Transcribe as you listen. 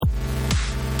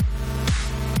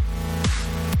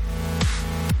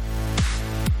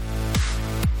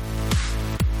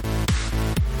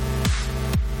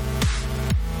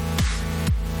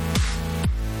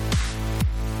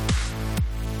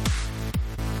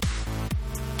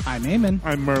I'm Eamon.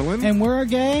 I'm Merlin. And we're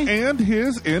gay. And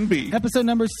his Enby. Episode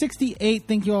number 68.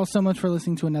 Thank you all so much for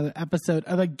listening to another episode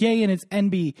of A Gay and His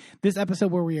Enby. This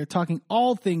episode where we are talking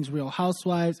all things Real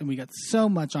Housewives, and we got so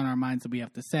much on our minds that we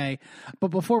have to say. But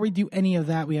before we do any of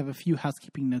that, we have a few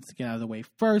housekeeping notes to get out of the way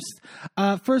first.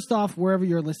 First off, wherever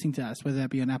you're listening to us, whether that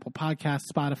be on Apple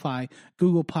Podcasts, Spotify,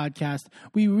 Google Podcasts,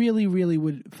 we really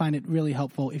would find it really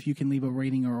helpful if you can leave a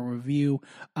rating or a review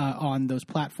on those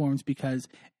platforms, because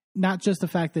not just the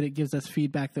fact that it gives us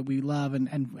feedback that we love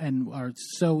and are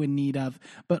so in need of,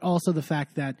 but also the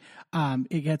fact that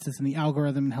it gets us in the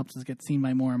algorithm and helps us get seen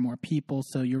by more and more people.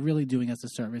 So you're really doing us a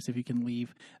service if you can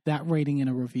leave that rating and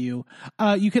a review.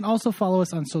 You can also follow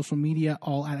us on social media,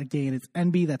 all at A Gay and It's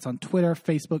Enby. That's on Twitter,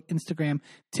 Facebook, Instagram,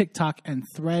 TikTok, and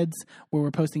Threads, where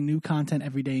we're posting new content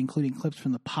every day, including clips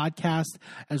from the podcast,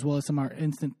 as well as some of our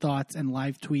instant thoughts and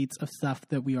live tweets of stuff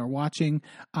that we are watching.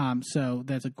 So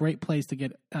there's a great place to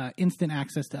get instant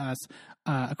access to us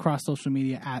across social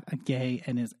media at A Gay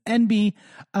and His Enby.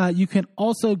 You can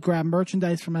also grab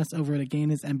merchandise from us over at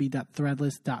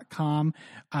agayandhisenby.threadless.com.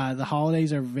 The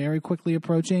holidays are very quickly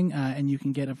approaching, and you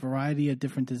can get a variety of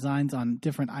different designs on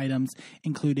different items,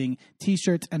 including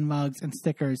t-shirts and mugs and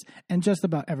stickers and just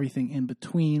about everything in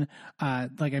between.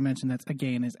 Like I mentioned, that's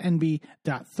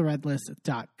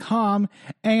agayandhisenby.threadless.com.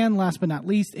 And last but not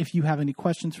least, if you have any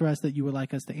questions for us that you would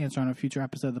like us to answer on a future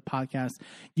episode of the podcast,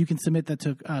 you can submit that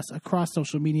to us across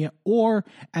social media or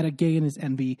at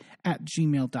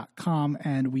agayandhisenby@gmail.com,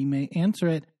 and we may answer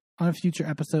it on a future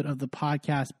episode of the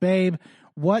podcast. Babe,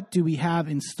 what do we have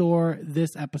in store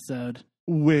this episode?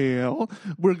 Well,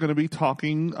 we're going to be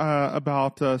talking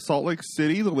about Salt Lake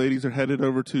City. The ladies are headed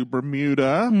over to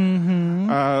Bermuda.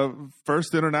 Mm-hmm.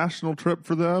 First international trip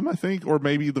for them, I think, or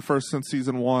maybe the first since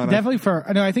season one. Definitely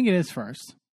first. No, I think it is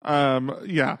first.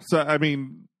 Yeah. So, I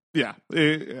mean, yeah,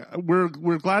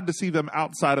 we're glad to see them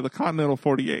outside of the continental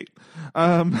 48.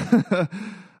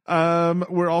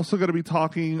 We're also going to be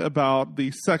talking about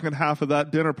the second half of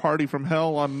that dinner party from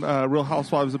hell on Real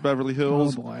Housewives of Beverly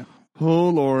Hills. Oh boy. Oh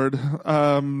Lord.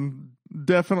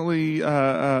 Definitely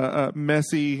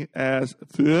messy as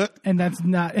fuck. And that's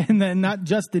not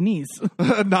just Denise.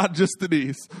 Not just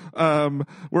Denise.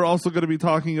 We're also going to be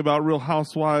talking about Real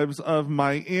Housewives of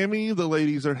Miami. The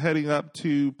ladies are heading up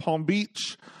to Palm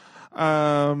Beach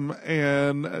and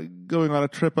going on a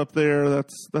trip up there.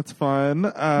 That's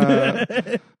fun.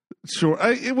 Sure.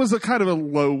 It was a kind of a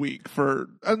low week for,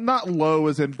 not low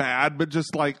as in bad, but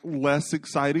just like less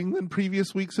exciting than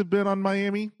previous weeks have been on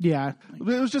Miami. Yeah. It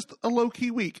was just a low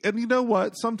key week. And you know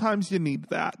what? Sometimes you need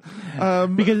that.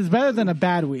 Because it's better than a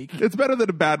bad week. It's better than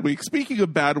a bad week. Speaking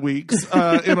of bad weeks,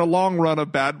 in a long run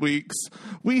of bad weeks,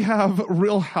 we have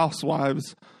Real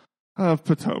Housewives of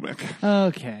Potomac.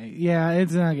 Okay. Yeah,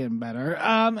 it's not getting better.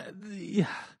 Yeah.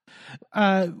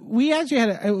 We actually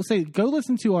I will say, go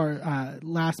listen to our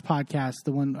last podcast,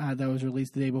 the one that was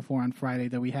released the day before on Friday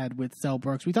that we had with Sel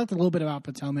Brooks. We talked a little bit about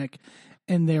Potomac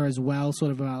in there as well,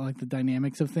 sort of about like the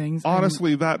dynamics of things.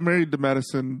 Honestly, that Married to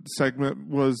Medicine segment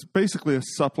was basically a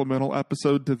supplemental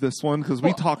episode to this one because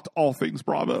we talked all things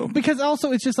Bravo. Because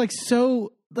also it's just like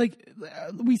so, like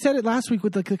we said it last week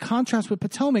with like the contrast with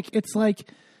Potomac. It's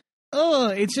like,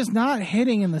 it's just not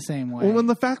hitting in the same way. Well, and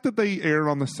the fact that they aired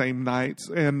on the same nights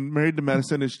and Married to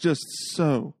Medicine is just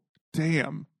so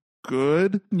damn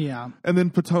good. Yeah. And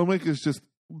then Potomac is just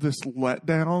this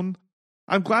letdown.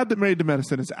 I'm glad that Married to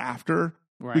Medicine is after,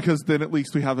 right, because then at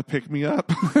least we have a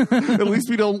pick-me-up. At least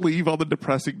we don't leave on the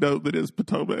depressing note that is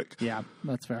Potomac. Yeah,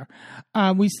 that's fair.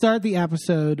 We start the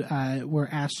episode where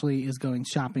Ashley is going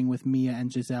shopping with Mia and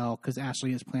Giselle because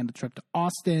Ashley has planned a trip to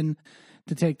Austin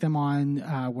to take them on,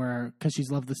 because she's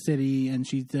loved the city and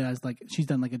she's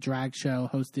done like a drag show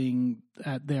hosting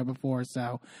there before,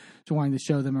 so she's wanting to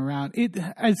show them around.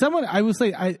 As someone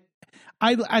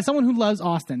who loves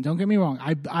Austin, don't get me wrong,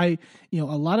 I a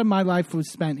lot of my life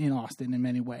was spent in Austin in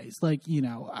many ways. Like,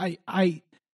 I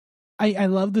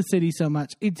love the city so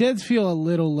much. It did feel a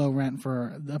little low rent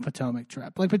for the Potomac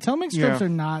trip. Like Potomac trips are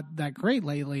not that great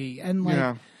lately, and like.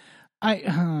 Yeah.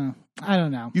 I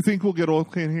don't know. You think we'll get Oil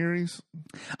Can Harry's?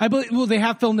 I believe. Well, they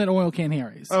have filmed at Oil Can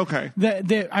Harry's. Okay.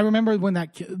 I remember when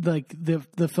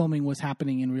the filming was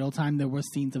happening in real time. There were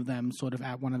scenes of them sort of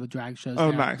at one of the drag shows. Oh,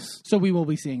 there. Nice. So we will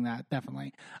be seeing that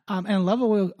definitely. And I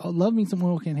love me some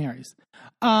Oil Can Harry's.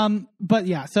 But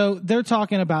yeah, so they're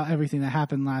talking about everything that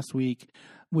happened last week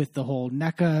with the whole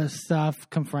NECA stuff,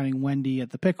 confronting Wendy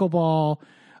at the pickleball.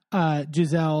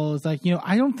 Giselle is like,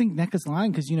 I don't think NECA's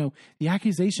lying because, the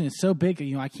accusation is so big,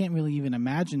 I can't really even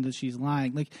imagine that she's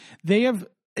lying. Like, they have,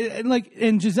 like,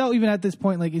 and Giselle, even at this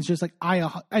point, like, it's just like,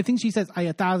 I think she says, I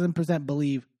 1,000%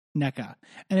 believe NECA.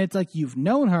 And it's like, you've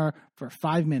known her for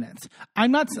 5 minutes.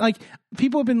 I'm not like,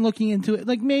 people have been looking into it.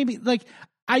 Like maybe like,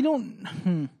 I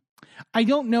don't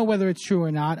know whether it's true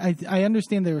or not. I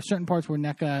understand there are certain parts where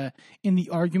NECA in the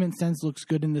argument sense looks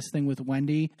good in this thing with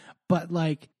Wendy, but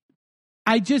like,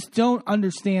 I just don't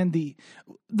understand the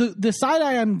side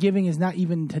eye I'm giving is not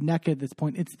even to NECA at this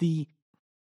point. It's the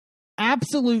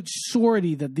absolute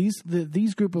surety that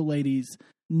these group of ladies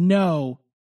know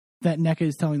that NECA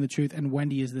is telling the truth and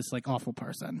Wendy is this like awful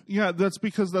person. Yeah, that's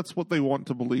because that's what they want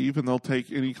to believe, and they'll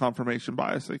take any confirmation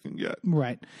bias they can get.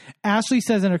 Right. Ashley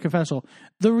says in her confessional,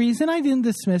 the reason I didn't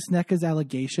dismiss NECA's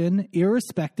allegation,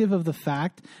 irrespective of the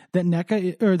fact that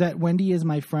that Wendy is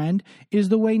my friend, is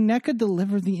the way NECA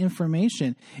delivered the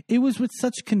information. It was with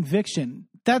such conviction.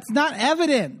 That's not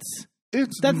evidence.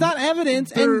 That's not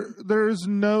evidence. There's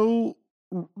no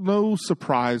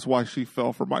surprise why she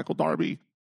fell for Michael Darby.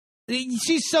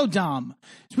 She's so dumb.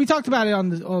 We talked about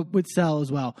it with Cell as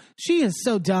well. She is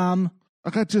so dumb.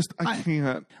 Like I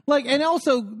can't. Like, and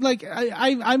also, like,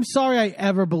 I'm sorry I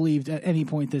ever believed at any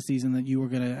point this season that you were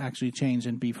going to actually change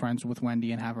and be friends with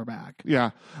Wendy and have her back. Yeah,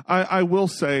 I will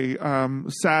say,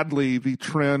 sadly, the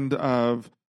trend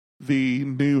of the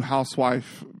new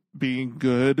housewife being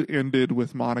good ended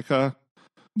with Monica.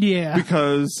 Yeah,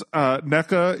 because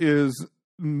NECA is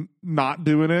not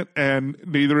doing it, and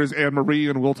neither is Anne Marie,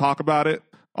 and we'll talk about it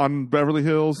on Beverly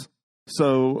Hills.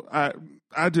 So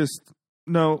I just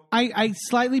no. I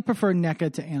slightly prefer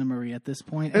NECA to Anna Marie at this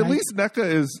point. At least NECA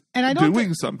is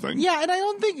doing something. Yeah, and I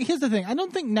don't think here's the thing. I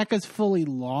don't think NECA's fully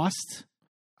lost.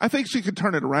 I think she could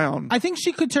turn it around. I think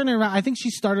she could turn it around. I think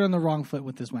she started on the wrong foot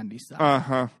with this Wendy stuff.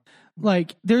 Uh-huh.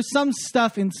 Like, there's some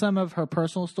stuff in some of her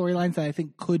personal storylines that I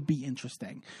think could be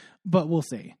interesting, but we'll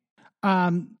see.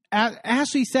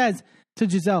 Ashley says to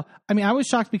Giselle, I mean, I was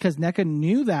shocked because NECA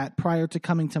knew that prior to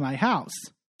coming to my house.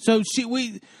 So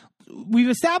we've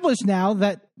established now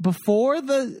that before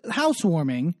the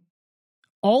housewarming,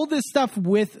 all this stuff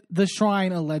with the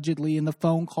shrine allegedly and the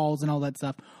phone calls and all that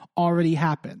stuff already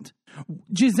happened.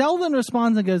 Giselle then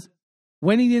responds and goes,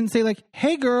 when he didn't say like,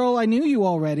 hey girl, I knew you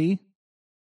already.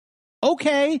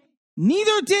 Okay,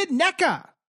 neither did NECA.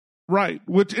 Right,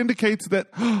 which indicates that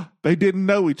they didn't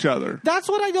know each other. That's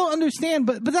what I don't understand,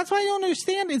 but that's what I don't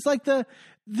understand. It's like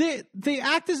they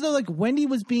act as though like Wendy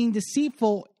was being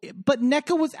deceitful, but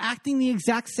NECA was acting the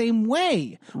exact same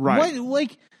way. Right. What,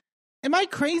 like, am I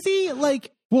crazy?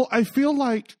 Like, well, I feel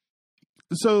like,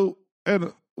 so,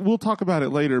 and we'll talk about it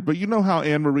later, but you know how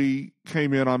Anne Marie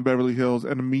came in on Beverly Hills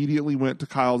and immediately went to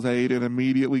Kyle's aid and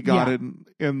immediately got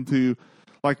into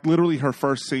like literally her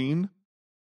first scene?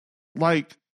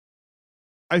 Like,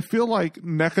 I feel like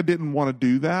NECA didn't want to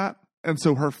do that. And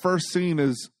so her first scene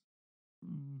is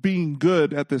being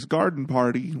good at this garden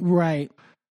party. Right.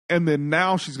 And then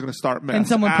now she's going to start mess. And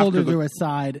someone pulled her to a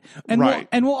side. And right.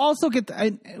 We'll also get,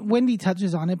 Wendy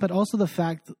touches on it, but also the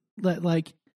fact that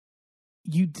like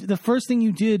the first thing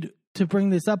you did to bring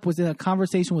this up was in a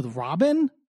conversation with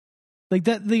Robin. Like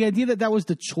that, the idea that was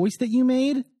the choice that you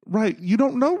made. Right. You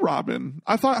don't know Robin.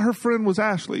 I thought her friend was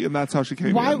Ashley, and that's how she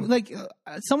came in. Like,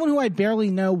 someone who I barely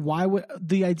know, why would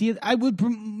the idea... I would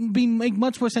make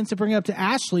much more sense to bring it up to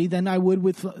Ashley than I would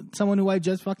with someone who I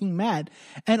just fucking met.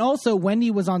 And also, Wendy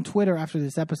was on Twitter after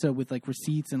this episode with, like,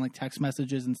 receipts and, like, text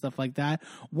messages and stuff like that.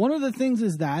 One of the things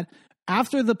is that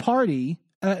after the party,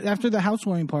 after the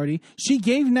housewarming party, she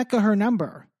gave NECA her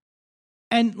number.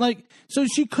 And, like, so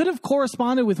she could have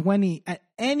corresponded with Wendy at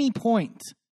any point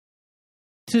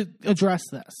to address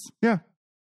this. Yeah.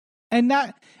 And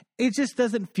that, it just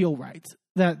doesn't feel right.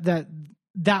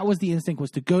 That was the instinct,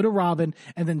 was to go to Robin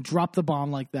and then drop the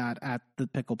bomb like that at the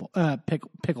pickle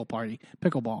party.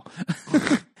 Pickleball.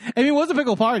 I mean, it was a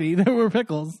pickle party. There were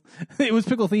pickles. It was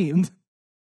pickle themed.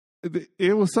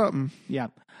 It was something. Yeah.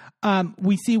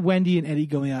 We see Wendy and Eddie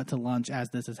going out to lunch as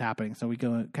this is happening. So we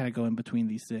kind of go in between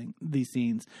these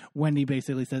scenes. Wendy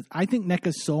basically says, I think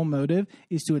NECA's sole motive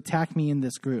is to attack me in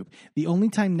this group. The only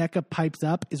time NECA pipes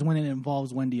up is when it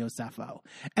involves Wendy Osefo.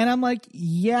 And I'm like,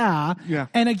 yeah.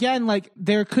 And again, like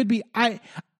there could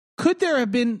there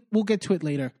have been, we'll get to it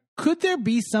later. Could there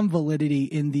be some validity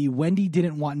in the Wendy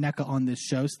didn't want NECA on this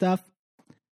show stuff?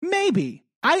 Maybe.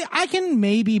 I can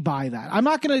maybe buy that. I'm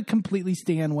not going to completely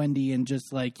stand Wendy and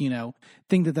just like,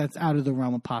 think that that's out of the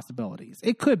realm of possibilities.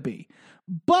 It could be.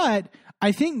 But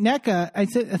I think NECA, I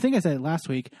think I said it last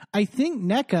week, I think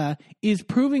NECA is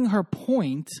proving her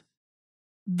point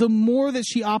the more that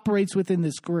she operates within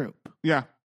this group. Yeah.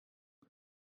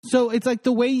 So it's like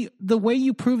the way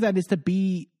you prove that is to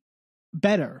be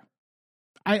better.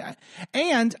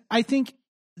 And I think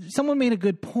someone made a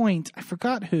good point. I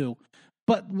forgot who.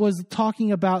 But was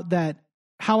talking about that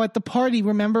how at the party,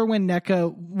 remember when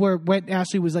when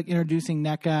Ashley was like introducing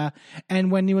Nneka,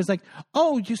 and when he was like,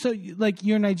 "Oh,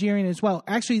 you're Nigerian as well."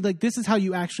 Actually, like this is how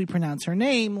you actually pronounce her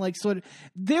name. Like, sort of,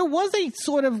 there was a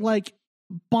sort of like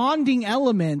bonding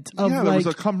element of there was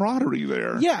a camaraderie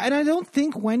there. Yeah, and I don't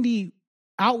think Wendy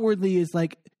outwardly is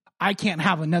like, I can't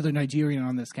have another Nigerian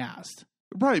on this cast.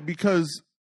 Right, because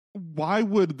why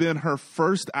would then her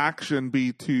first action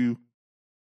be to,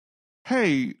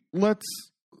 hey, let's,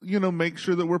 make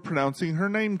sure that we're pronouncing her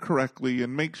name correctly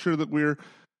and make sure that we're,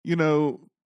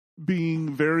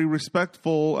 being very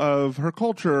respectful of her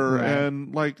culture, right.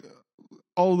 And like,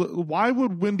 why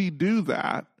would Wendy do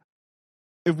that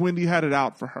if Wendy had it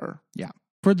out for her? Yeah,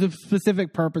 for the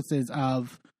specific purposes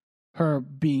of her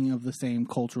being of the same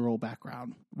cultural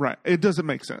background. Right. It doesn't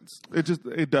make sense.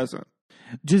 It doesn't.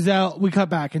 Giselle, we cut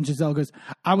back and Giselle goes,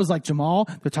 I was like, Jamal,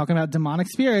 they're talking about demonic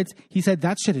spirits. He said,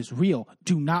 that shit is real.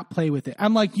 Do not play with it.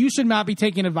 I'm like, you should not be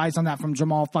taking advice on that from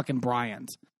Jamal fucking Bryant.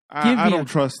 I don't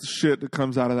trust the shit that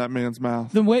comes out of that man's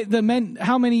mouth. All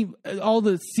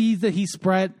the seeds that he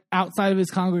spread outside of his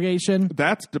congregation.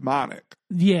 That's demonic.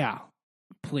 Yeah.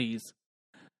 Please.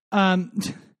 How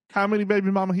many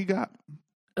baby mama he got?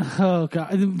 Oh, God.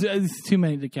 It's too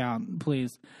many to count.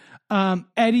 Please.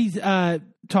 Eddie's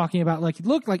talking about, like,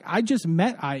 look, like, I just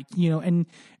met Ike, and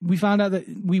we found out that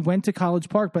we went to College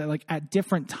Park, but, like, at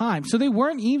different times. So they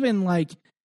weren't even, like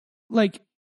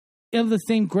of the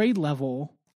same grade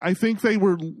level. I think they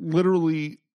were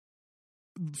literally,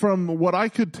 from what I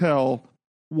could tell,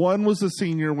 one was a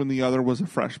senior when the other was a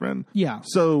freshman. Yeah.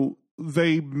 So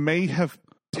they may have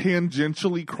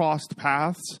tangentially crossed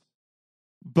paths,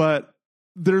 but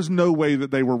there's no way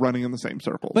that they were running in the same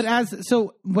circles. But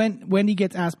when Wendy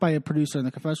gets asked by a producer in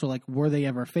the confessional, like, were they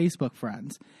ever Facebook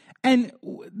friends? And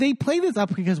they play this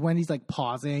up because Wendy's like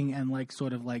pausing and like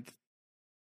sort of like,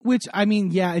 which, I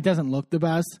mean, yeah, it doesn't look the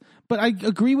best, but I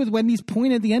agree with Wendy's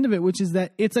point at the end of it, which is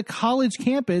that it's a college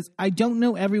campus. I don't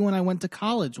know everyone I went to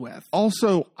college with.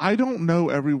 Also, I don't know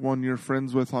everyone you're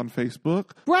friends with on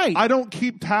Facebook. Right. I don't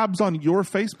keep tabs on your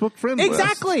Facebook friend list.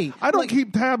 Exactly. I don't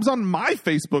keep tabs on my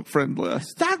Facebook friend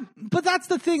list. But that's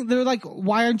the thing. They're like,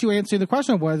 why aren't you answering the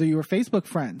question of whether you were Facebook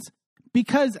friends?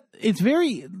 Because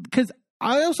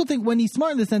I also think Wendy's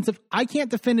smart in the sense of I can't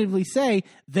definitively say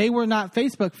they were not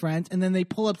Facebook friends, and then they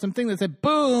pull up something that said,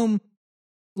 boom.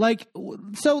 Like,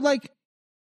 so like,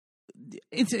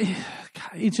 it's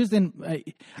just,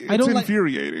 it's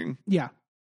infuriating. Yeah.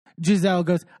 Giselle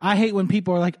goes, I hate when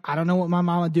people are like, I don't know what my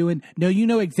mama doing. No, you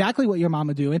know exactly what your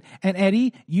mama doing. And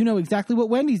Eddie, you know exactly what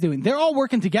Wendy's doing. They're all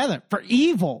working together for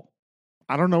evil.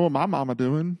 I don't know what my mama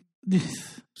doing.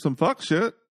 Some fuck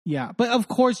shit. Yeah, but of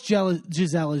course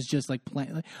Giselle is just like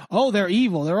playing, like, oh, they're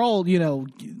evil. They're all,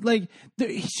 like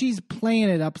she's playing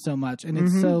it up so much, and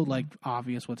it's so like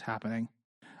obvious what's happening.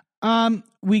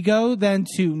 We go then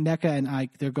to Nneka and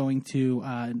Ike. They're going to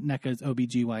Nneka's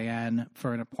OBGYN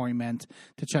for an appointment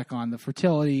to check on the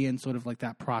fertility and sort of like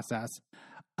that process.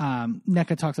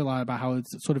 Nneka talks a lot about how it's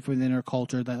sort of within her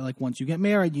culture that like once you get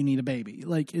married, you need a baby.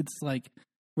 Like it's like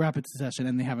rapid succession,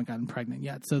 and they haven't gotten pregnant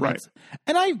yet. So right.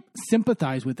 And I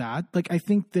sympathize with that. Like, I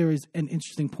think there is an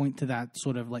interesting point to that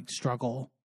sort of like struggle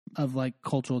of like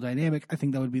cultural dynamic. I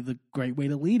think that would be the great way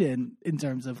to lead in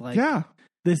terms of like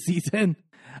this season.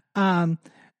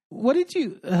 What did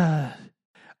you?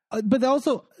 But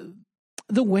also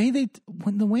the way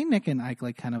Nneka and Ike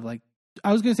like kind of like,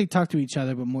 I was going to say talk to each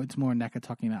other, but it's more Nneka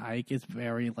talking to Ike. It's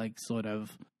very like sort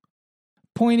of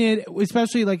pointed,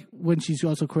 especially like when she's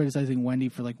also criticizing Wendy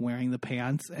for like wearing the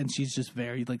pants, and she's just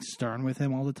very like stern with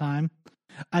him all the time.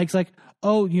 Ike's like,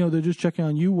 oh, they're just checking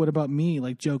on you. What about me?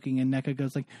 Like joking. And Nneka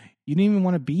goes like, you didn't even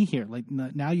want to be here. Like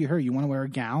now you're here. You want to wear a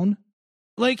gown?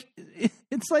 Like,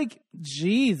 it's like,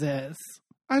 Jesus.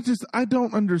 I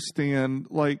don't understand.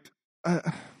 Like,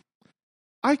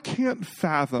 I can't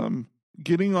fathom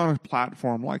getting on a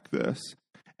platform like this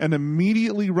and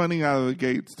immediately running out of the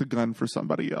gates to gun for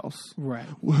somebody else. Right.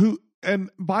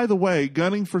 And by the way,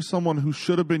 gunning for someone who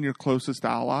should have been your closest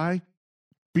ally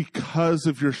because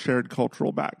of your shared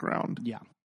cultural background. Yeah.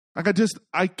 Like,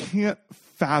 I can't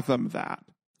fathom that.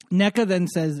 Nneka then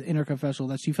says in her confessional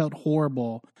that she felt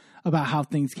horrible about how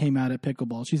things came out at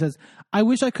pickleball. She says, I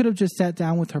wish I could have just sat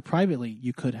down with her privately.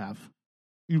 You could have.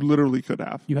 You literally could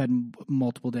have. You had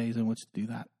multiple days in which to do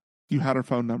that. You had her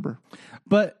phone number.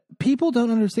 But people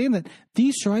don't understand that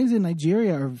these shrines in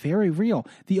Nigeria are very real.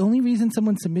 The only reason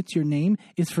someone submits your name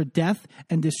is for death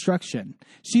and destruction.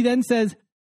 She then says,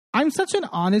 I'm such an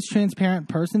honest, transparent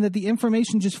person that the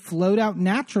information just flowed out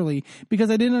naturally because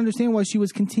I didn't understand why she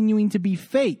was continuing to be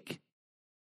fake.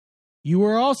 You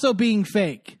were also being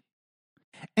fake.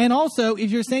 And also,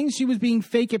 if you're saying she was being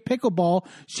fake at pickleball,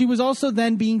 she was also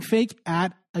then being fake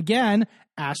at, again,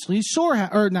 Ashley's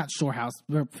Shorehouse, or not Shorehouse,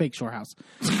 fake Shorehouse.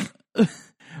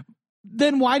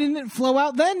 Then why didn't it flow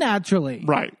out then naturally?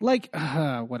 Right. Like,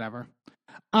 whatever.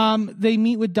 They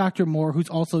meet with Dr. Moore, who's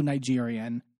also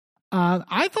Nigerian.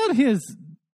 I thought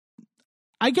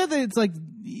I get that it's like,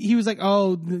 he was like,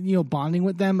 oh, bonding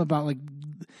with them about like,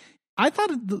 I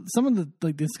thought some of the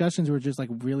like discussions were just like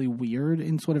really weird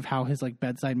in sort of how his like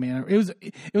bedside manner. It was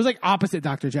like opposite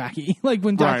Dr. Jackie. Like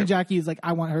when Dr. Jackie is like,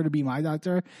 I want her to be my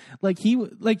doctor. Like he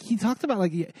talked about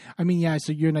like, I mean, yeah,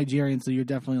 so you're Nigerian, so you're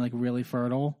definitely like really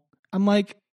fertile. I'm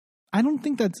like, I don't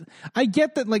think I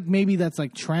get that like maybe that's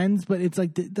like trends, but it's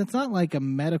like, that's not like a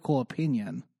medical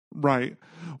opinion. Right.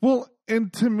 Well,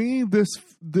 and to me, this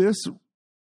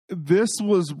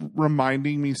was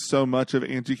reminding me so much of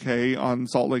Angie K on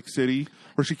Salt Lake City,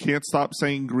 where she can't stop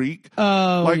saying Greek.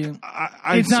 Oh, like yeah.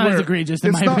 I swear, not as egregious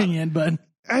in my opinion, but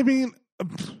I mean,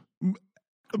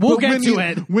 we'll get to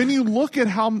it. When you look at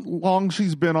how long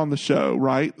she's been on the show,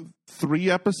 right? 3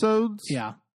 episodes.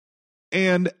 Yeah,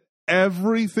 and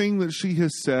everything that she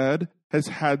has said has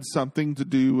had something to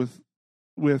do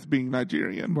with being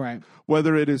Nigerian, right?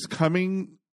 Whether it is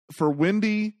coming for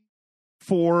Wendy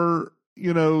for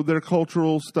their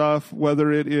cultural stuff,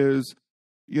 whether it is,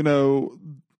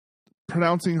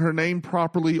 pronouncing her name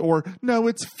properly, or no,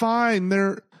 it's fine.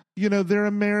 They're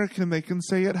American. They can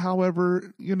say it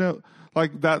however,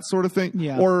 like that sort of thing.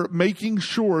 Yeah. Or making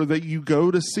sure that you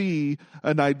go to see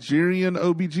a Nigerian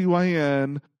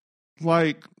OBGYN.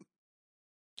 Like,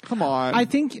 come on. I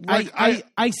think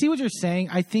I see what you're saying.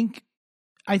 I think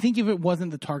if it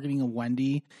wasn't the targeting of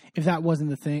Wendy, if that wasn't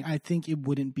the thing, I think it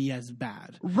wouldn't be as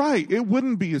bad. Right. It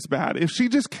wouldn't be as bad. If she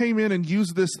just came in and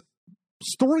used this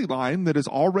storyline that is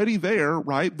already there,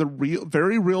 right? The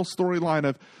very real storyline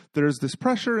of there's this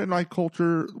pressure in my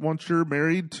culture once you're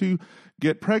married to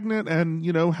get pregnant and,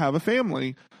 have a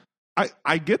family.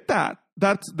 I get that.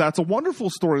 That's a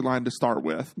wonderful storyline to start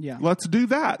with. Yeah. Let's do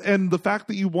that. And the fact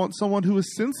that you want someone who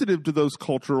is sensitive to those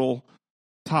cultural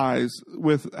ties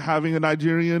with having a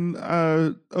Nigerian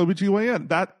OBGYN,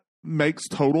 that makes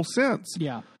total sense.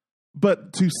 Yeah.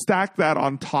 But to stack that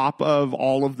on top of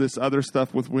all of this other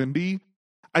stuff with Wendy,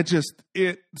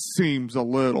 it seems a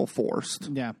little forced.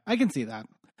 Yeah, I can see that.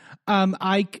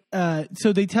 Ike,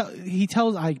 so he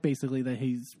tells Ike basically that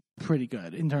he's pretty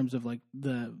good in terms of like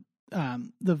the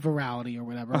virality or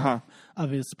whatever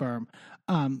of his sperm.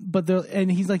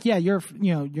 And he's like, yeah, you're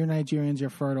Nigerians, you're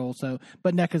fertile. So,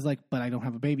 but Nneka's like, but I don't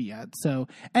have a baby yet. So,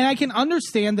 and I can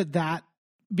understand that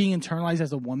being internalized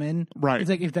as a woman, right? It's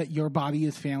like if that your body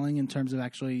is failing in terms of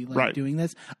actually like right. doing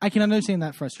this. I can understand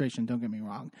that frustration. Don't get me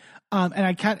wrong. And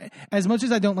I can't, as much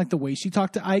as I don't like the way she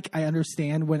talked to Ike, I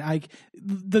understand when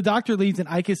the doctor leaves and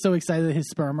Ike is so excited that his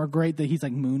sperm are great that he's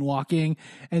like moonwalking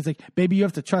and it's like, baby, you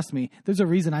have to trust me. There's a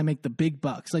reason I make the big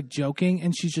bucks, like joking.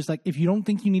 And she's just like, if you don't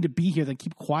think you need to be here, then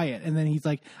keep quiet. And then he's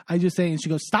like, I just say, and she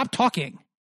goes, stop talking.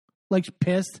 Like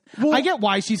pissed. Well, I get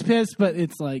why she's pissed, but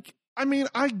it's like, I mean,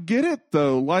 I get it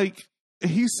though. Like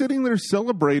he's sitting there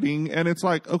celebrating and it's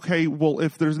like, okay, well,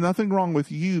 if there's nothing wrong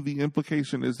with you, the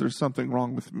implication is there's something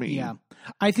wrong with me. Yeah.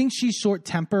 I think she's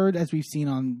short-tempered as we've seen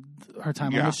on her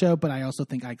time on the show, but I also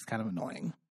think Ike's kind of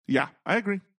annoying. Yeah, I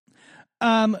agree.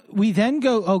 We then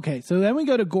go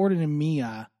to Gordon and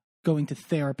Mia going to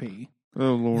therapy.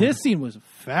 Oh Lord! This scene was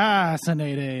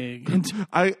fascinating.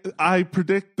 I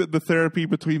predict that the therapy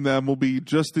between them will be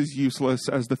just as useless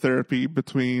as the therapy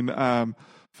between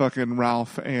fucking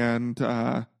Ralph and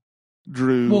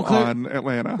Drew on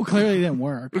Atlanta. Well, clearly it didn't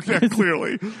work. Yeah,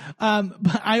 clearly.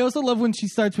 But I also love when she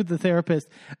starts with the therapist.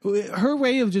 Her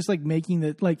way of just like making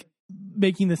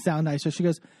the sound nicer. She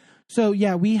goes, so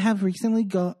yeah, we have recently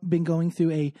been going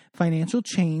through a financial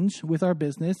change with our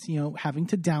business. Having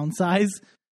to downsize.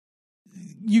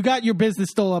 You got your business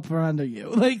stole up from under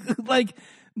you. Like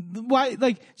why?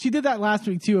 Like she did that last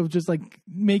week too, of just like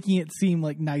making it seem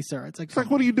like nicer. It's like,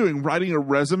 what are you doing? Writing a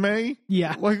resume?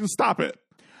 Yeah. Like, stop it.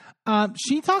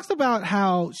 She talks about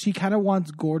how she kind of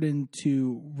wants Gordon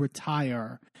to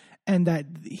retire and that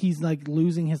he's like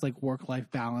losing his like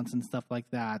work-life balance and stuff like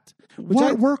that.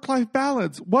 What work-life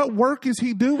balance? What work is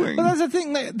he doing? Well, that's the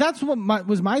thing. That's what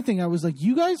was my thing. I was like,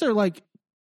 you guys are like,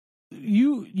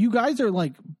 you guys are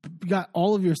like got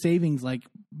all of your savings like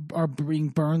are being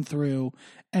burned through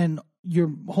and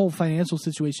your whole financial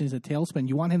situation is a tailspin.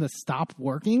 You want him to stop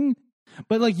working?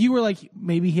 But like you were like,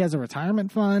 maybe he has a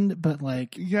retirement fund, but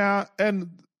like, yeah. And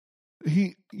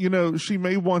he, she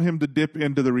may want him to dip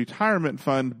into the retirement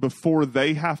fund before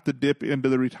they have to dip into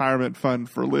the retirement fund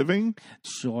for living.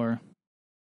 Sure.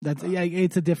 That's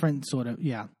it's a different sort of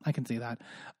I can see that.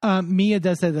 Mia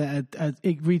does say that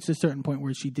it reached a certain point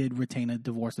where she did retain a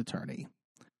divorce attorney.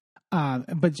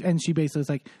 But she basically was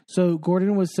like, so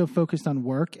Gordon was so focused on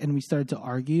work and we started to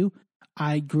argue.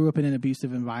 I grew up in an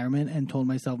abusive environment and told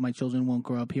myself my children won't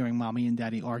grow up hearing mommy and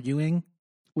daddy arguing,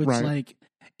 which like,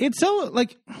 it's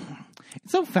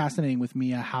so fascinating with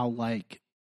Mia how like,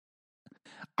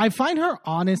 I find her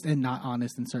honest and not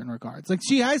honest in certain regards. Like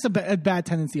she has a bad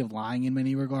tendency of lying in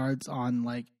many regards on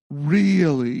like.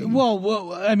 Really?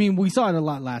 Well, I mean, we saw it a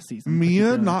lot last season.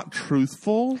 Mia not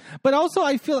truthful? But also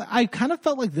I kind of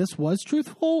felt like this was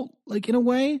truthful, like in a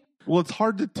way. Well, it's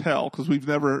hard to tell because we've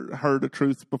never heard a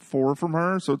truth before from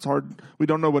her. So it's hard. We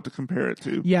don't know what to compare it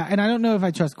to. Yeah. And I don't know if I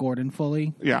trust Gordon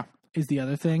fully. Yeah. Is the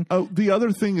other thing. Oh, the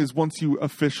other thing is once you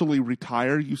officially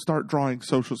retire, you start drawing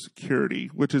Social Security,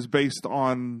 which is based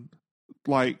on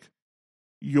like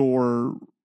your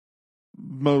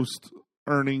most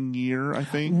earning year, I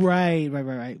think.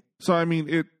 Right. So I mean,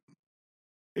 it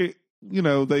you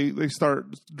know, they start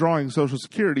drawing Social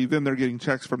Security, then they're getting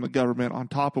checks from the government on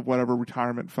top of whatever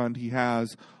retirement fund he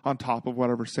has, on top of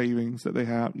whatever savings that they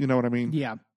have. You know what I mean?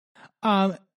 Yeah.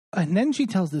 And then she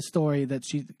tells this story that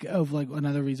of like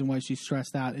another reason why she's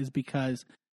stressed out is because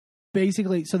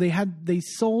basically, so they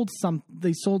sold some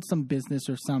business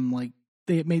or some like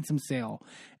they had made some sale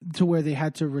to where they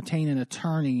had to retain an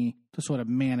attorney to sort of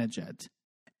manage it.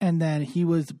 And then he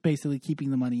was basically keeping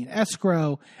the money in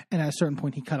escrow. And at a certain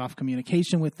point, he cut off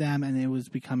communication with them and it was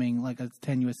becoming like a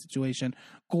tenuous situation.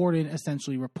 Gordon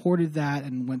essentially reported that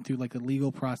and went through like the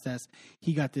legal process.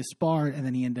 He got disbarred and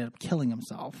then he ended up killing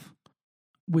himself,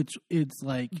 which it's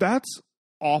like. That's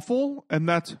awful and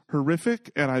that's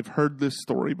horrific. And I've heard this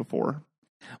story before.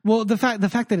 Well, the fact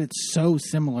that it's so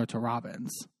similar to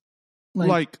Robin's.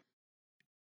 Like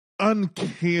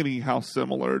uncanny how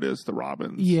similar it is to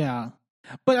Robin's. Yeah.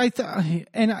 But I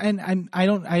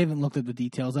haven't looked at the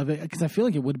details of it because I feel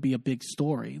like it would be a big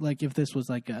story. Like if this was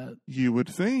like you would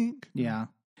think. Yeah.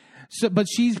 So, but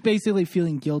she's basically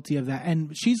feeling guilty of that.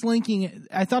 And she's linking it.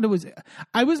 I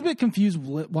was a bit confused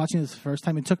watching this the first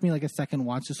time. It took me like a second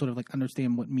watch to sort of like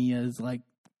understand what Mia's like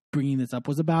bringing this up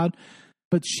was about.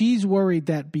 But she's worried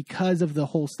that because of the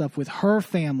whole stuff with her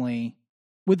family,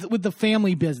 with the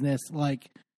family business, like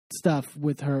stuff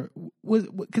with her,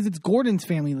 because it's Gordon's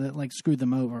family that like screwed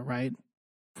them over, right?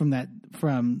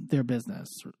 From their business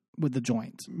with the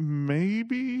joint.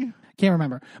 Maybe. Can't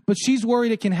remember. But she's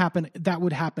worried that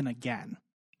would happen again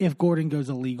if Gordon goes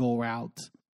a legal route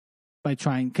by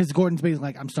trying, because Gordon's basically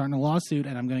like, I'm starting a lawsuit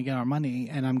and I'm going to get our money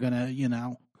and I'm going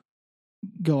to,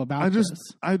 go about this.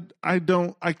 I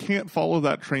can't follow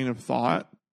that train of thought.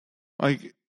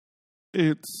 Like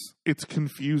it's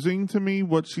confusing to me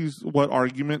what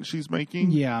argument she's making.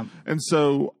 Yeah. And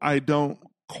so I don't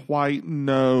quite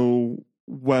know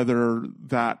whether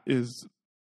that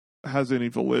has any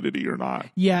validity or not.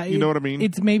 Yeah. You know what I mean?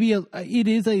 It's maybe it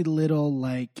is a little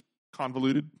like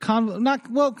convoluted.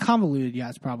 Convoluted,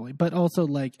 yes, probably. But also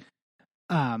like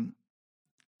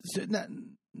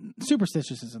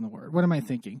superstitious isn't the word. What am I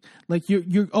thinking? Like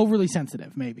you're overly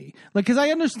sensitive, maybe. Like, because I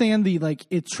understand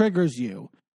it triggers you.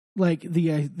 Like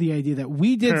the idea that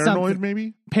we did something.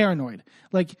 Maybe? Paranoid.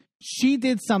 Like she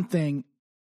did something,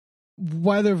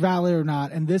 whether valid or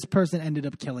not, and this person ended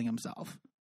up killing himself.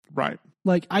 Right.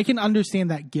 Like I can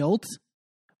understand that guilt,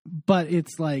 but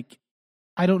it's like,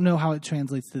 I don't know how it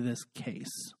translates to this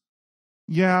case.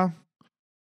 Yeah.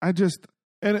 I don't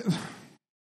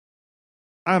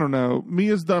know.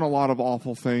 Mia's done a lot of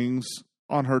awful things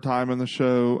on her time in the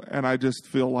show, and I just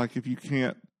feel like if you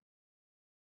can't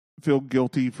feel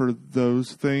guilty for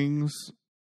those things,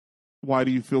 why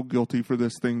do you feel guilty for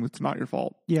this thing that's not your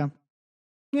fault? Yeah.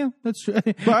 Yeah, that's true.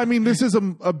 But I mean, this is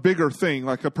a bigger thing,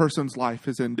 like a person's life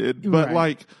has ended. But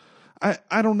right. Like,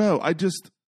 I don't know. I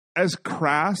just, as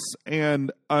crass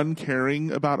and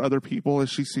uncaring about other people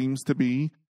as she seems to be,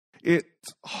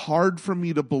 it's hard for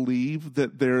me to believe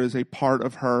that there is a part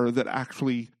of her that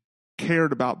actually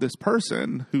cared about this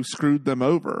person who screwed them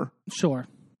over. Sure.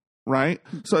 Right?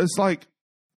 So it's like,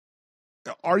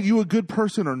 are you a good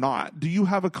person or not? Do you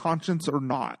have a conscience or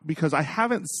not? Because I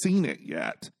haven't seen it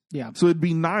yet. Yeah. So it'd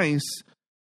be nice,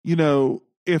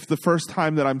 if the first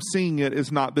time that I'm seeing it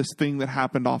is not this thing that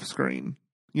happened off screen.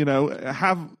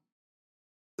 Have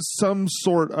some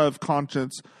sort of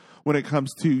conscience when it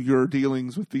comes to your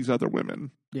dealings with these other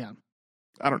women. Yeah.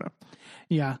 I don't know.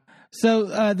 Yeah.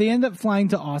 So they end up flying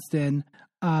to Austin.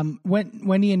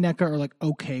 Wendy and NECA are like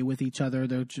okay with each other.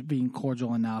 They're being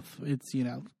cordial enough. It's,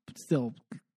 still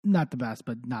not the best,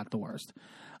 but not the worst.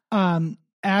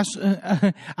 Ash,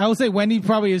 I will say Wendy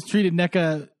probably has treated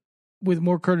NECA with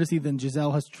more courtesy than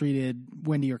Giselle has treated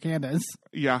Wendy or Candace.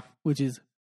 Yeah. Which is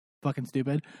fucking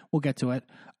stupid. We'll get to it.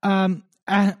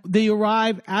 They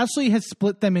arrive. Ashley has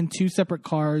split them in 2 separate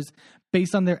cars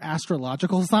based on their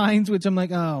astrological signs, which I'm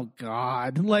like, oh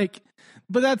God. Like,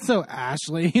 but that's so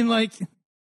Ashley. Like,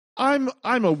 I'm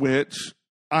a witch.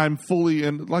 I'm fully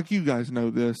in, like, you guys know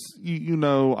this. You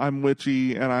know I'm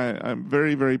witchy, and I'm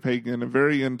very, very pagan and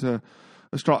very into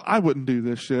astrology. I wouldn't do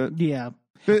this shit. Yeah.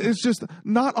 It's just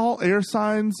not all air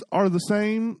signs are the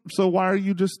same. So why are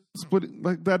you just splitting?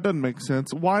 Like, that doesn't make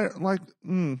sense. Why? Like,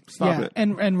 stop it.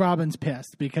 And Robin's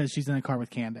pissed because she's in a car with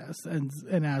Candace and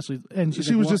Ashley, and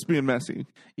she was just being messy.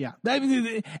 Yeah, I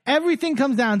mean, everything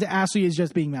comes down to Ashley is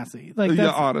just being messy. Like, yeah,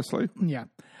 honestly, yeah.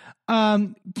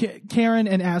 Karen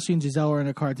and Ashley and Giselle are in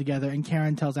a car together, and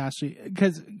Karen tells Ashley,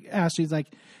 because Ashley's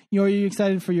like, are you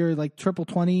excited for your like triple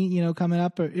 20, coming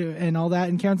up and all that?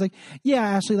 And Karen's like, yeah,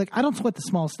 Ashley, like, I don't sweat the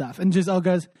small stuff. And Giselle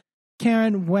goes,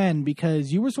 Karen, when?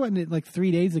 Because you were sweating it like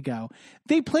 3 days ago.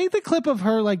 They played the clip of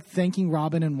her like thanking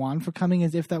Robin and Juan for coming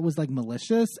as if that was like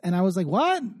malicious. And I was like,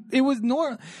 what? It was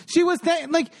she was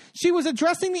she was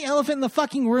addressing the elephant in the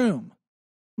fucking room.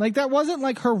 Like, that wasn't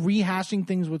like her rehashing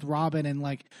things with Robin and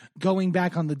like going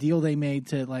back on the deal they made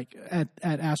to like at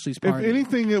Ashley's party. If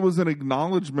anything, it was an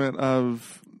acknowledgement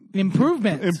of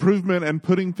improvement and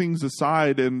putting things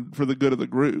aside and for the good of the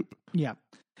group. Yeah.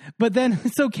 But then,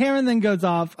 so Karen then goes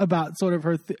off about sort of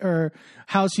her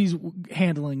how she's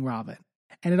handling Robin.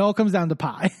 And it all comes down to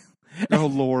pie. Oh,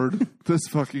 Lord. This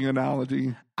fucking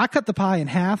analogy. I cut the pie in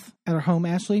half at our home,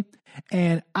 Ashley,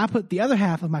 and I put the other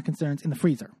half of my concerns in the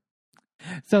freezer.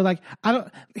 So, like,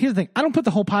 here's the thing. I don't put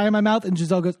the whole pie in my mouth, and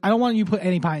Giselle goes, I don't want you to put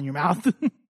any pie in your mouth.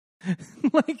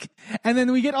 Like, and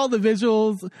then we get all the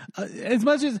visuals. As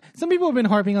much as some people have been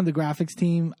harping on the graphics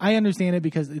team, I understand it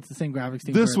because it's the same graphics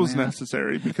team. This was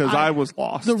necessary because I was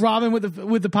lost. The Robin with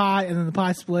the pie, and then the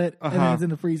pie split, and then it's in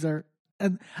the freezer.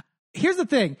 And here's the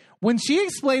thing: when she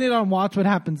explained it on Watch What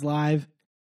Happens Live,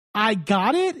 I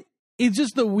got it. It's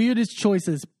just the weirdest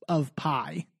choices of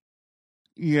pie.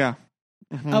 Yeah.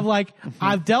 Mm-hmm. Of like,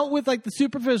 I've dealt with like the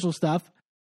superficial stuff.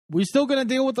 We're still going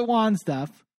to deal with the wand stuff.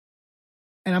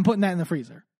 And I'm putting that in the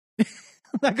freezer.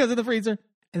 That goes in the freezer.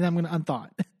 And then I'm going to unthaw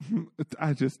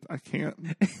it. I can't.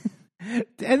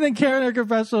 And then Karen, her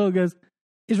confessional, goes,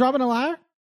 is Robin a liar?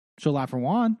 She'll lie for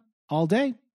Juan all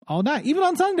day, all night, even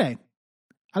on Sunday.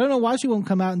 I don't know why she won't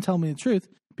come out and tell me the truth.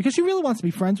 Because she really wants to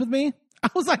be friends with me. I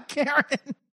was like, Karen.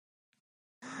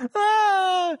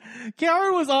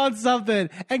 Karen was on something,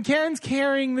 and Karen's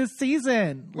carrying this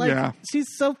season. Like, yeah. She's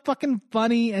so fucking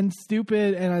funny and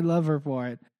stupid, and I love her for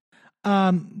it.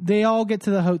 They all get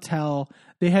to the hotel.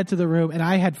 They head to the room, and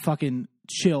I had fucking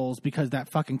chills because that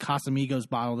fucking Casamigos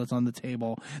bottle that's on the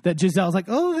table that Giselle's like,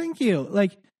 oh, thank you.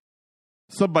 Like,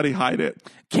 somebody hide it.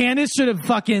 Candace should have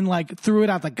fucking like threw it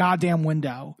out the goddamn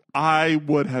window. I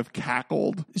would have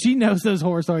cackled. She knows those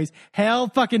horror stories. Hell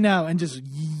fucking no. And just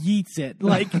yeets it.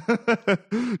 Like,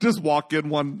 just walk in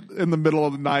the middle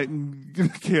of the night and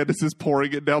Candace is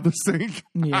pouring it down the sink.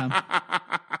 Yeah.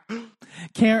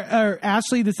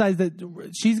 Ashley decides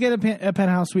that she's getting a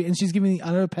penthouse suite and she's giving the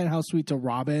other penthouse suite to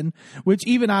Robin, which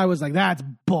even I was like, that's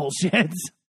bullshit.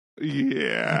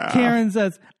 Yeah. Karen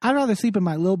says, I'd rather sleep in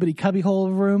my little bitty cubbyhole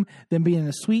of a room than be in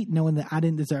a suite knowing that I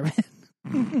didn't deserve it.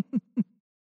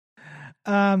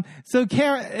 So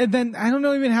Karen, and then I don't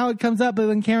know even how it comes up, but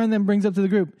then Karen then brings up to the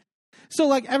group. So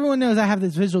like everyone knows I have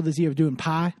this visual this year of doing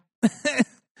pie.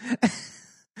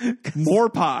 More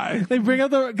pie. They bring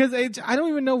up because I don't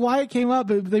even know why it came up,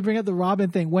 but they bring up the Robin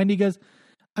thing. Wendy goes,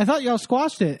 I thought y'all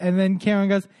squashed it. And then Karen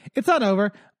goes, it's not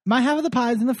over. My half of the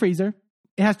pie is in the freezer.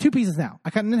 It has 2 pieces now. I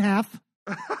cut it in half.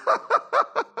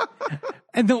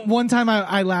 And the one time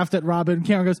I laughed at Robin,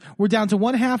 Karen goes, we're down to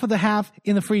 1/2 of the half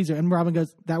in the freezer. And Robin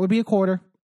goes, that would be a quarter.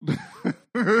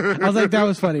 I was like, that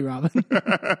was funny, Robin.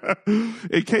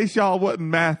 In case y'all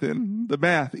wasn't mathing, the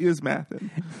math is mathing.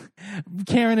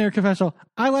 Karen in her confessional,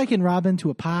 I liken Robin to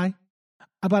a pie.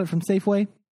 I bought it from Safeway,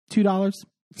 $2.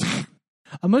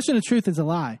 A motion of truth is a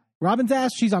lie. Robin's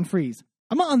ass, she's on freeze.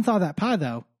 I'm going to unthaw that pie,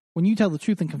 though. When you tell the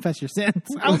truth and confess your sins.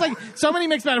 I was like, so many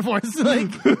mixed metaphors.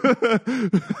 Like,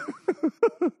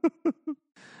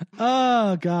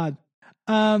 oh, God.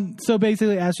 So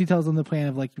basically, Ashley tells them the plan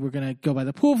of like, we're going to go by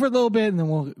the pool for a little bit and then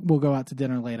we'll go out to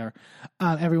dinner later.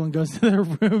 Everyone goes to their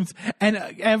rooms and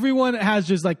everyone has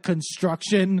just like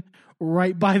construction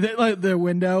right by their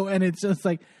window. And it's just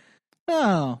like,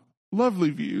 oh. Lovely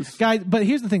views. Guys, but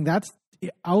here's the thing.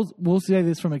 We'll say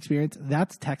this from experience.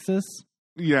 That's Texas.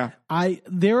 Yeah.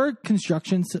 There are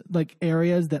construction like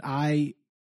areas that I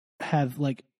have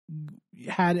like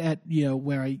had at,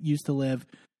 where I used to live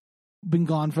been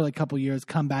gone for like a couple years,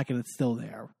 come back and it's still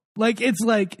there. Like, it's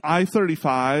like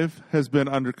I-35 has been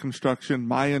under construction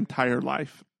my entire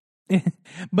life.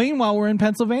 Meanwhile, we're in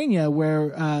Pennsylvania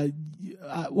where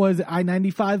was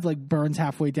I-95 like burns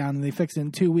halfway down and they fix it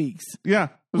in 2 weeks. Yeah,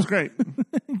 it was great.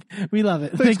 We love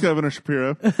it. Thanks, Governor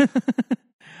Shapiro.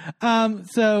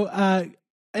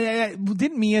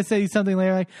 Didn't Mia say something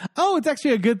later like, oh, it's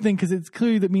actually a good thing because it's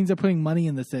clear that means they're putting money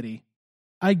in the city.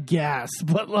 I guess,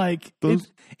 but like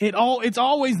it's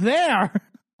always there.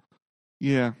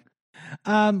 Yeah.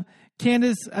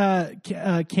 Candace,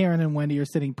 Karen, and Wendy are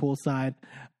sitting poolside,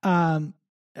 and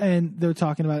they're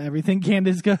talking about everything.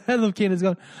 I love Candace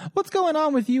going, "What's going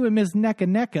on with you and Miss Necka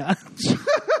Necka?"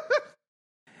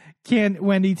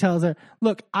 Wendy tells her,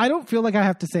 "Look, I don't feel like I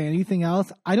have to say anything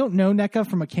else. I don't know Necka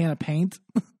from a can of paint."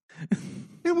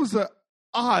 It was an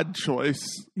odd choice.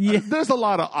 Yeah. There's a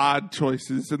lot of odd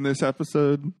choices in this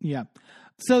episode. Yeah.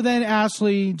 So then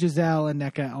Ashley, Giselle, and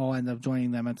Necka all end up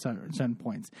joining them at certain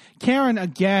points. Karen,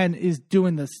 again, is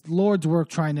doing this Lord's work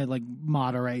trying to, like,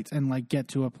 moderate and, like, get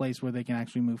to a place where they can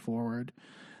actually move forward.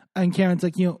 And Karen's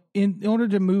like, in order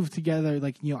to move together,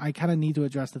 like, I kind of need to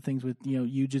address the things with,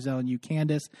 you, Giselle, and you,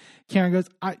 Candace. Karen goes,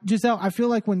 Giselle, I feel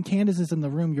like when Candace is in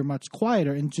the room, you're much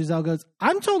quieter. And Giselle goes,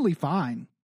 I'm totally fine.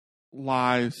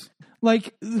 Lies.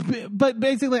 Like, but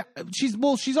basically, she's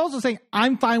also saying,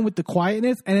 I'm fine with the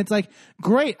quietness. And it's like,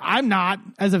 great, I'm not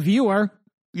as a viewer.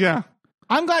 Yeah.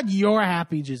 I'm glad you're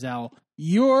happy, Giselle.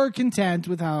 You're content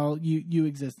with how you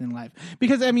exist in life.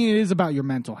 Because, I mean, it is about your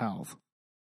mental health.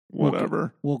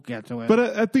 Whatever. We'll get to it. But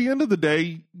at the end of the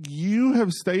day, you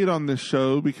have stayed on this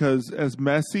show because as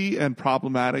messy and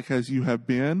problematic as you have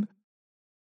been,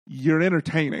 you're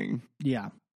entertaining. Yeah.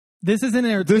 This isn't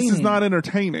entertaining. This is not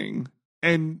entertaining.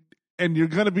 And you're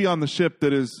going to be on the ship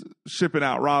that is shipping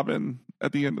out Robin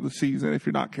at the end of the season if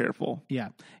you're not careful. Yeah.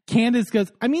 Candace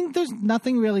goes, I mean, there's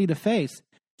nothing really to face.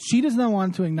 She does not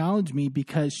want to acknowledge me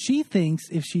because she thinks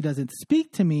if she doesn't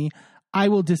speak to me, I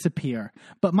will disappear.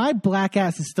 But my black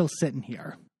ass is still sitting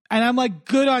here. And I'm like,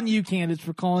 good on you, Candace,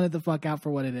 for calling it the fuck out for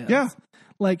what it is. Yeah.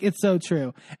 Like, it's so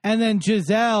true. And then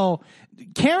Giselle,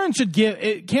 Karen should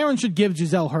give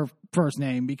Giselle her first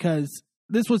name because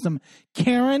this was some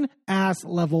Karen ass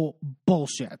level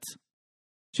bullshit.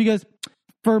 She goes,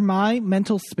 for my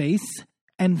mental space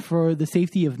and for the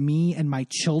safety of me and my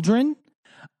children,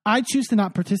 I choose to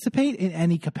not participate in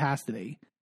any capacity.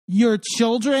 Your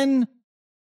children,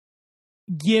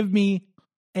 give me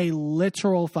a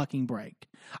literal fucking break.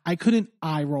 I couldn't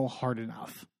eye roll hard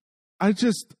enough.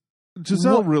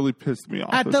 Giselle really pissed me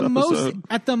off at this the episode.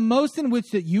 At the most in which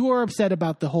that you are upset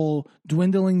about the whole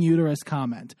dwindling uterus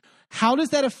comment. How does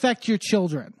that affect your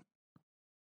children?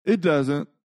 It doesn't.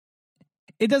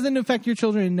 It doesn't affect your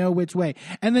children in no which way.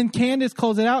 And then Candace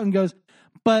calls it out and goes,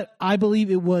 but I believe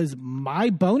it was my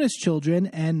bonus children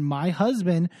and my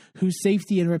husband whose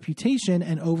safety and reputation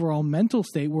and overall mental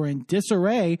state were in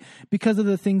disarray because of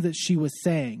the things that she was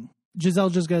saying. Giselle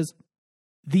just goes,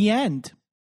 the end.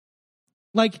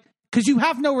 Like, because you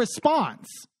have no response.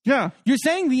 Yeah. You're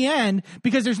saying the end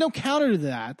because there's no counter to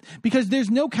that, because there's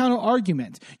no counter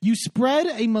argument. You spread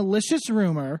a malicious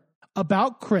rumor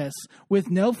about Chris with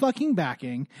no fucking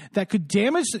backing that could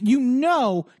damage,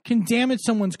 can damage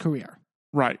someone's career.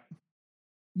 Right.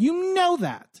 You know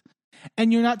that.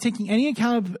 And you're not taking any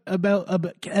account about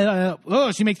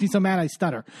she makes me so mad I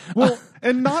stutter. Well,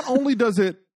 and not only does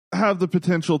it have the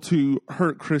potential to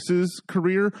hurt Chris's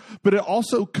career, but it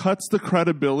also cuts the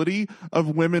credibility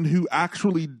of women who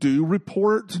actually do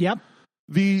report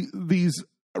these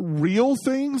real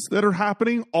things that are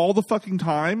happening all the fucking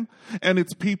time. And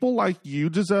it's people like you,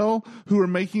 Giselle, who are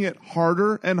making it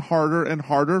harder and harder and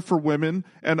harder for women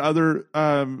and other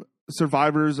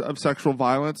survivors of sexual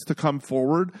violence to come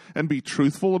forward and be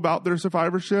truthful about their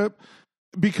survivorship.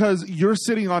 Because you're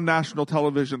sitting on national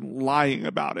television lying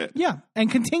about it. Yeah,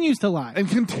 and continues to lie. And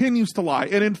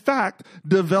in fact,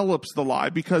 develops the lie.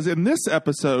 Because in this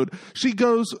episode, she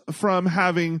goes from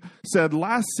having said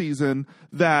last season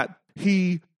that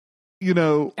he,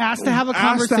 asked to have a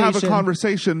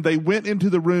conversation. They went into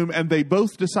the room and they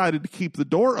both decided to keep the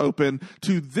door open.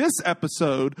 To this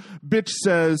episode, bitch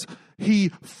says he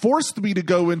forced me to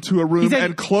go into a room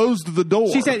and closed the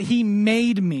door. She said he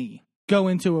made me go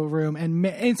into a room and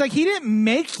it's like he didn't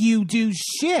make you do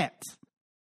shit.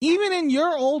 Even in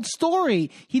your old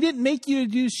story, he didn't make you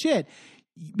do shit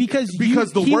because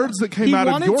the words that came out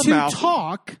of your mouth. He wanted to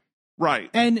talk, right?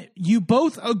 And you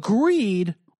both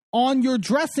agreed on your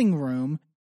dressing room,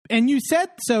 and you said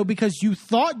so because you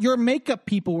thought your makeup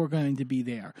people were going to be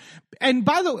there. And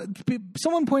by the way,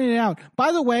 someone pointed out.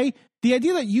 By the way, the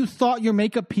idea that you thought your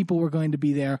makeup people were going to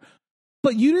be there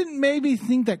But you didn't maybe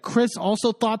think that Chris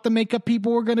also thought the makeup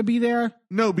people were going to be there?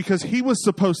 No, because he was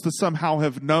supposed to somehow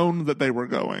have known that they were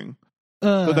going.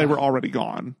 So they were already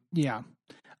gone. Yeah.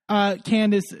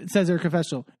 Candace says in her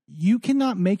confessional, you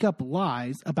cannot make up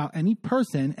lies about any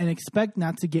person and expect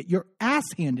not to get your ass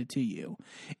handed to you.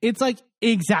 It's like,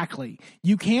 exactly.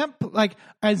 You can't, like,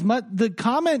 as much, the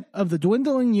comment of the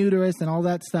dwindling uterus and all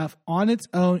that stuff on its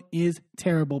own is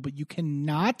terrible, but you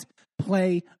cannot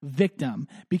play victim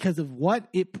because of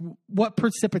what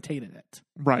precipitated it.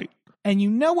 Right. And you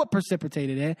know what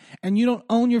precipitated it, and you don't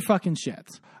own your fucking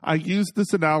shit. I used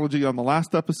this analogy on the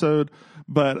last episode,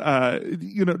 but,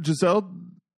 Giselle,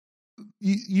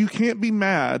 you can't be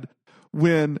mad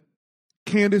when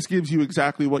Candace gives you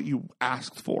exactly what you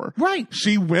asked for. Right.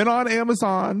 She went on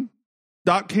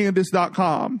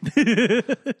Amazon.candace.com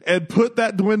and put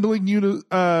that dwindling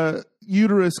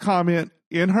uterus comment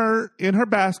in her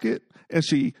basket. And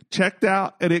she checked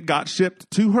out and it got shipped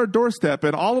to her doorstep.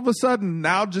 And all of a sudden,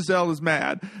 now Giselle is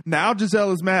mad. Now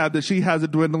Giselle is mad that she has a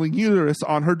dwindling uterus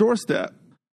on her doorstep.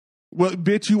 Well,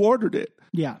 bitch, you ordered it.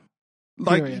 Yeah.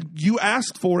 Like, Period. you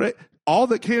asked for it. All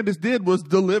that Candace did was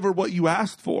deliver what you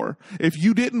asked for. If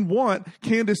you didn't want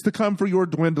Candace to come for your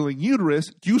dwindling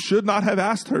uterus, you should not have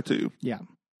asked her to. Yeah.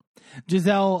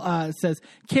 Giselle says,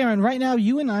 Karen, right now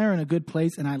you and I are in a good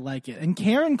place and I like it. And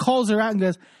Karen calls her out and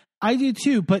goes, I do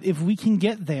too, but if we can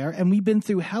get there and we've been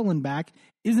through hell and back,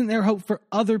 isn't there hope for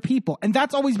other people? And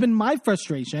that's always been my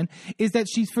frustration, is that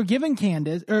she's forgiven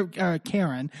Candace or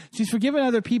Karen. She's forgiven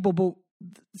other people, but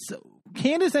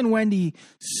Candace and Wendy,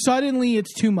 suddenly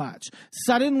it's too much.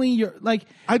 Suddenly you're like,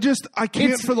 I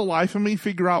can't for the life of me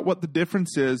figure out what the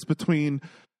difference is between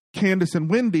Candace and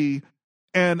Wendy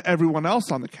and everyone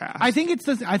else on the cast. I think it's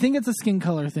a skin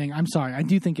color thing. I'm sorry. I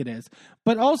do think it is.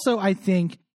 But also I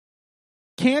think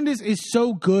Candace is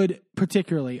so good,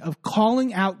 particularly, of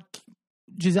calling out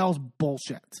Giselle's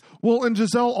bullshit. Well, and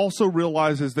Giselle also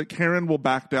realizes that Karen will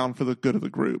back down for the good of the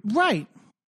group. Right.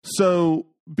 So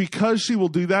because she will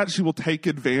do that, she will take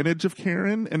advantage of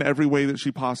Karen in every way that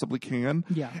she possibly can.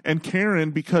 Yeah. And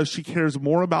Karen, because she cares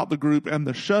more about the group and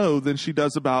the show than she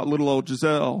does about little old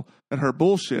Giselle and her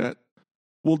bullshit,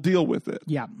 will deal with it.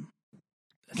 Yeah.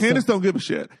 Candace don't give a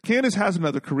shit. Candace has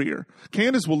another career.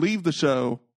 Candace will leave the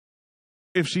show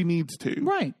if she needs to.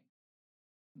 Right.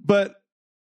 But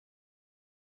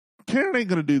Karen ain't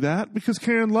going to do that because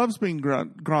Karen loves being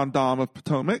Grand Dame of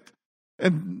Potomac.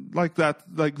 And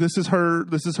this is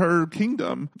her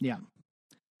kingdom. Yeah.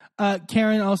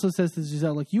 Karen also says to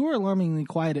Giselle, like, you were alarmingly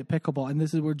quiet at pickleball. And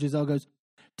this is where Giselle goes,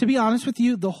 to be honest with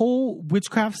you, the whole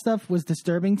witchcraft stuff was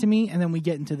disturbing to me. And then we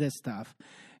get into this stuff.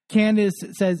 Candace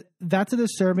says, that's a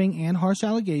disturbing and harsh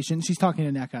allegation. She's talking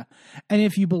to NECA. And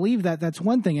if you believe that, that's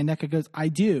one thing. And NECA goes, I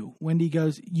do. Wendy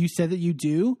goes, you said that you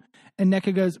do? And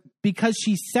NECA goes, because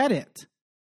she said it.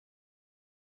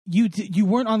 You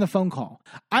weren't on the phone call.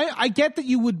 I get that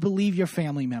you would believe your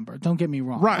family member. Don't get me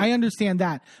wrong. Right. I understand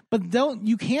that. But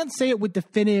you can't say it with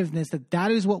definitiveness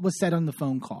that is what was said on the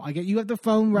phone call. I get you have the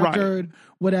phone record, right.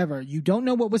 Whatever. You don't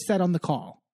know what was said on the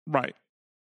call. Right.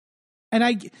 And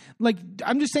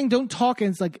I'm just saying, don't talk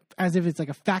as if it's like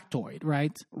a factoid,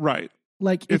 right? Right.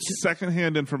 Like it's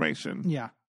secondhand information. Yeah.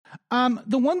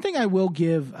 The one thing I will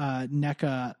give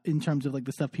NECA in terms of like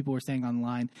the stuff people were saying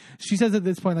online, she says at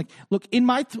this point, like, look, in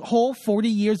my whole 40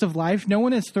 years of life, no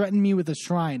one has threatened me with a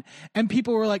shrine. And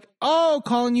people were like, oh,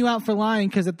 calling you out for lying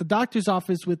because at the doctor's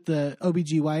office with the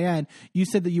OBGYN, you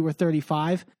said that you were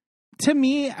 35. To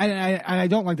me, I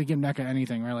don't like to give NECA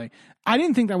anything really. I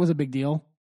didn't think that was a big deal.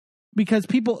 Because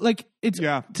people like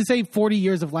to say 40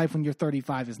 years of life when you're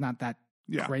 35 is not that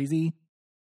crazy.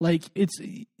 Like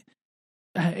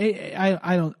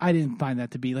I didn't find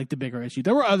that to be like the bigger issue.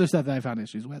 There were other stuff that I found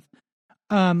issues with.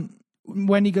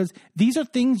 Wendy goes, these are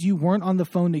things you weren't on the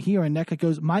phone to hear. And NECA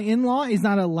goes, my in-law is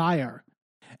not a liar.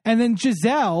 And then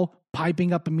Giselle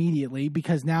piping up immediately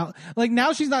because now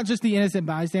she's not just the innocent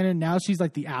bystander. Now she's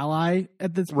like the ally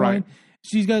at this point. Right.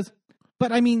 She goes,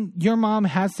 but I mean, your mom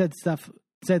has said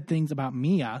things about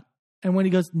Mia. And when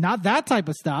he goes, not that type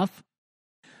of stuff.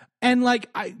 And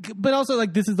but also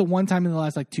like, this is the one time in the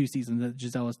last like 2 seasons that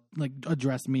Giselle has like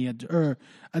addressed Mia or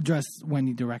addressed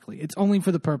Wendy directly. It's only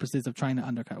for the purposes of trying to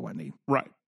undercut Wendy.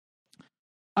 Right.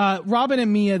 Robin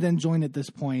and Mia then join at this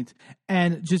point,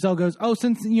 and Giselle goes, oh,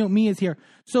 since, Mia's here.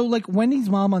 So like Wendy's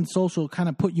mom on social kind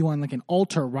of put you on like an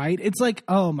altar, right? It's like,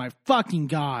 oh my fucking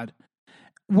God.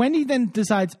 Wendy then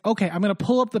decides, okay, I'm going to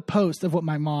pull up the post of what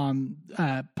my mom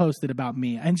posted about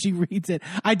Mia. And she reads it.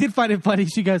 I did find it funny.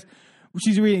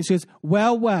 She's reading. She goes,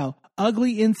 well,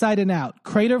 ugly inside and out,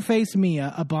 crater face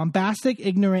Mia, a bombastic,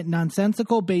 ignorant,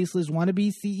 nonsensical, baseless,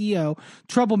 wannabe CEO,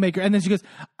 troublemaker. And then she goes,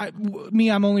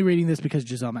 Mia, I'm only reading this because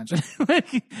Giselle mentioned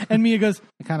it. And Mia goes,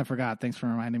 I kind of forgot. Thanks for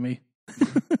reminding me.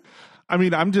 I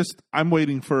mean, I'm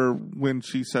waiting for when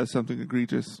she says something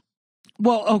egregious.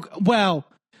 Well,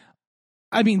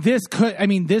 I mean, this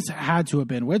had to have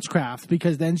been witchcraft,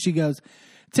 because then she goes,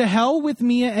 to hell with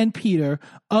Mia and Peter.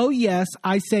 Oh, yes,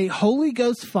 I say Holy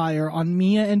Ghost fire on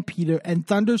Mia and Peter and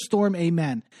thunderstorm,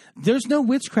 amen. There's no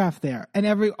witchcraft there. And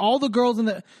all the girls in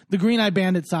the Green Eye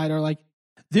Bandit side are like,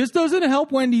 this doesn't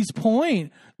help Wendy's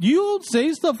point. You don't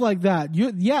say stuff like that.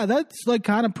 Yeah, that's like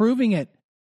kind of proving it.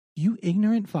 You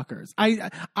ignorant fuckers.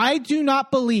 I do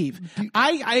not believe.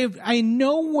 I in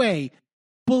no way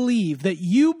believe that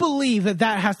you believe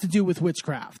that has to do with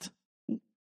witchcraft.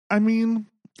 I mean,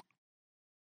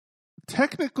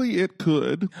 technically it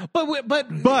could. But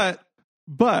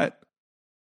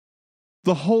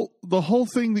the whole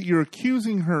thing that you're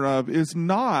accusing her of is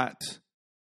not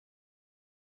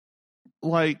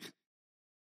like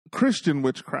Christian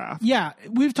witchcraft. Yeah,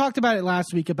 we've talked about it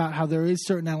last week about how there is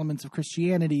certain elements of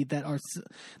Christianity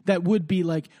that would be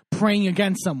like praying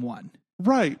against someone.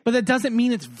 Right. But that doesn't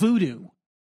mean it's voodoo.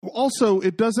 Also,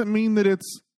 it doesn't mean that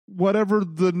it's whatever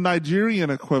the Nigerian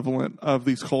equivalent of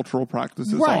these cultural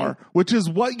practices are, which is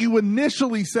what you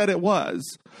initially said it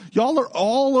was. Y'all are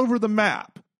all over the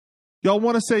map. Y'all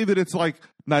want to say that it's like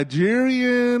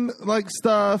Nigerian like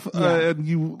stuff, and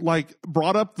you like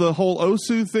brought up the whole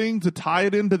Osu thing to tie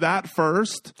it into that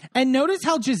first. And notice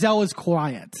how Giselle is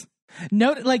quiet.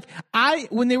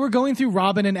 When they were going through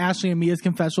Robin and Ashley and Mia's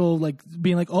confessional, like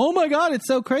being like, oh my God, it's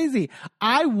so crazy.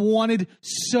 I wanted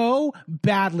so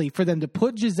badly for them to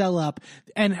put Giselle up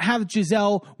and have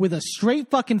Giselle with a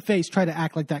straight fucking face try to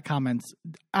act like that comment's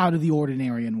out of the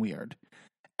ordinary and weird.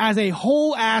 As a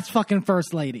whole ass fucking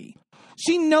first lady.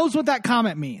 She knows what that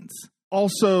comment means.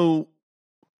 Also,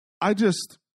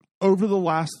 over the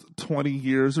last 20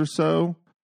 years or so,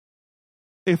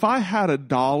 if I had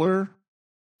 $1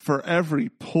 for every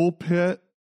pulpit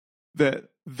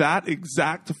that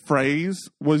exact phrase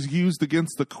was used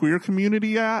against the queer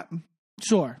community at,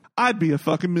 sure, I'd be a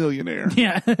fucking millionaire.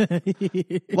 Yeah.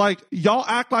 Like, y'all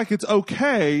act like it's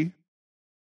okay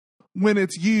when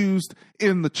it's used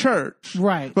in the church.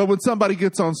 Right. But when somebody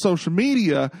gets on social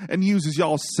media and uses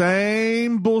y'all's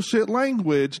same bullshit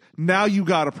language, now you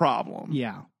got a problem.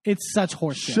 Yeah. It's such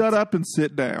horseshit. Shut up and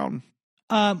sit down.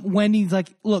 Wendy's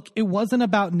like, look, it wasn't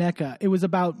about NECA. It was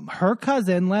about her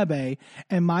cousin, Lebe,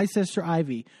 and my sister,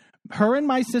 Ivy. Her and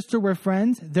my sister were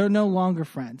friends. They're no longer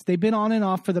friends. They've been on and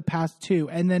off for the past 2.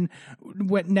 And then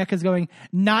what NECA's going,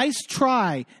 nice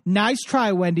try,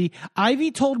 Wendy.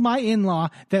 Ivy told my in-law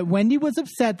that Wendy was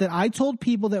upset that I told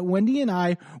people that Wendy and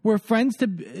I were friends to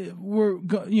be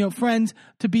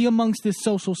amongst this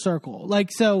social circle. Like,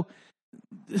 so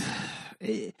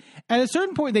at a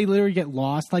certain point, they literally get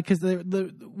lost, like, because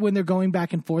when they're going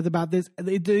back and forth about this,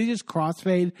 they just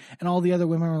crossfade, and all the other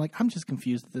women are like, I'm just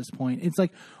confused at this point. It's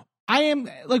like, I am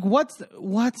like, what's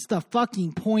the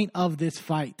fucking point of this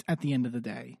fight at the end of the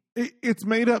day? It's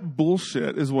made up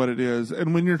bullshit is what it is.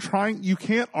 And when you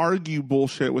can't argue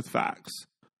bullshit with facts.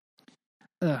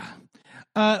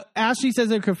 Ashley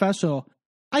says in her confessional,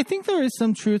 I think there is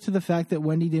some truth to the fact that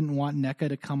Wendy didn't want NECA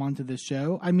to come onto the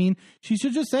show. I mean, she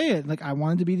should just say it. Like, I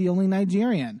wanted to be the only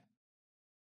Nigerian.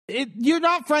 You're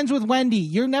not friends with Wendy.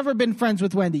 You've never been friends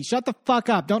with Wendy. Shut the fuck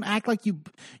up. Don't act like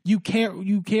you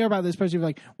care about this person. You're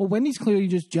like, well, Wendy's clearly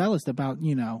just jealous about,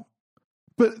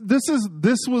 But this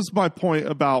was my point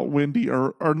about Wendy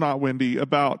or not Wendy,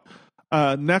 about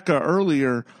NECA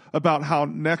earlier, about how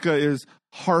NECA is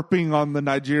harping on the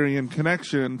Nigerian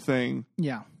connection thing.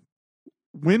 Yeah.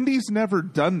 Wendy's never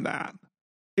done that.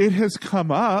 It has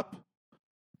come up,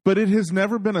 but it has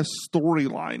never been a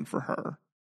storyline for her.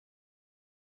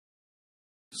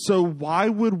 So why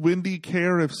would Wendy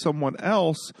care if someone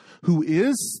else who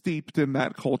is steeped in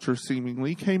that culture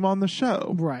seemingly came on the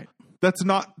show? Right. That's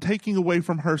not taking away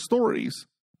from her stories,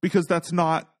 because that's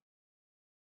not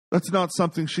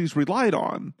something she's relied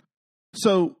on.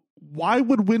 So why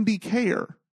would Wendy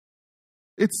care?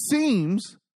 It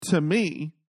seems to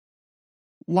me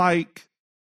like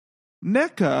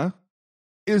NECA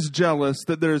is jealous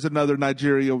that there's another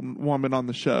Nigerian woman on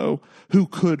the show who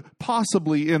could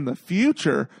possibly in the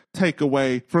future take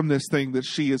away from this thing that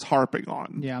she is harping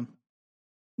on. Yeah.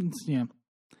 Yeah.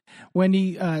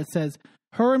 Wendy says,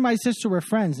 her and my sister were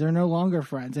friends. They're no longer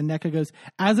friends. And NECA goes,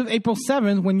 as of April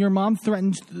 7th, when your mom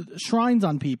threatened shrines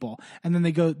on people. And then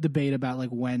they go debate about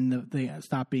like when they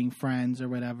stop being friends or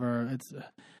whatever.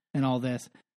 And all this.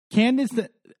 Candace,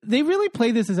 they really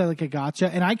play this as like a gotcha,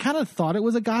 and I kind of thought it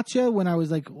was a gotcha when I was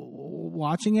like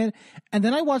watching it, and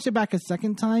then I watched it back a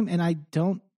second time, and I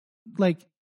don't like.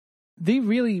 They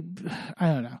really, I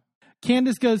don't know.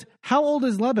 Candace goes, "How old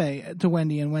is Lebe?" to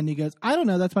Wendy, and Wendy goes, "I don't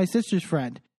know. That's my sister's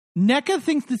friend." NECA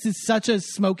thinks this is such a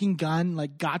smoking gun,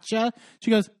 like gotcha.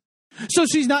 She goes, "So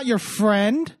she's not your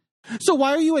friend? So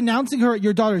why are you announcing her at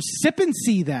your daughter's sip and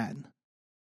see then?"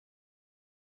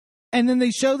 And then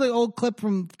they show the old clip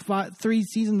from 3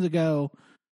 seasons ago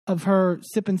of her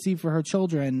sip and see for her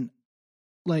children,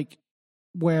 like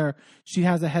where she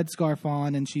has a headscarf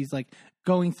on and she's like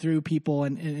going through people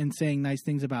and saying nice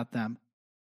things about them.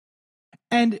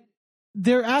 And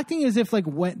they're acting as if like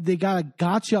they got a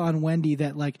gotcha on Wendy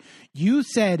that like you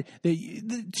said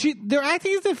that they're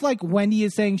acting as if like Wendy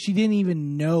is saying she didn't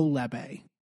even know Lebe.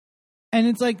 And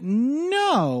it's like,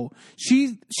 no,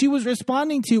 she was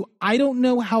responding to, I don't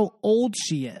know how old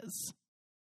she is.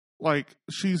 Like,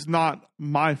 she's not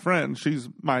my friend. She's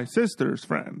my sister's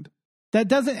friend. That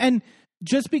doesn't, and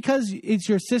just because it's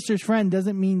your sister's friend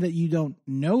doesn't mean that you don't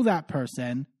know that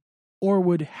person or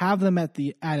would have them at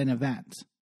an event.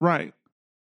 Right.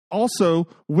 Also,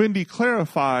 Wendy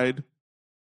clarified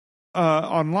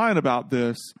online about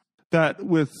this, that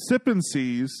with sip and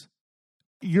sees,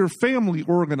 your family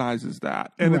organizes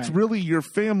that. And It's really your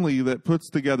family that puts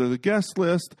together the guest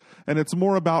list. And it's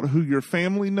more about who your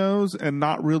family knows and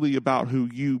not really about who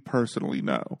you personally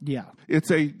know. Yeah. It's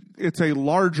a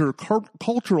larger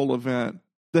cultural event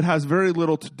that has very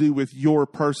little to do with your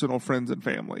personal friends and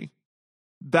family.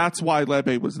 That's why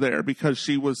Lebe was there, because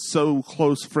she was so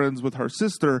close friends with her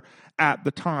sister at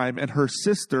the time. And her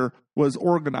sister was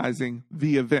organizing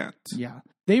the event. Yeah.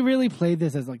 They really played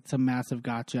this as like some massive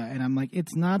gotcha, and I'm like,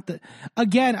 it's not the.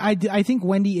 Again, I think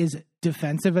Wendy is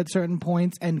defensive at certain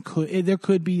points, and there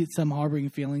could be some harboring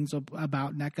feelings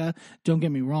about NECA. Don't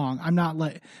get me wrong, I'm not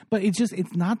like, but it's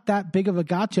not that big of a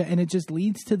gotcha, and it just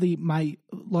leads to my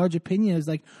large opinion is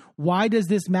like, why does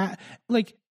this matter?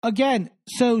 Like again,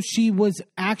 so she was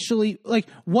actually like,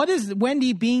 what does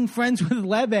Wendy being friends with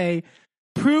Lebe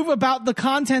prove about the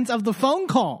contents of the phone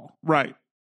call? Right.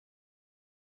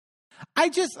 I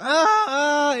just,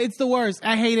 it's the worst.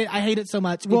 I hate it. I hate it so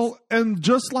much. Well, and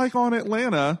just like on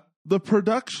Atlanta, the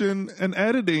production and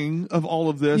editing of all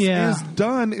of this is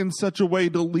done in such a way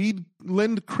to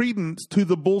lend credence to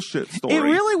the bullshit story. It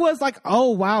really was like,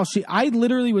 oh, wow. I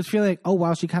literally was feeling like, oh,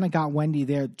 wow, she kind of got Wendy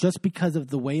there just because of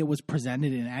the way it was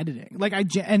presented in editing. Like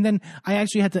and then I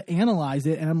actually had to analyze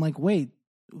it, and I'm like, wait,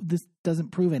 this doesn't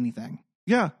prove anything.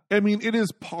 Yeah. I mean, it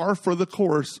is par for the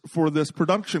course for this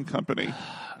production company.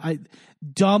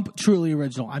 Dump Truly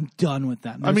Original. I'm done with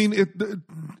that. I mean,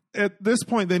 at this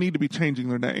point, they need to be changing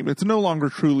their name. It's no longer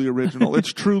Truly Original.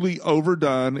 It's truly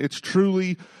overdone. It's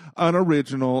truly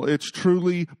unoriginal. It's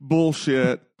truly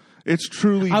bullshit. It's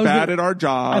truly bad at our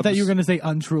jobs. I thought you were going to say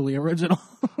untruly original.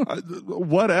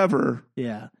 Whatever.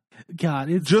 Yeah. God,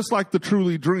 it's just like the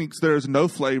Truly drinks. There's no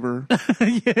flavor.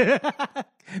 Yeah.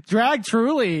 Drag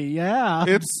Truly. Yeah.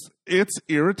 It's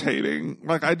irritating.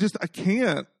 Like I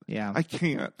can't. Yeah. I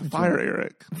can't. Fire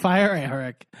Eric. Fire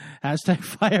Eric. Hashtag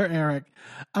Fire Eric.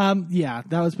 Yeah,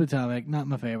 that was Potomac. Not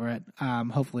my favorite.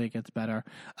 Hopefully it gets better.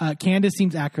 Candace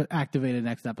seems activated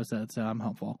next episode, so I'm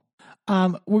hopeful.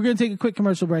 We're going to take a quick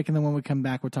commercial break, and then when we come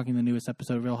back, we're talking the newest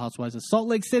episode of Real Housewives of Salt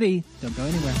Lake City. Don't go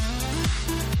anywhere.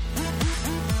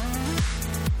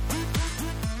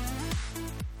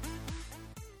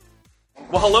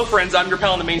 Well, hello, friends. I'm your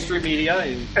pal in the mainstream media.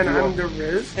 And I'm the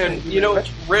Riz. And, you know,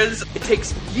 Riz, it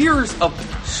takes years of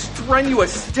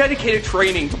strenuous, dedicated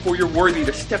training before you're worthy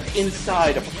to step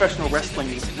inside a professional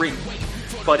wrestling ring.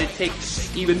 But it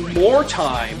takes even more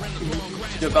time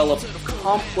to develop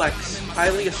complex,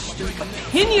 highly astute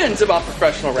opinions about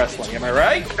professional wrestling. Am I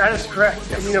right? That is correct.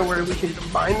 And you know where we can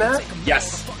find that?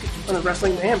 Yes. On the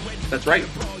Wrestling Mayhem. That's right.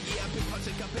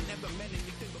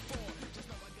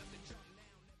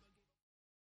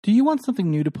 Do you want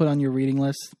something new to put on your reading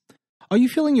list? Are you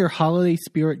feeling your holiday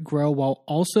spirit grow while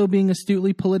also being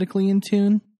astutely politically in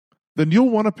tune? Then you'll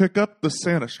want to pick up The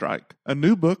Santa Strike, a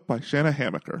new book by Shanna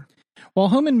Hamaker. While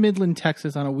home in Midland,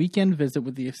 Texas, on a weekend visit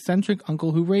with the eccentric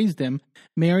uncle who raised him,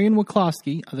 Marion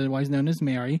Wachlowski, otherwise known as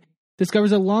Mary,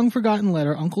 discovers a long-forgotten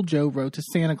letter Uncle Joe wrote to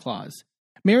Santa Claus.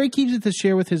 Mary keeps it to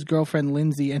share with his girlfriend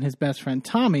Lindsay and his best friend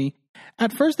Tommy.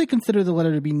 At first, they consider the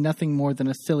letter to be nothing more than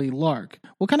a silly lark.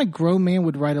 What kind of grown man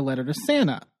would write a letter to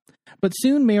Santa? But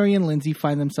soon, Mary and Lindsay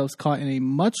find themselves caught in a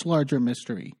much larger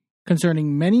mystery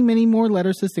concerning many, many more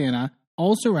letters to Santa,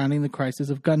 all surrounding the crisis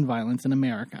of gun violence in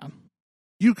America.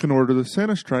 You can order The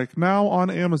Santa Strike now on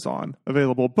Amazon,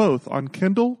 available both on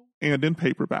Kindle and in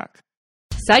paperback.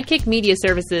 Sidekick Media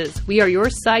Services. We are your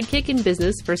sidekick in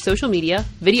business for social media,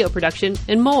 video production,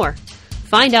 and more.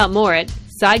 Find out more at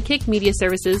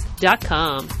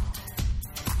sidekickmediaservices.com.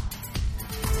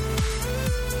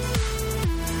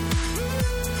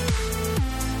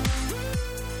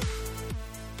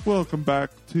 Welcome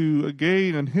back to A Gay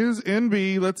and His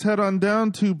Enby. Let's head on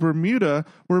down to Bermuda,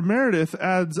 where Meredith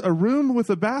adds a room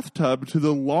with a bathtub to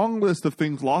the long list of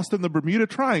things lost in the Bermuda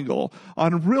Triangle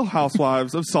on Real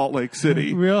Housewives of Salt Lake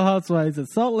City. Real Housewives of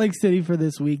Salt Lake City for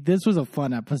this week. This was a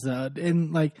fun episode.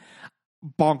 And, like,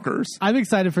 bonkers. I'm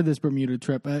excited for this Bermuda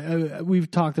trip. We've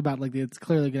talked about, like, it's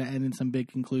clearly going to end in some big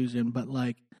conclusion, but,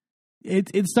 like,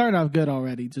 it's starting off good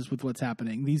already just with what's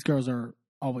happening. These girls are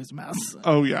always a mess.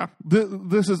 Oh, yeah.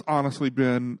 This has honestly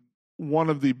been one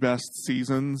of the best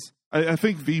seasons. I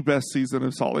think the best season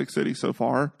of Salt Lake City so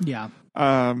far. Yeah.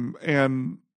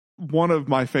 And one of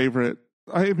my favorite.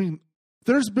 I mean,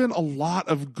 there's been a lot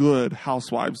of good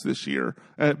housewives this year,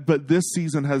 but this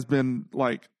season has been,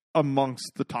 like,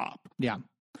 amongst the top. Yeah.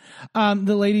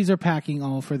 The ladies are packing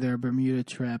all for their Bermuda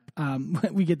trip.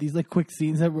 We get these like quick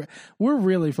scenes that we're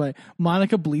really funny.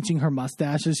 Monica bleaching her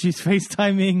mustache as she's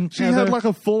FaceTiming. She had like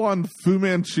a full-on Fu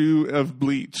Manchu of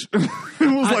bleach. It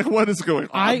was like, what is going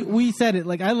on? We said it.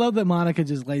 Like, I love that Monica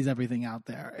just lays everything out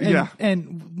there. And, yeah.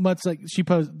 And much like she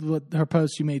posted her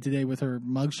post she made today with her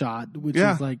mugshot, which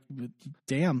is like,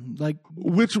 damn. Like,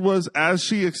 which was, as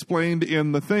she explained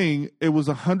in the thing, it was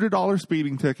 $100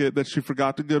 speeding ticket that she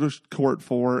forgot to go to court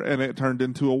for, and it turned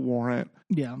into a warrant.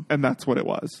 Yeah. And that's what it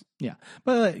was. Yeah.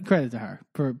 But credit to her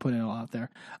for putting it all out there.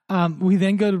 We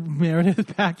then go to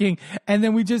Meredith packing, and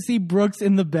then we just see Brooks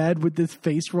in the bed with this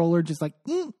face roller just like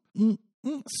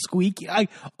squeaking. I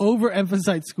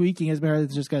overemphasize squeaking as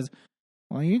Meredith just goes,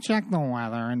 "Will you check the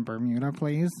weather in Bermuda,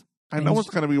 please?" I know it's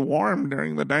going to be warm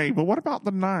during the day, but what about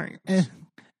the night? And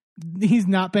he's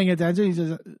not paying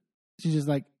attention. She's just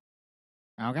like,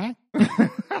 okay.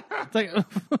 It's like...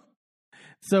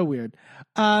 So weird.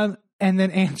 And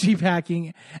then Angie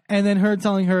packing, and then her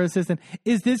telling her assistant,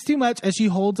 "Is this too much?" As she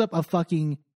holds up a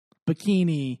fucking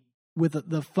bikini with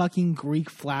the fucking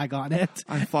Greek flag on it.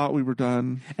 I thought we were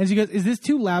done. And she goes, "Is this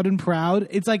too loud and proud?"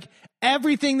 It's like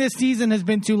everything this season has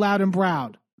been too loud and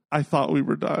proud. I thought we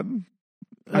were done.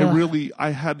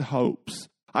 I had hopes.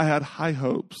 I had high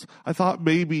hopes. I thought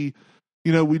maybe,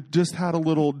 we just had a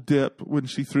little dip when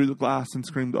she threw the glass and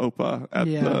screamed Opa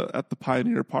at the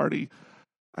Pioneer Party.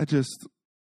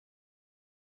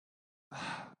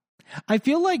 I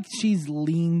feel like she's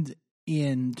leaned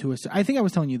into I think I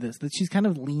was telling you this, that she's kind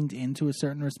of leaned into a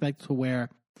certain respect to where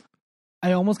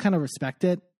I almost kind of respect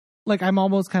it. Like, I'm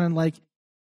almost kind of like,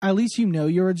 at least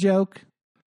you're a joke.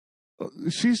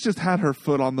 She's just had her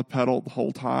foot on the pedal the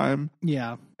whole time.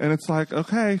 Yeah. And it's like,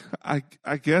 okay, I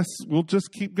guess we'll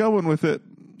just keep going with it.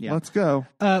 Yeah. Let's go.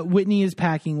 Whitney is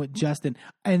packing with Justin.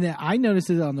 And I noticed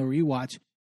it on the rewatch.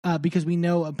 Because we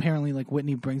know apparently like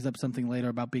Whitney brings up something later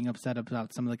about being upset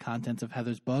about some of the contents of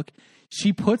Heather's book.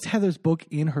 She puts Heather's book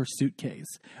in her suitcase,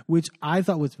 which I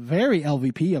thought was very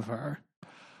LVP of her.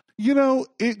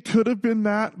 It could have been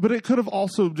that, but it could have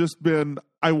also just been,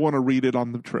 I want to read it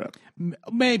on the trip.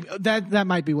 Maybe that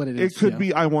might be what it is. It could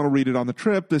be, I want to read it on the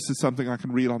trip. This is something I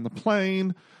can read on the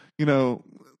plane.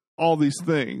 All these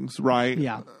things, right?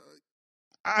 Yeah.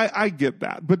 I get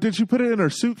that, but did she put it in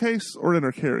her suitcase or in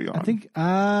her carry-on? I think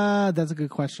that's a good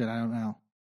question. I don't know.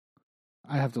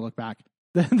 I have to look back.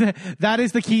 That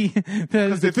is the key.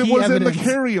 Because if it was evidence in the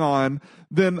carry-on,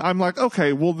 then I'm like,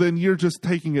 okay, well then you're just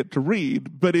taking it to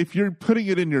read. But if you're putting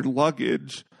it in your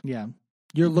luggage, yeah,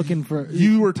 you're looking for.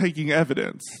 You are taking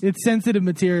evidence. It's sensitive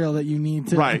material that you need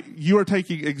to. Right, you are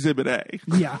taking Exhibit A.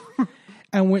 Yeah.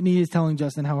 And Whitney is telling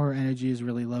Justin how her energy is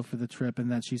really low for the trip and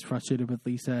that she's frustrated with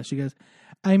Lisa. She goes,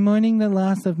 "I'm mourning the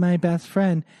loss of my best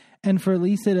friend, and for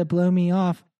Lisa to blow me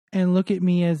off and look at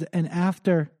me as an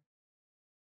afterthought.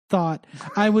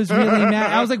 I was really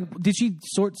mad." I was like, did she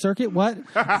short circuit? What?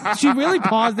 She really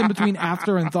paused in between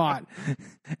after and thought.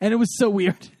 And it was so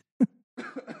weird.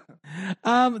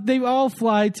 They all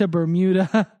fly to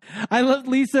Bermuda. I love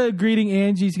Lisa greeting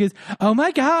Angie. She goes, "Oh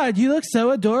my God, you look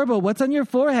so adorable. What's on your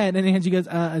forehead?" And Angie goes,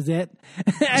 "A zit."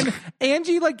 And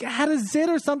Angie like had a zit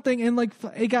or something and like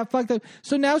it got fucked up.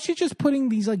 So now she's just putting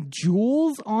these like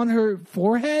jewels on her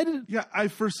forehead. Yeah, I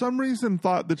for some reason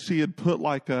thought that she had put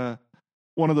like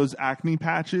one of those acne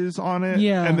patches on it.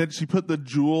 Yeah. And then she put the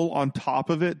jewel on top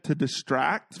of it to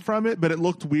distract from it, but it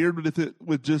looked weird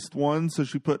with just one, so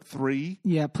she put 3.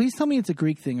 Yeah, please tell me it's a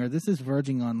Greek thing or this is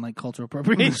verging on like cultural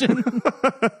appropriation.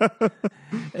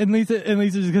 and Lisa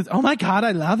just goes, "Oh my God,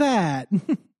 I love that."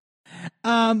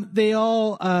 They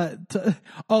all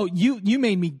you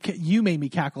made me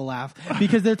cackle laugh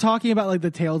because they're talking about like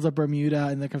the tales of Bermuda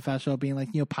and the confessional being like,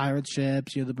 pirate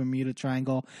ships, the Bermuda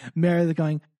Triangle. Meredith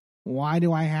going, why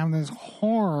do I have this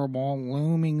horrible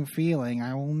looming feeling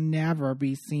I will never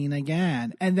be seen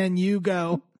again? And then you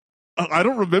go, I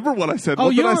don't remember what I said.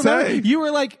 What did I say? You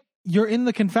were like, you're in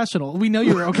the confessional. We know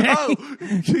you're okay.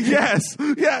 Yes.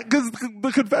 Yeah, because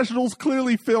the confessional's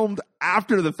clearly filmed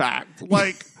after the fact.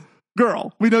 Like,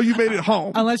 girl, we know you made it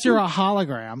home. Unless you're a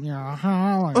hologram. You're a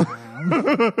hologram.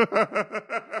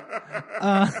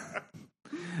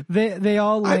 They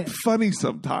all I'm funny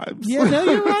sometimes. Yeah, no,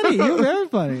 you're funny. You're very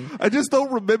funny. I just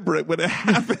don't remember it when it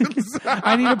happens.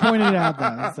 I need to point it out,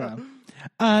 though. So.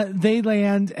 They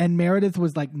land, and Meredith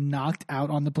was like knocked out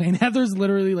on the plane. Heather's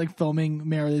literally like filming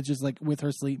Meredith just like with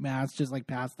her sleep mask, just like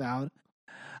passed out.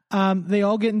 They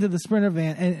all get into the Sprinter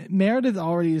van, and Meredith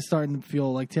already is starting to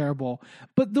feel like terrible.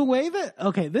 But the way that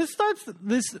this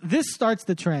starts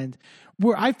the trend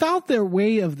where I felt their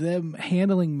way of them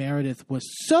handling Meredith was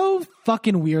so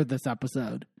fucking weird this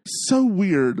episode. So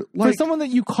weird. Like, for someone that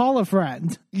you call a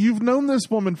friend. You've known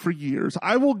this woman for years.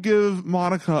 I will give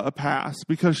Monica a pass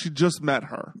because she just met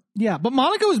her. Yeah, but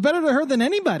Monica was better to her than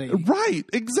anybody. Right,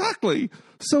 exactly.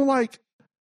 So like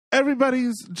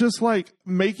everybody's just like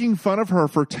making fun of her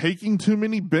for taking too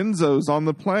many benzos on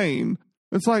the plane.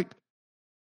 It's like,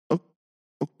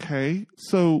 okay,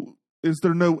 so is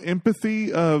there no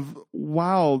empathy of,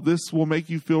 wow, this will make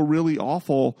you feel really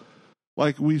awful?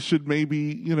 Like we should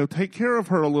maybe, take care of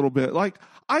her a little bit. Like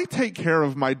I take care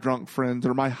of my drunk friends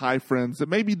or my high friends that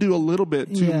maybe do a little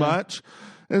bit too much.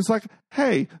 And it's like,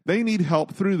 hey, they need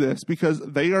help through this because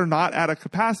they are not at a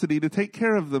capacity to take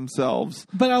care of themselves.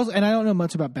 But I don't know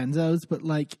much about benzos, but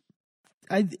like,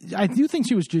 I do think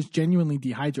she was just genuinely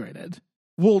dehydrated.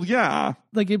 Well, yeah.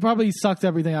 Like, it probably sucked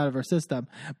everything out of her system.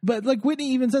 But, like, Whitney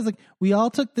even says, like, we all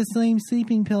took the same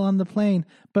sleeping pill on the plane,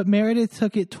 but Meredith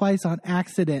took it twice on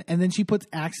accident. And then she puts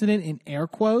accident in air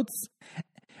quotes.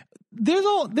 There's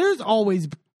always,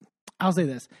 I'll say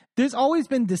this, there's always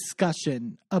been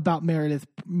discussion about Meredith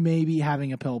maybe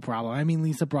having a pill problem. I mean,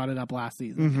 Lisa brought it up last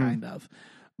season, kind of.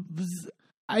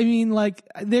 I mean, like,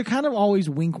 they're kind of always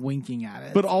winking at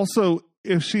it. But also,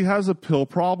 if she has a pill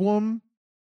problem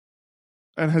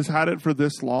and has had it for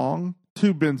this long,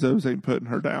 2 benzos ain't putting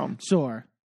her down. Sure.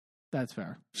 That's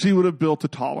fair. She would have built a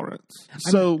tolerance.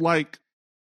 So,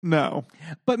 no.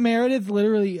 But Meredith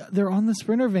literally, they're on the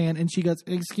Sprinter van, and she goes,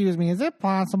 excuse me, is it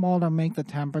possible to make the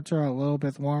temperature a little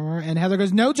bit warmer? And Heather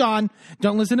goes, no, John,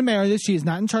 don't listen to Meredith. She is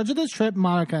not in charge of this trip.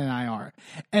 Monica and I are.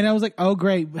 And I was like, oh,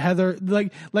 great. Heather,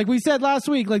 like we said last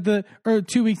week, or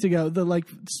 2 weeks ago, the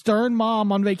stern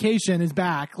mom on vacation is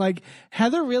back. Like,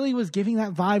 Heather really was giving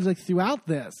that vibes throughout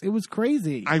this. It was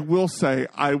crazy. I will say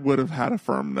I would have had a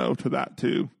firm no to that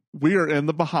too. We are in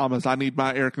the Bahamas. I need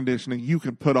my air conditioning. You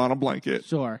can put on a blanket.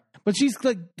 Sure. But she's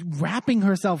wrapping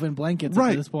herself in blankets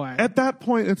at this point. At that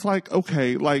point, it's like,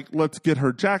 okay, let's get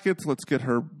her jackets. Let's get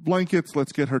her blankets.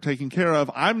 Let's get her taken care of.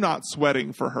 I'm not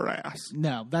sweating for her ass.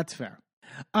 No, that's fair.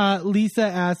 Lisa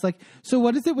asks, so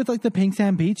what is it with the pink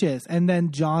sand beaches? And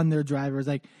then John, their driver, is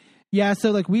like, yeah,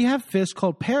 so we have fish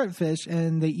called parrotfish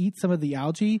and they eat some of the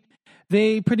algae.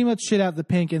 They pretty much shit out the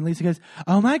pink. And Lisa goes,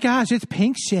 oh my gosh, it's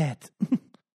pink shit.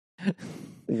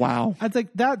 Wow. It's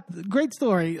like, that great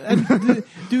story. And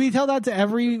do we tell that to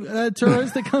every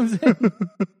tourist that comes in?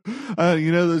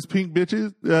 Those pink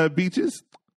beaches?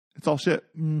 It's all shit.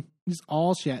 It's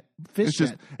all shit. Fish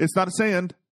shit. It's not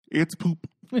sand. It's poop.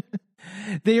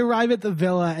 They arrive at the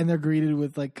villa and they're greeted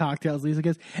with cocktails. Lisa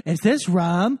goes, is this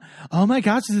rum? Oh my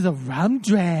gosh, this is a rum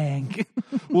drink.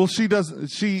 Well, she doesn't.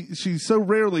 She so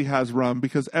rarely has rum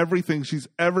because everything she's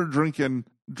ever drank in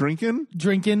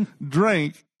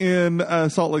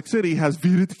Salt Lake City has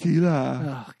Vita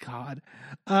Tequila. Oh God.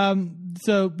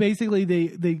 So basically,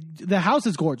 the house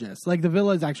is gorgeous. The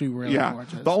villa is actually really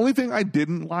gorgeous. The only thing I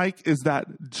didn't like is that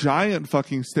giant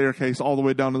fucking staircase all the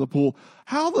way down to the pool.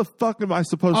 How the fuck am I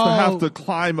supposed to have to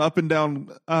climb up and down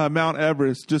Mount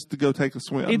Everest just to go take a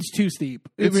swim? It's too steep.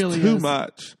 It's really too is.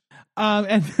 much.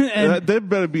 And there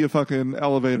better be a fucking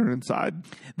elevator inside.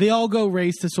 They all go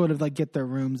race to sort of get their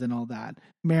rooms and all that.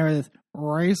 Meredith,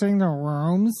 racing the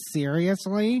rooms?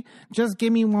 Seriously? Just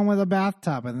give me one with a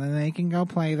bathtub and then they can go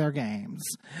play their games.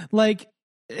 And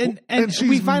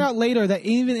we find out later that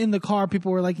even in the car,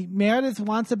 people were like, Meredith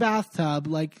wants a bathtub,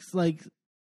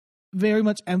 very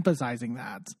much emphasizing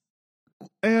that.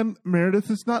 And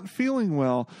Meredith is not feeling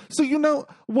well. So,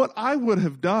 what I would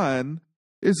have done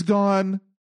is gone,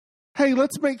 hey,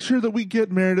 let's make sure that we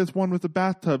get Meredith one with a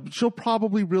bathtub. She'll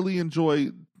probably really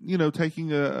enjoy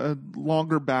taking a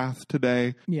longer bath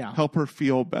today Yeah. help her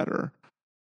feel better?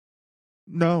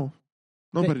 No,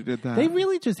 nobody did that. They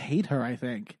really just hate her, I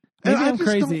think. And Maybe I'm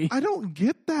crazy. I don't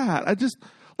get that. I just,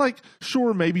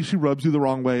 sure, maybe she rubs you the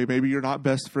wrong way. Maybe you're not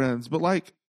best friends.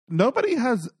 But, nobody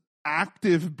has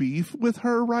active beef with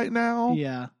her right now.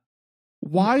 Yeah.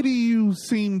 Why do you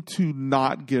seem to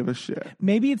not give a shit?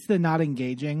 Maybe it's the not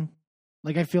engaging.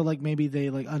 I feel like maybe they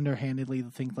underhandedly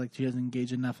think she doesn't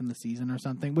engage enough in the season or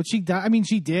something. Which she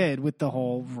did with the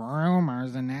whole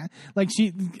rumors and that. I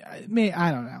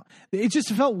don't know. It just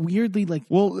felt weirdly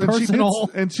personal.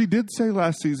 And she did say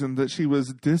last season that she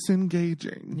was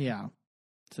disengaging. Yeah.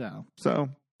 So.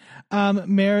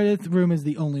 Meredith's room is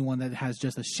the only one that has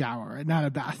just a shower and not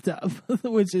a bathtub,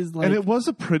 which is and it was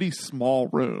a pretty small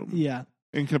room. Yeah.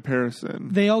 In comparison.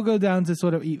 They all go down to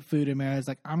sort of eat food, and Meredith's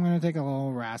like, I'm going to take a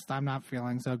little rest. I'm not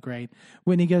feeling so great.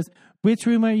 Whitney goes, which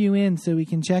room are you in so we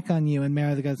can check on you? And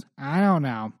Meredith goes, I don't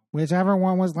know. Whichever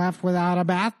one was left without a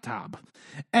bathtub.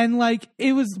 And,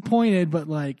 it was pointed, but,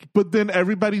 But then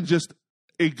everybody just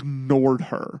ignored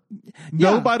her.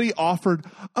 Yeah. Nobody offered,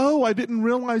 I didn't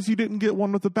realize you didn't get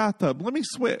one with a bathtub. Let me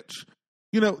switch.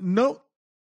 No.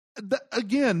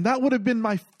 Again, that would have been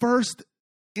my first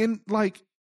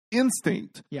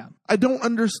instinct. Yeah. I don't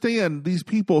understand these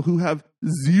people who have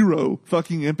zero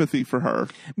fucking empathy for her.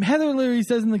 Heather literally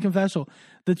says in the confessional,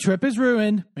 the trip is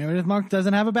ruined. Meredith Mark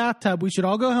doesn't have a bathtub. We should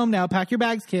all go home now. Pack your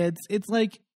bags, kids. It's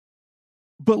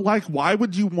But why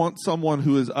would you want someone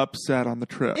who is upset on the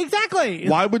trip? Exactly.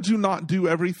 Why would you not do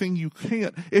everything you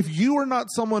can? If you are not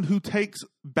someone who takes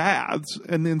baths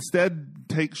and instead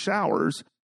takes showers,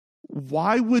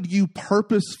 why would you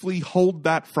purposefully hold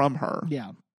that from her?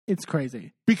 Yeah. It's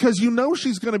crazy. Because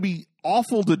she's going to be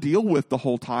awful to deal with the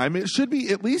whole time. It should be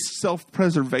at least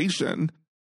self-preservation.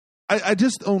 I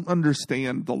just don't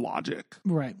understand the logic.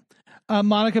 Right.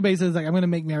 Monica basically is I'm going to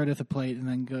make Meredith a plate and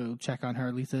then go check on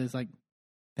her. Lisa is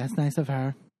that's nice of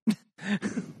her.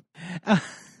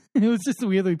 It was just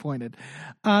weirdly pointed.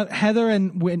 Heather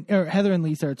and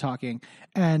Lisa are talking,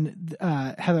 and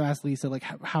Heather asks Lisa,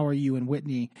 how are you and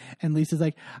Whitney? And Lisa's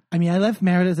I left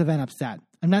Meredith's event upset.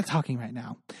 I'm not talking right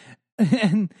now.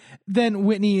 And then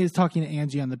Whitney is talking to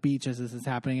Angie on the beach as this is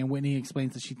happening, and Whitney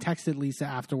explains that she texted Lisa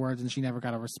afterwards and she never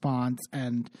got a response,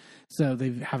 and so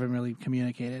they haven't really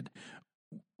communicated.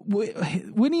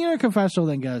 Whitney in her confessional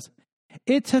then goes,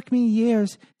 it took me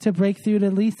years to break through to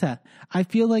Lisa. I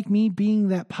feel like me being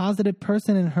that positive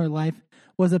person in her life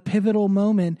was a pivotal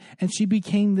moment, and she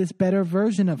became this better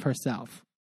version of herself,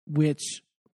 which...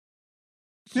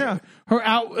 Yeah.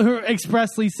 Her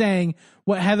expressly saying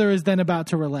what Heather is then about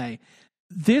to relay.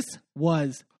 This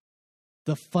was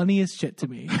the funniest shit to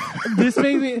me. This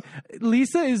made me...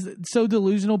 Lisa is so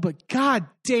delusional, but god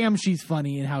damn she's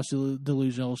funny in how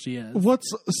delusional she is.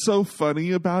 What's so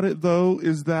funny about it, though,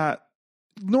 is that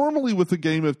normally with a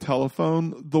game of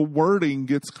telephone, the wording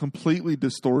gets completely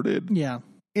distorted. Yeah.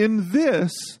 In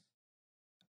this,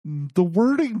 the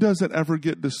wording doesn't ever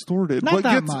get distorted. Not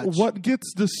that much. What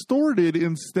gets distorted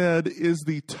instead is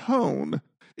the tone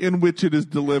in which it is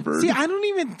delivered. See, I don't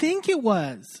even think it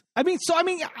was. I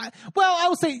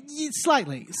will say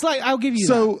slightly. I'll give you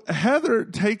that. So Heather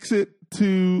takes it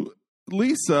to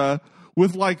Lisa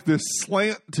with this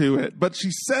slant to it, but she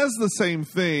says the same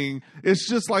thing. It's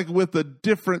just with a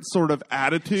different sort of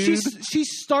attitude. She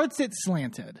starts it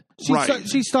slanted. Right.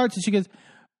 She starts it. She goes,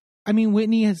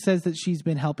 Whitney says that she's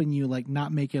been helping you,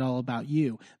 not make it all about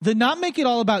you. The not make it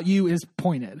all about you is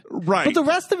pointed. Right. But the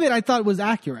rest of it I thought was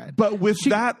accurate. But with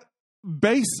that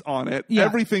base on it, yeah.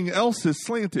 Everything else is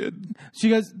slanted. She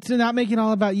goes, to not make it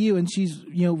all about you, and she's,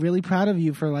 really proud of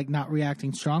you for, not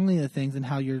reacting strongly to things and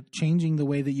how you're changing the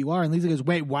way that you are. And Lisa goes,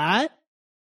 wait, what?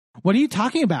 What are you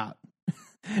talking about?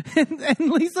 and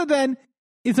Lisa then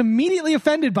is immediately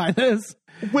offended by this.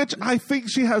 Which I think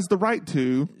she has the right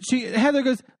to. Heather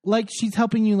goes, she's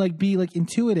helping you, be,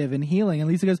 intuitive and healing. And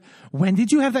Lisa goes, when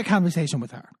did you have that conversation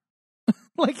with her?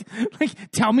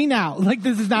 Tell me now.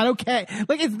 This is not okay.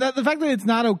 It's not, the fact that it's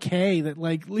not okay that,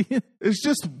 it's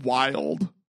just wild.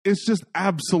 It's just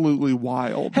absolutely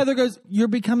wild. Heather goes, you're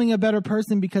becoming a better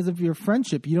person because of your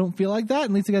friendship. You don't feel like that?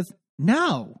 And Lisa goes,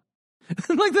 no.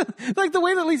 the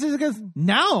way that Lisa goes,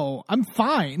 no, I'm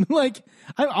fine.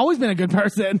 I've always been a good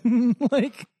person.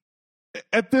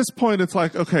 At this point, it's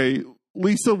okay,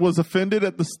 Lisa was offended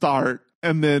at the start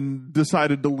and then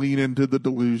decided to lean into the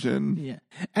delusion. Yeah.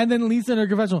 And then Lisa in her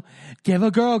confessional, give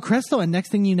a girl a crystal, and next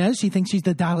thing you know, she thinks she's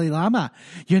the Dalai Lama.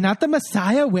 You're not the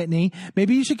Messiah, Whitney.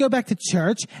 Maybe you should go back to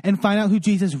church and find out who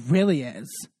Jesus really is.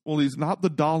 Well, he's not the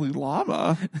Dalai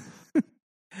Lama.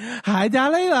 Hi,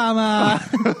 Dalai Lama.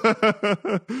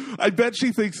 I bet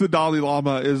she thinks the Dalai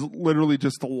Lama is literally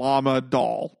just a llama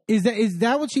doll. Is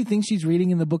that what she thinks she's reading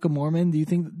in the Book of Mormon?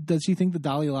 Does she think the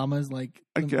Dalai Lama is like?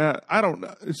 I don't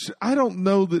know. I don't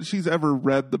know that she's ever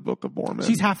read the Book of Mormon.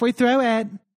 She's halfway through it.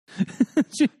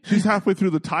 She's halfway through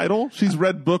the title. She's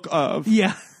read Book of.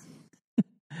 Yeah.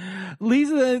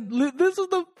 Lisa, this was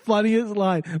the funniest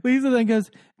line. Lisa then goes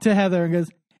to Heather and goes,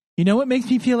 "You know what makes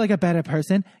me feel like a better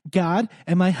person? God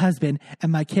and my husband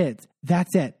and my kids.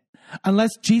 That's it.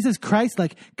 Unless Jesus Christ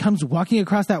comes walking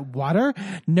across that water,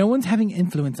 no one's having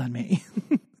influence on me."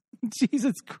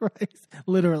 Jesus Christ,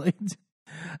 literally.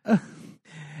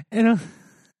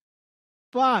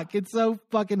 Fuck, it's so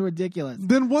fucking ridiculous.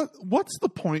 Then what's the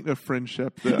point of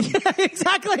friendship then? Yeah,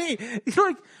 exactly.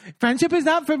 Like, friendship is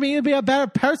not for me to be a better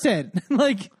person.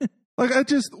 What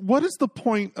is the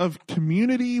point of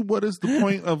community? What is the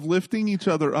point of lifting each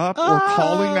other up or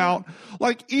calling out?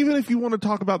 Like, even if you want to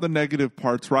talk about the negative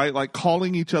parts, right? Like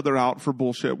calling each other out for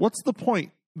bullshit. What's the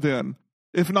point then,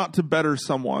 if not to better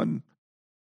someone?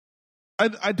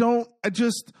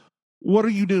 What are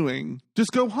you doing?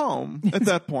 Just go home at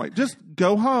that point. Just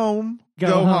go home.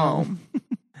 Go home.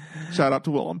 Shout out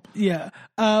to Willem. Yeah.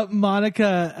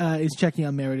 Monica is checking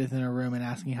on Meredith in her room and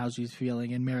asking how she's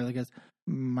feeling. And Meredith goes,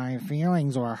 "My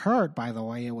feelings were hurt by the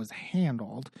way it was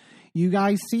handled. You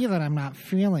guys see that I'm not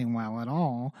feeling well at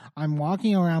all. I'm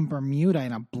walking around Bermuda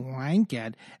in a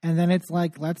blanket, and then it's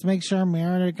like, let's make sure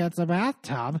Meredith gets a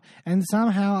bathtub, and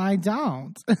somehow I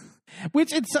don't."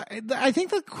 I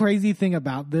think the crazy thing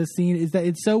about this scene is that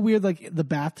it's so weird, like, the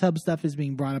bathtub stuff is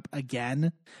being brought up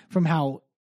again from how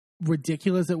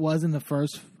ridiculous it was in the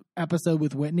first episode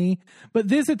with Whitney. But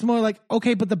this, it's more like,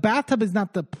 okay, but the bathtub is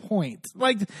not the point.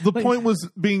 The point was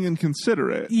being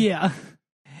inconsiderate. Yeah.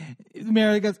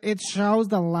 Mary goes, "It shows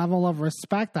the level of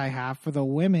respect I have for the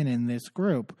women in this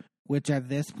group, which at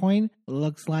this point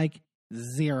looks like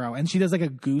zero." And she does like a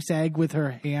goose egg with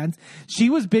her hands. She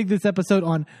was big this episode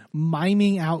on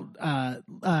miming out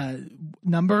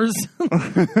numbers.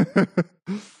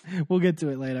 We'll get to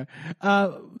it later.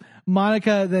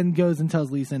 Monica then goes and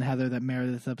tells Lisa and Heather that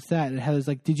Meredith's upset. And Heather's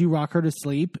like, "Did you rock her to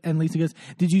sleep?" And Lisa goes,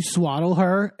 "Did you swaddle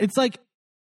her?" It's like,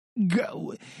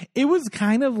 it was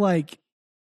kind of like,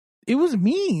 it was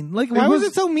mean. Like, why was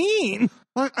it so mean?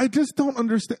 Like, I just don't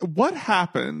understand. What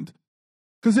happened?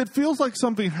 Because it feels like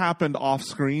something happened off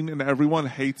screen and everyone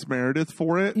hates Meredith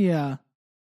for it. Yeah.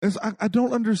 I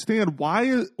don't understand.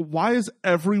 Why is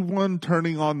everyone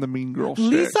turning on the mean girl shit?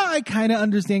 Lisa, I kind of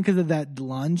understand because of that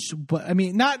lunch. But I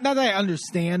mean, not that I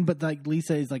understand, but like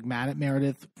Lisa is like mad at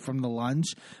Meredith from the lunch.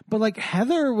 But like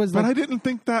Heather was like. But I didn't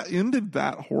think that ended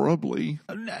that horribly.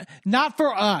 Not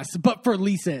for us, but for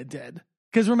Lisa it did.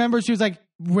 Because remember, she was like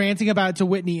ranting about it to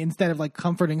Whitney instead of like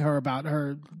comforting her about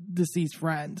her deceased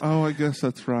friend. Oh, I guess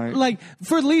that's right. Like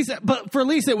for Lisa,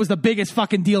 it was the biggest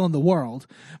fucking deal in the world.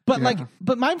 But yeah.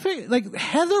 Like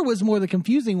Heather was more the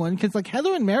confusing one because like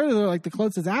Heather and Meredith are like the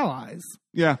closest allies.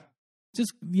 Yeah.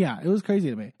 It was crazy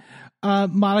to me.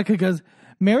 Monica goes,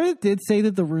 "Meredith did say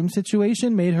that the room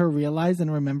situation made her realize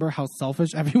and remember how selfish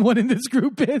everyone in this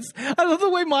group is." I love the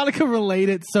way Monica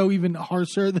related so even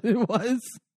harsher than it was.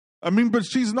 I mean, but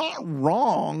she's not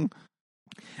wrong.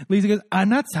 Lisa goes, "I'm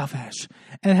not selfish."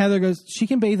 And Heather goes, "She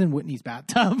can bathe in Whitney's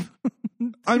bathtub."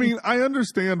 I mean, I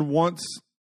understand once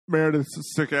Meredith's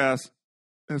sick ass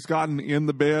has gotten in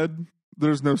the bed,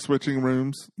 there's no switching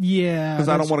rooms. Yeah. Because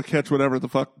I don't want to catch whatever the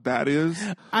fuck that is.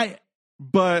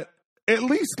 But at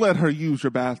least let her use your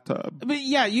bathtub. But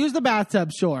yeah, use the bathtub,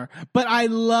 sure. But I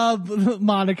love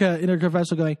Monica in her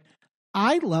confessional going,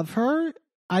 "I love her.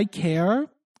 I care.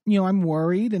 You know, I'm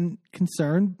worried and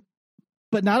concerned,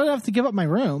 but not enough to give up my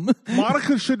room."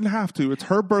 Monica shouldn't have to. It's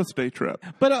her birthday trip.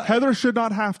 But Heather should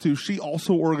not have to. She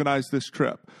also organized this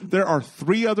trip. There are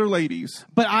 3 other ladies.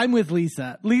 But I'm with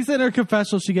Lisa. Lisa in her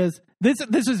confessional, she goes, this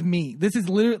is me. This is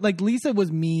literally, like, Lisa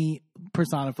was me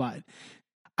personified.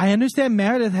 "I understand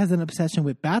Meredith has an obsession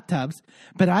with bathtubs,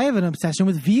 but I have an obsession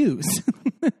with views."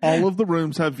 All of the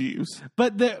rooms have views.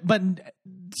 But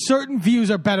certain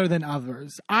views are better than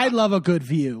others. I love a good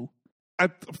view.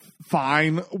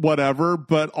 Fine, whatever,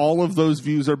 but all of those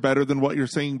views are better than what you're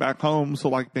seeing back home, so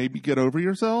like maybe get over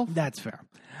yourself. That's fair.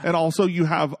 And also you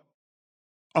have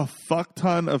a fuck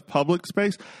ton of public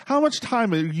space. How much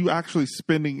time are you actually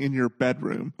spending in your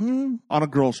bedroom on a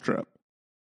girl's trip?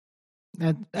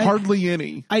 Hardly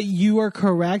any. You are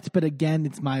correct, but again,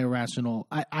 it's my irrational.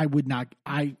 I would not.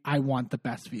 I want the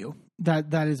best view.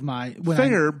 That is my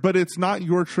fair, but it's not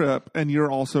your trip, and you're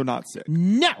also not sick.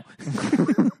 No.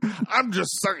 I'm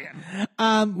just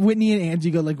saying. Whitney and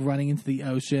Angie go like running into the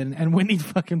ocean, and Whitney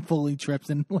fucking fully trips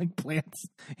and like plants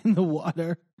in the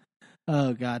water.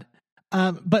 Oh God.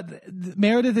 But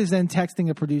Meredith is then texting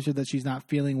a producer that she's not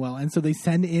feeling well, and so they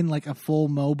send in like a full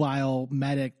mobile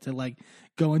medic to like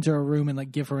go into her room and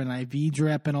like give her an IV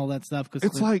drip and all that stuff. Because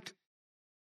it's like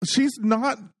she's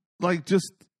not like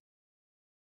just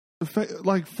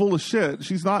like full of shit.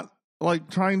 She's not like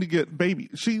trying to get baby.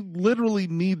 She literally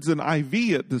needs an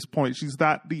IV at this point. She's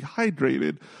that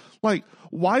dehydrated. Like,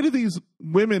 why do these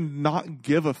women not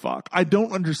give a fuck? I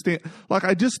don't understand. Like,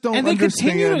 I just don't understand. And they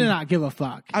continue to not give a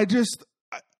fuck.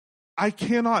 I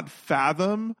cannot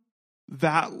fathom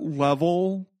that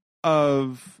level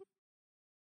of,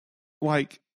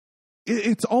 like,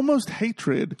 it's almost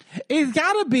hatred. It's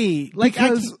gotta be. Like,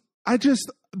 because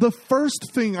the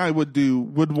first thing I would do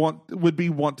would be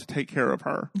want to take care of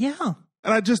her. Yeah.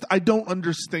 And I don't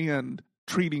understand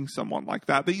treating someone like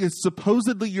that. That is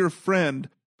supposedly your friend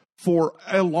for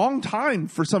a long time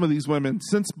for some of these women,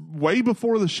 since way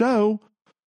before the show.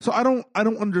 So I don't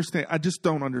understand. I just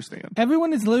don't understand.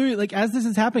 Everyone is literally like, as this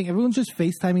is happening, everyone's just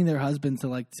FaceTiming their husbands to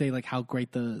like say like how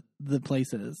great the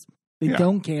place is. They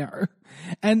don't care.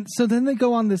 And so then they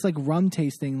go on this like rum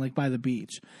tasting like by the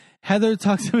beach. Heather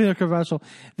talks to me in a commercial.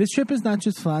 This trip is not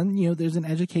just fun. You know, there's an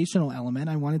educational element.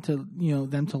 I wanted to, you know,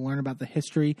 them to learn about the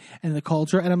history and the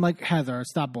culture. And I'm like, Heather,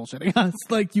 stop bullshitting us.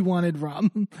 Like, you wanted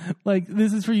rum. Like,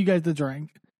 this is for you guys to drink.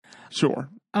 Sure.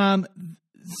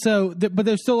 So, but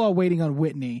they're still all waiting on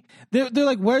Whitney. They're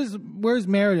like, where's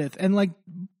Meredith? And like,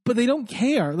 but they don't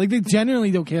care. Like, they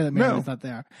genuinely don't care that Meredith's not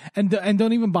there, and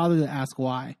don't even bother to ask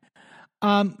why.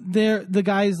 The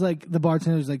guys, like the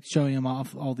bartender's like showing him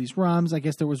off all these rums. I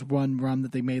guess there was one rum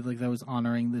that they made like that was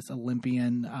honoring this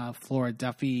Olympian, Flora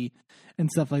Duffy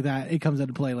and stuff like that. It comes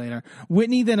into play later.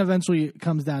 Whitney then eventually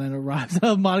comes down and arrives.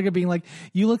 Monica being like,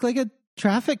 "You look like a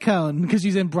traffic cone," because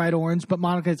she's in bright orange, but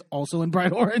Monica is also in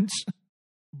bright orange.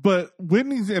 But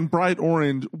Whitney's in bright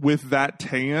orange with that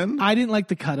tan. I didn't like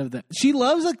the cut of that. She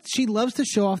loves to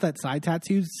show off that side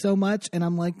tattoo so much, and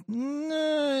I'm like,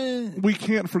 nah. We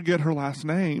can't forget her last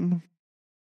name.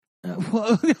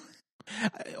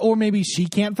 Or maybe she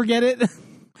can't forget it.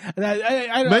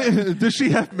 Does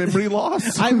she have memory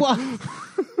loss? I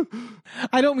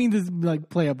don't mean to like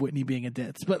play up Whitney being a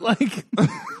ditz, but like.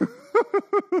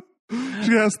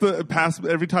 She has to pass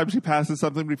every time she passes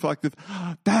something reflective.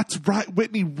 That's right,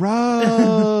 Whitney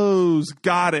Rose.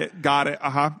 Got it. Got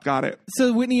it.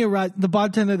 So Whitney arrives. The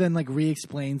bartender then like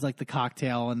re-explains like the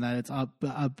cocktail and that it's up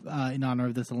in honor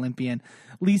of this Olympian.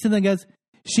 Lisa then goes,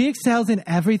 "She excels in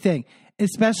everything,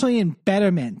 especially in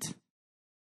betterment."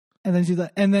 And then she's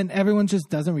like, and then everyone just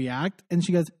doesn't react. And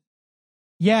she goes,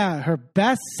 "Yeah, her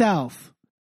best self."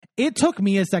 It took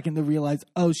me a second to realize,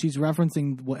 oh, she's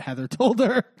referencing what Heather told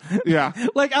her. Yeah.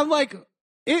 Like, I'm like,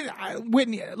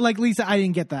 Whitney, like, Lisa, I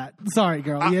didn't get that. Sorry,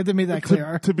 girl. You had to make that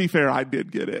clearer. To be fair, I did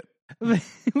get it.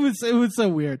 It was so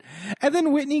weird. And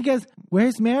then Whitney goes,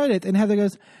 "Where's Meredith?" And Heather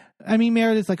goes,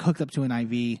 Meredith's like hooked up to an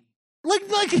IV. Like,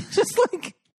 just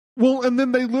like. Well, and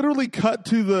then they literally cut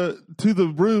to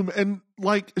the room, and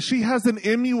like she has an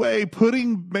MUA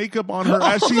putting makeup on her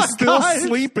as she's still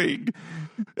sleeping.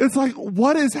 It's like,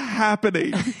 what is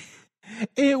happening?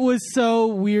 It was so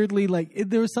weirdly like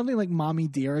there was something like Mommy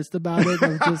Dearest about it. It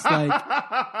was just like,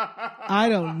 I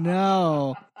don't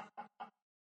know.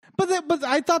 But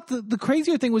I thought the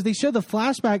crazier thing was they show the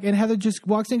flashback and Heather just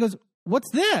walks in and goes,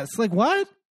 "What's this? Like, what?"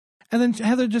 And then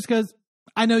Heather just goes,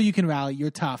 "I know you can rally.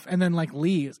 You're tough." And then like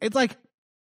leaves. It's like,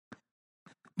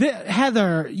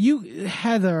 Heather,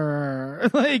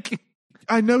 like,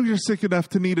 I know you're sick enough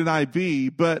to need an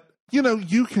IV, but you know,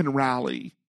 you can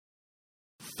rally.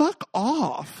 Fuck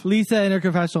off. Lisa in her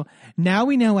confessional, "Now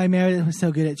we know why Meredith was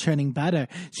so good at churning butter.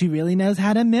 She really knows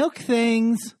how to milk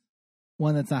things."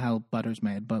 One, that's not how butter's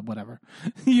made, but whatever.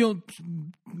 You're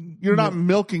not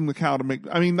milking the cow to make.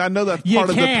 I mean, I know that's part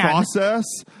of the process.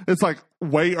 It's like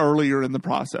way earlier in the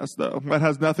process, though. That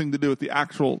has nothing to do with the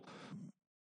actual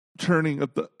churning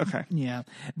of the. Okay. Yeah,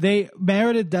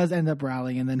 Meredith does end up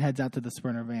rallying and then heads out to the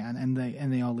Sprinter van, and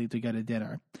they all leave to go to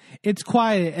dinner. It's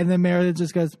quiet, and then Meredith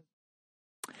just goes,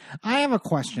 "I have a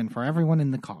question for everyone in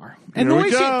the car." And Here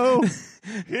we go.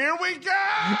 Here we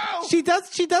go. She does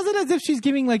it as if she's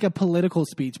giving like a political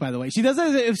speech. By the way, she does it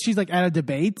as if she's like at a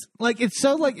debate. Like it's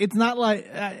so like it's not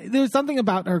like there's something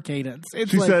about her cadence.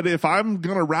 She said, "If I'm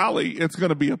gonna rally, it's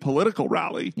gonna be a political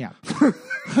rally." Yeah.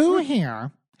 Who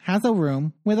here has a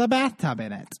room with a bathtub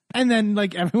in it? And then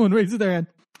like everyone raises their hand.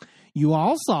 You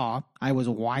all saw I was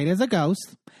white as a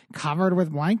ghost, covered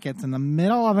with blankets in the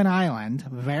middle of an island,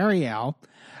 very ill.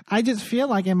 I just feel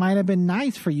like it might have been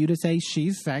nice for you to say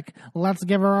she's sick. Let's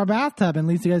give her a bathtub. And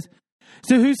Lisa goes,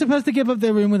 so who's supposed to give up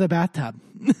their room with a bathtub?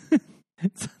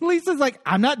 Lisa's like,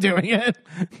 I'm not doing it.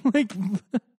 Like,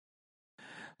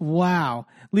 wow.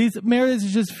 Meredith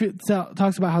just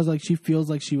talks about how like she feels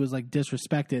like she was like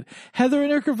disrespected. Heather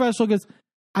in her confessional goes,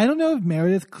 I don't know if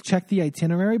Meredith checked the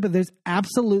itinerary, but there's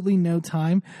absolutely no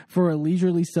time for a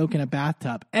leisurely soak in a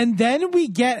bathtub. And then we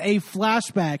get a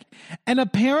flashback. And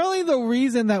apparently the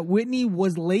reason that Whitney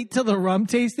was late to the rum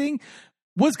tasting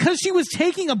was because she was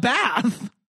taking a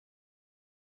bath.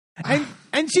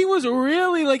 And she was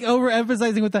really like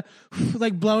overemphasizing with the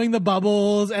like blowing the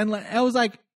bubbles. And I was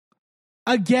like,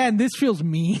 again, this feels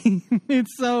mean.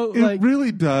 It's so it like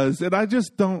really does. And I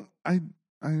just don't,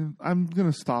 I'm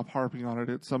going to stop harping on it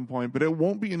at some point, but it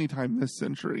won't be anytime this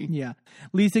century. Yeah.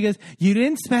 Lisa goes, you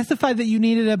didn't specify that you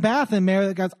needed a bath. And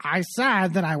Meredith goes, I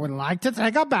said that I would like to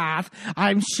take a bath.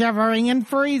 I'm shivering and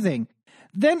freezing.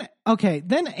 Then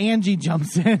Angie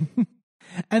jumps in.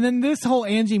 And then this whole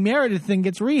Angie Meredith thing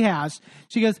gets rehashed.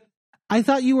 She goes, I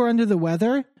thought you were under the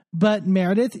weather, but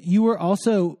Meredith, you were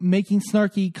also making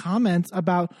snarky comments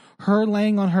about her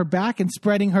laying on her back and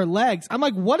spreading her legs. I'm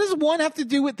like, what does one have to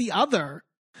do with the other?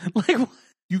 Like,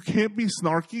 you can't be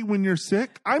snarky when you're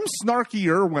sick. I'm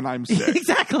snarkier when I'm sick.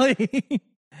 Exactly.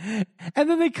 And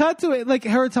then they cut to it, like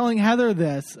her telling Heather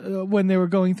this when they were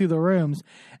going through the rooms.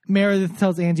 Meredith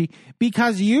tells Angie,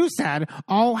 because you said,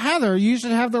 oh, Heather, you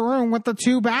should have the room with the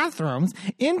 2 bathrooms,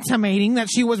 intimating that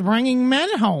she was bringing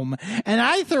men home. And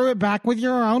I threw it back with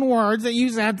your own words that you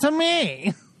said to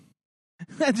me.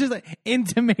 That's just like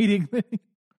intimating.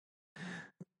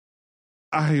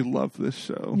 I love this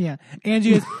show. Yeah.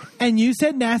 Angie goes, and you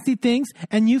said nasty things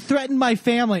and you threatened my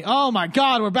family. Oh my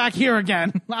God, we're back here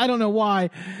again. I don't know why.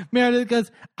 Meredith goes,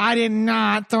 I did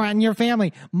not threaten your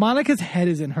family. Monica's head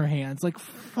is in her hands. Like,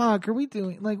 fuck, are we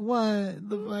doing? Like, what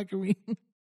the fuck are we?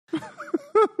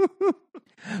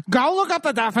 Go look up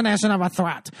the definition of a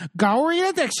threat. Go read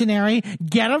a dictionary.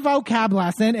 Get a vocab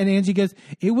lesson. And Angie goes,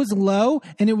 it was low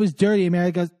and it was dirty. And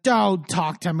Mary goes, don't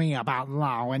talk to me about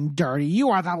low and dirty. You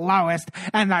are the lowest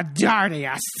and the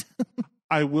dirtiest.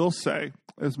 I will say,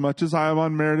 as much as I am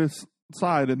on Meredith's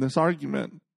side in this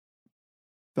argument,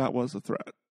 that was a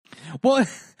threat. Well,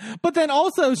 but then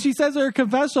also she says in her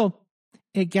confessional,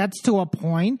 it gets to a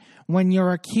point when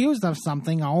you're accused of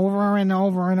something over and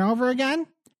over and over again.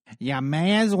 You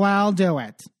may as well do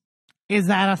it. Is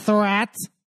that a threat?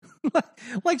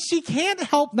 Like, she can't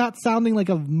help not sounding like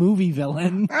a movie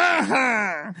villain.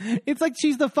 It's like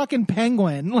she's the fucking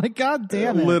Penguin. Like, God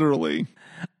damn it. Literally.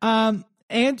 But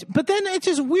then it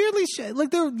just weirdly,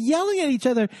 like, they're yelling at each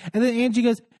other. And then Angie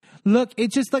goes, look,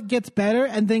 it just like gets better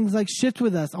and things like shift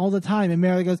with us all the time. And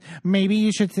Meredith goes, maybe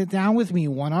you should sit down with me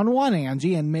one-on-one,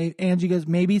 Angie. And Angie goes,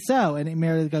 maybe so. And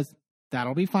Meredith goes,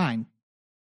 that'll be fine.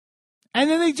 And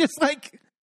then they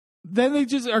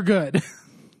just are good.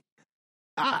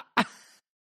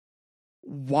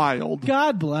 Wild.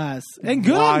 God bless. And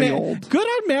good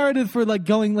on Meredith for like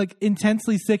going like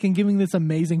intensely sick and giving this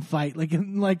amazing fight, like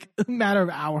in like a matter of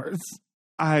hours.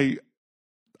 I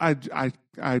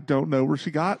don't know where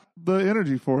she got the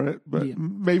energy for it, but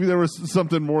maybe there was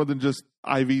something more than just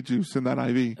IV juice in that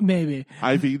IV. Maybe.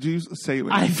 IV juice,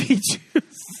 saline. IV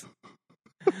juice.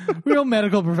 Real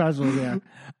medical professionals, yeah.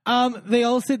 They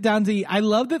all sit down to eat. I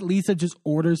love that Lisa just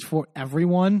orders for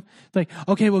everyone. It's like,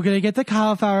 okay, we're going to get the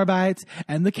cauliflower bites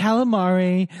and the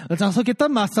calamari. Let's also get the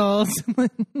mussels.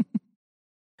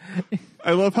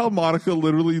 I love how Monica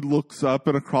literally looks up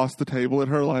and across the table at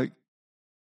her like,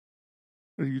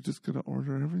 are you just going to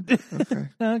order everything? Okay.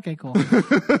 Okay, cool.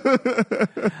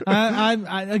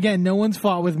 Again, no one's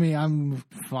fought with me. I'm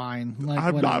fine. Like,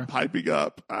 I'm whatever. not piping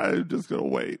up. I'm just going to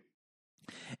wait.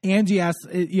 Angie asks,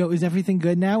 is everything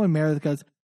good now? And Meredith goes,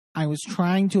 I was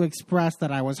trying to express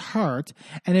that I was hurt.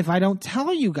 And if I don't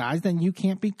tell you guys, then you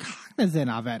can't be cognizant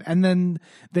of it. And then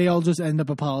they all just end up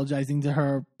apologizing to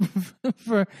her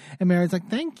and Meredith's like,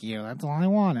 thank you. That's all I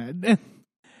wanted.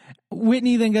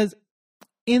 Whitney then goes,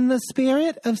 in the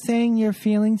spirit of saying your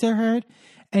feelings are hurt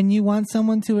and you want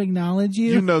someone to acknowledge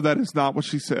you. You know that is not what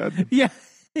she said. Yeah.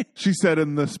 She said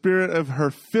in the spirit of her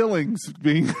feelings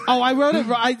being... Oh, I wrote it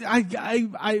wrong.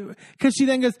 Because she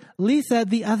then goes, Lisa,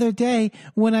 the other day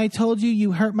when I told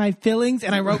you hurt my feelings,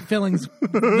 and I wrote feelings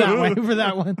that way for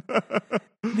that one.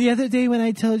 The other day when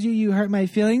I told you hurt my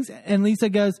feelings, and Lisa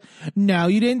goes, no,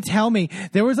 you didn't tell me.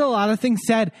 There was a lot of things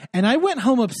said, and I went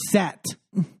home upset.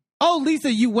 Oh, Lisa,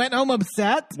 you went home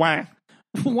upset? Wah.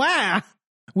 Wah.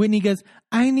 Whitney goes,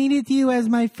 I needed you as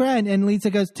my friend. And Lisa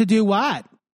goes, to do what?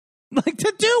 Like,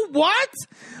 to do what?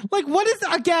 Like, what is,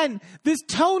 again, this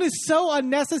tone is so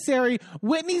unnecessary.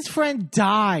 Whitney's friend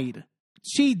died.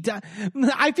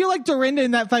 I feel like Dorinda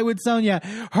in that fight with Sonia.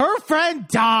 Her friend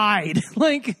died.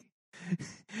 Like,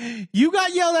 you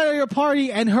got yelled at your party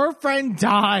and her friend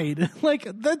died. Like,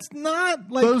 that's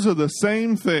not like. Those are the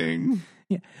same thing.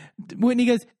 Yeah. Whitney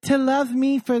goes, to love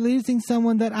me for losing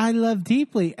someone that I love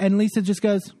deeply. And Lisa just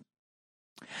goes,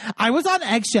 I was on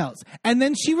eggshells. And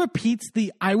then she repeats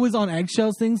the I was on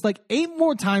eggshells things like 8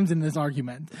 more times in this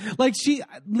argument. Like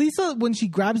Lisa, when she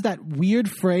grabs that weird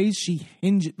phrase, she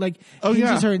hinges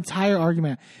her entire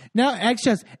argument. Now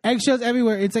eggshells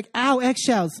everywhere. It's like, ow,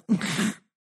 eggshells.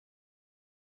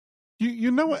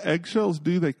 You know what eggshells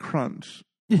do? They crunch.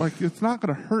 Like, it's not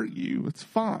going to hurt you. It's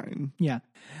fine. Yeah.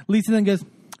 Lisa then goes,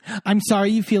 I'm sorry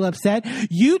you feel upset.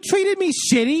 You treated me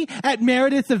shitty at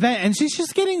Meredith's event. And she's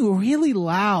just getting really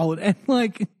loud. And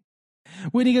like,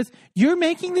 Whitney goes, you're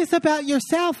making this about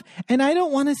yourself. And I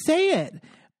don't want to say it.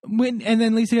 And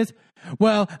then Lisa goes,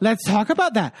 well, let's talk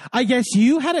about that. I guess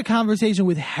you had a conversation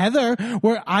with Heather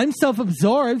where I'm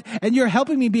self-absorbed and you're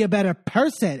helping me be a better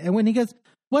person. And Whitney goes,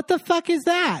 what the fuck is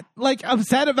that? Like,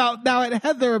 upset about now at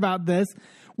Heather about this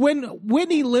when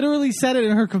Whitney literally said it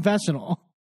in her confessional.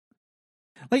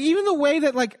 Like, even the way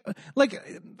that, like,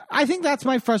 I think that's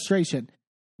my frustration.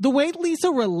 The way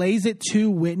Lisa relays it to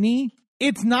Whitney,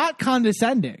 it's not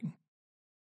condescending.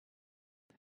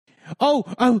 Oh,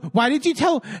 why did you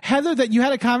tell Heather that you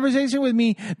had a conversation with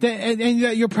me and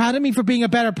that you're proud of me for being a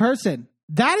better person?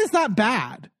 That is not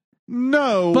bad.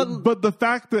 No, but the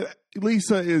fact that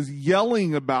Lisa is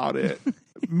yelling about it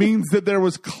means that there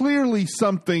was clearly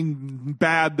something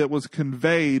bad that was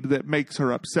conveyed that makes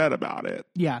her upset about it.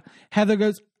 Yeah. Heather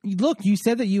goes, look, you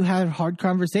said that you had hard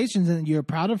conversations and you're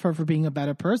proud of her for being a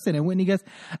better person. And Whitney goes,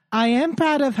 I am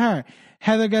proud of her.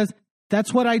 Heather goes,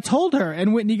 that's what I told her.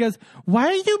 And Whitney goes, why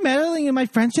are you meddling in my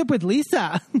friendship with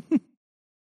Lisa?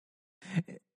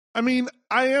 I mean,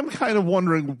 I am kind of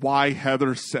wondering why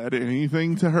Heather said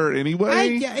anything to her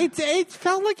anyway. It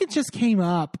felt like it just came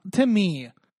up to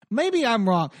me. Maybe I'm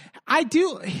wrong. I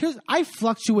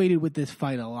fluctuated with this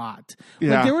fight a lot.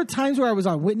 Yeah. Like, there were times where I was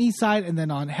on Whitney's side and then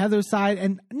on Heather's side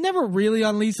and never really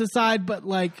on Lisa's side, but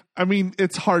like. I mean,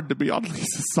 it's hard to be on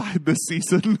Lisa's side this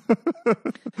season.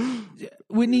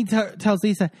 Whitney tells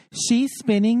Lisa, she's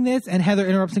spinning this, and Heather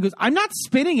interrupts and goes, I'm not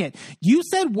spinning it. You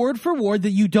said word for word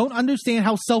that you don't understand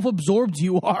how self-absorbed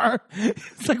you are.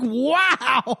 It's like,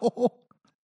 wow.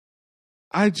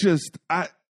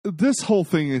 This whole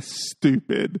thing is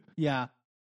stupid. Yeah.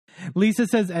 Lisa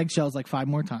says eggshells like 5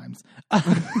 more times.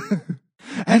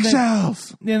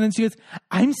 Eggshells! And then she goes,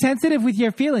 I'm sensitive with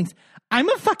your feelings. I'm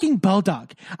a fucking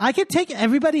bulldog. I could take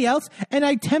everybody else and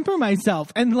I temper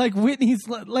myself. And like Whitney's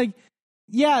like,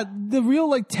 yeah, the real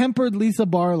like tempered Lisa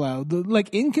Barlow, like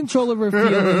in control of her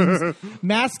feelings,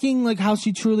 masking like how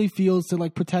she truly feels to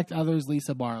like protect others.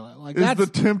 Lisa Barlow, like is the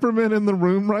temperament in the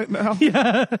room right now?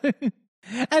 Yeah.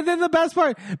 And then the best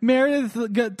part,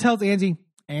 Meredith tells Angie,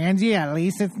 at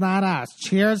least it's not us.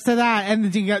 Cheers to that. And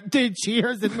then she goes,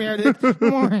 cheers, and Meredith.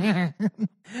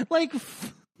 Like,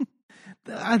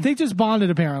 they just bonded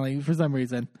apparently for some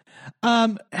reason.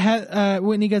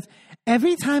 Whitney goes,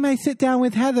 every time I sit down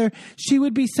with Heather, she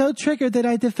would be so triggered that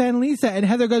I defend Lisa. And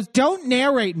Heather goes, don't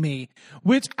narrate me.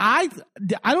 Which I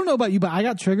don't know about you, but I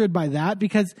got triggered by that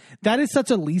because that is such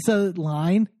a Lisa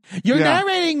line. You're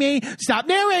narrating me. Stop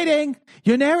narrating.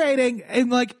 You're narrating. And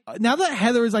like, now that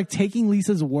Heather is like taking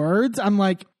Lisa's words, I'm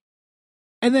like,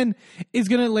 and then is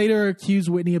going to later accuse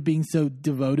Whitney of being so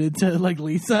devoted to like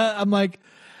Lisa. I'm like,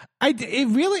 it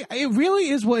really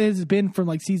is what it has been from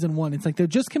like season 1. It's like they're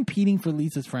just competing for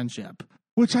Lisa's friendship,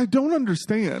 which I don't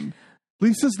understand.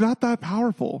 Lisa's not that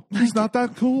powerful. She's not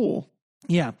that cool.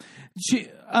 Yeah.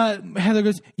 Heather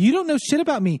goes, you don't know shit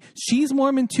about me. She's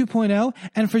Mormon 2.0.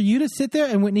 And for you to sit there,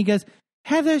 and Whitney goes,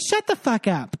 Heather, shut the fuck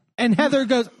up. And Heather's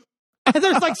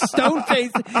like stone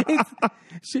faced.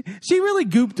 She really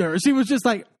gooped her. She was just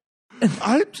like,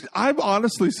 I'm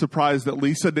honestly surprised that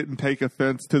Lisa didn't take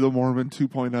offense to the Mormon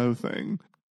 2.0 thing.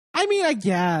 I mean, I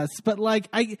guess, but like,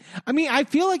 I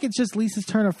feel like it's just Lisa's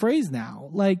turn of phrase now.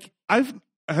 Like,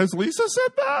 has Lisa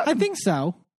said that? I think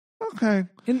so. Okay,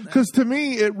 because to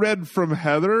me it read from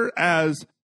Heather as,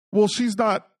 well, she's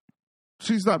not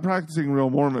practicing real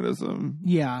Mormonism.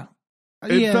 Yeah,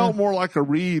 it felt more like a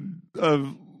read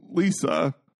of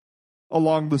Lisa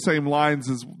along the same lines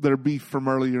as their beef from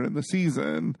earlier in the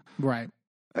season. Right.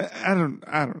 I don't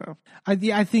know.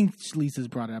 I think Lisa's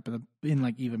brought it up in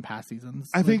like even past seasons.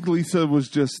 I think Lisa was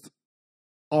just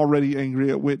already angry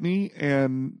at Whitney,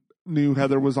 and knew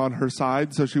Heather was on her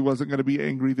side, so she wasn't going to be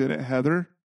angry then at Heather.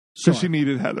 Sure. So she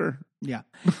needed Heather. Yeah.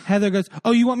 Heather goes,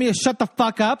 oh, you want me to shut the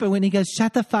fuck up? And Whitney goes,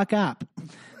 shut the fuck up.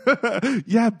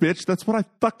 Yeah, bitch, that's what I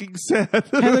fucking said.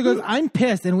 Heather goes, I'm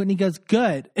pissed. And Whitney goes,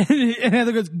 good. And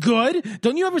Heather goes, good?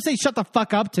 Don't you ever say shut the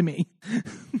fuck up to me.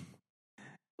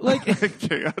 Like, I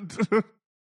can't.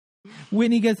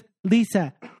 Whitney goes,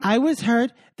 Lisa, I was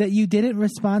hurt that you didn't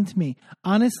respond to me.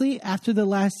 Honestly, after the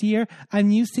last year, I'm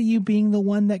used to you being the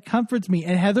one that comforts me.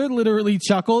 And Heather literally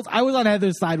chuckles. I was on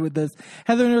Heather's side with this.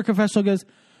 Heather in her confessional goes,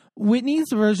 Whitney's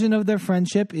version of their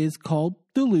friendship is called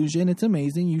delusion. It's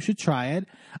amazing. You should try it.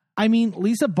 I mean,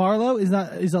 Lisa Barlow is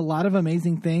a lot of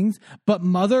amazing things, but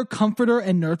mother, comforter,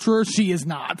 and nurturer, she is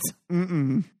not.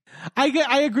 Mm-mm.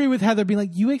 I agree with Heather being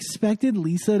like, you expected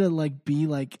Lisa to like be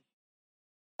like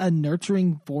a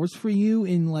nurturing force for you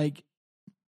in like.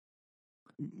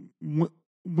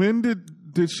 When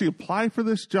did she apply for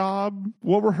this job?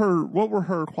 What were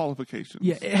her qualifications?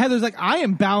 Yeah, Heather's like, I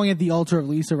am bowing at the altar of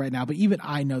Lisa right now, but even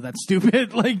I know that's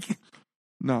stupid. Like,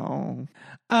 no.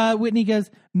 Whitney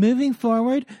goes, moving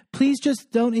forward, please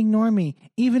just don't ignore me,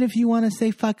 even if you want to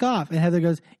say fuck off. And Heather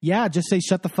goes, yeah, just say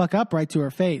shut the fuck up right to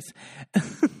her face.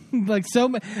 Like, so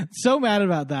mad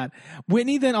about that.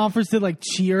 Whitney then offers to like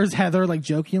cheers Heather, like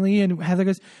jokingly, and Heather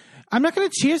goes, I'm not going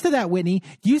to cheers to that, Whitney.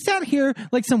 You sat here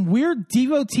like some weird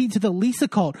devotee to the Lisa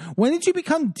cult. When did you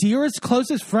become dearest,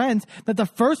 closest friends that the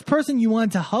first person you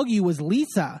wanted to hug you was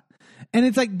Lisa? And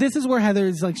it's like, this is where Heather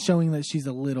is like showing that she's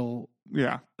a little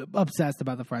obsessed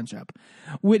about the friendship.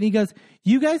 Whitney goes,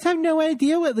 you guys have no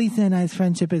idea what Lisa and I's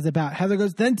friendship is about. Heather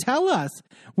goes, then tell us.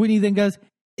 Whitney then goes,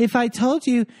 if I told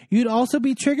you, you'd also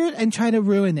be triggered and try to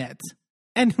ruin it.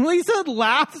 And Lisa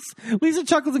laughs. Lisa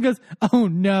chuckles and goes, oh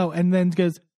no. And then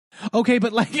goes, okay,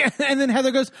 but like, and then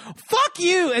Heather goes, fuck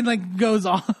you, and like goes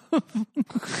off.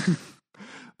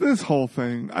 This whole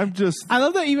thing, I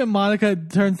love that even Monica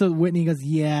turns to Whitney and goes,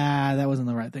 yeah, that wasn't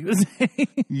the right thing to say.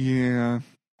 Yeah.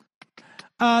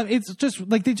 It's just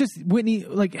like Whitney,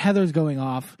 like Heather's going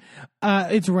off.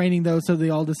 It's raining though, so they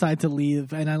all decide to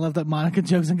leave. And I love that Monica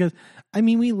jokes and goes, I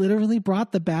mean, we literally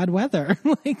brought the bad weather.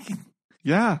 Like,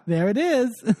 yeah, there it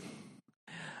is.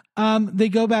 They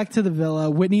go back to the villa.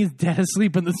 Whitney's dead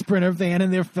asleep in the Sprinter van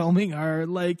and they're filming her.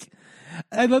 Like,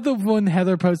 I love the one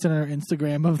Heather posted on her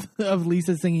Instagram of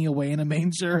Lisa singing Away in a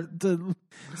Manger.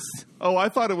 Oh, I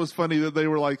thought it was funny that they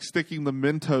were like sticking the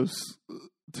Mentos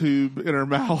tube in her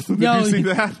mouth. Did No, you see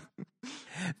that?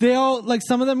 They all, like,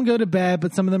 some of them go to bed,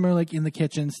 but some of them are like in the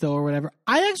kitchen still or whatever.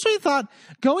 I actually thought,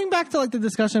 going back to like the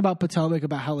discussion about Potomac,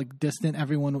 about how like distant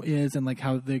everyone is and like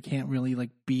how they can't really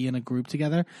like be in a group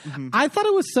together. Mm-hmm. I thought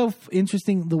it was so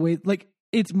interesting the way, like,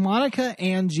 it's Monica,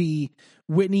 Angie,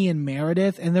 Whitney, and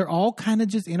Meredith, and they're all kind of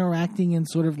just interacting in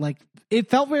sort of like, it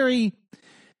felt very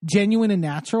genuine and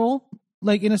natural,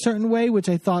 like in a certain way, which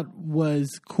I thought was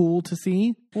cool to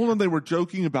see. Well, and they were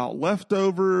joking about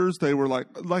leftovers. They were like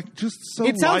just so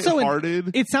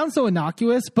lighthearted. It sounds so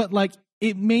innocuous, but like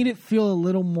it made it feel a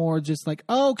little more just like,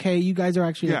 oh, okay, you guys are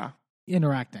actually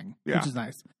interacting, which is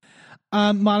nice.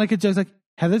 Monica jokes like,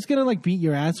 Heather's gonna like beat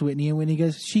your ass, Whitney, and Whitney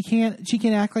goes, she can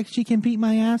act like she can beat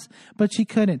my ass, but she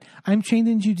couldn't. I'm trained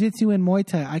in jiu-jitsu and Muay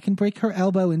Thai. I can break her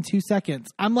elbow in 2 seconds.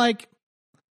 I'm like,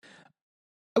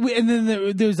 and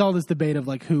then there's all this debate of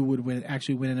like who would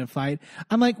actually win in a fight.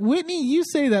 I'm like, Whitney, you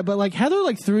say that, but like Heather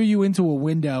like threw you into a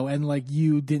window and like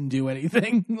you didn't do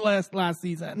anything last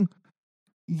season.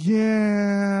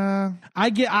 Yeah,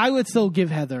 I would still give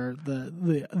Heather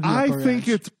the I think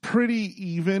it's pretty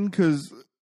even because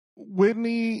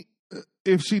Whitney,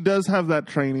 if she does have that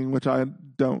training, which I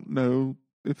don't know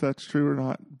if that's true or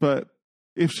not, but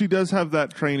if she does have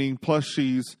that training, plus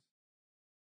she's,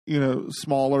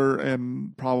 smaller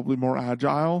and probably more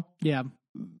agile,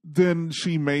 then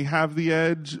she may have the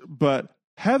edge. But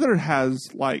Heather has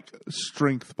like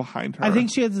strength behind her. I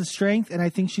think she has the strength, and I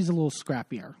think she's a little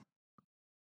scrappier.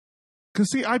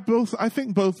 Because see, I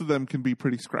think both of them can be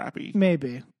pretty scrappy.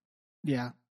 Maybe,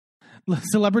 yeah.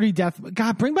 Celebrity death.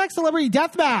 God, bring back Celebrity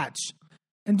Deathmatch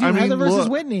and do Heather versus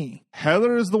Whitney.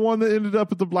 Heather is the one that ended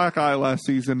up with the black eye last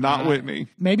season, not Whitney.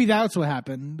 Maybe that's what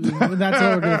happened. That's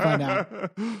what we're going to find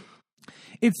out.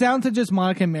 It's down to just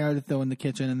Monica and Meredith though in the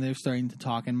kitchen, and they're starting to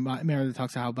talk. And Meredith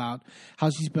talks about how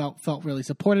she felt really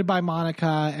supported by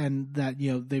Monica, and that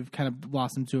they've kind of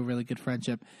blossomed to a really good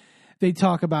friendship. They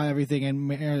talk about everything, and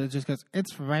Meredith just goes,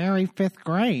 "It's very 5th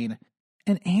grade."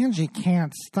 And Angie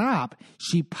can't stop.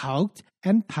 She poked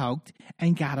and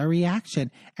got a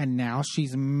reaction. And now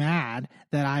she's mad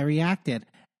that I reacted.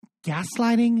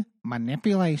 Gaslighting,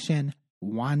 manipulation,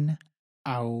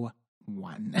 101.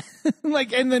 one.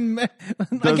 Like, and then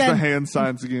Does again, the hand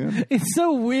signs again. it's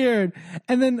so weird.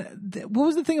 And then what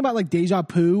was the thing about like Deja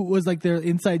Vu was like their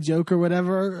inside joke or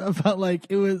whatever about like,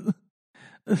 it was,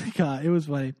 God, it was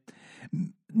funny.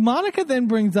 Monica then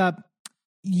brings up,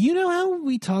 you know how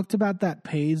we talked about that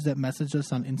page that messaged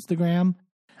us on Instagram?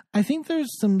 I think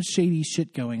there's some shady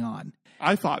shit going on.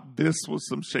 I thought this was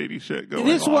some shady shit going on.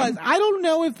 This was. I don't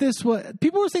know if this was.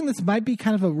 People were saying this might be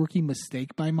kind of a rookie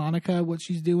mistake by Monica, what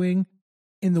she's doing,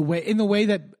 in the way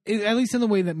that, at least in the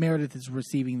way that Meredith is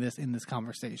receiving this in this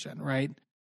conversation, right?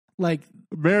 Like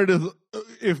Meredith,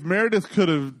 if Meredith could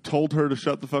have told her to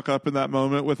shut the fuck up in that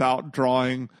moment without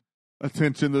drawing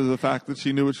attention to the fact that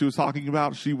she knew what she was talking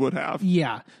about, she would have.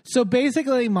 Yeah. So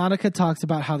basically, Monica talks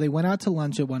about how they went out to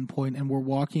lunch at one point and were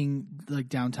walking like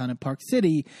downtown in Park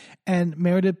City, and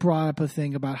Meredith brought up a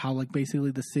thing about how like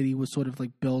basically the city was sort of like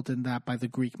built in that by the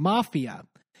Greek mafia.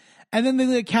 And then they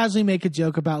like casually make a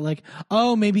joke about like,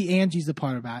 oh, maybe Angie's a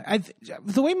part of that.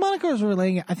 The way Monica was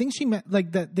relaying it, I think she meant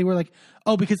like that they were like,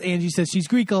 oh, because Angie says she's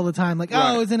Greek all the time. Like,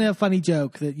 right. Oh, isn't it a funny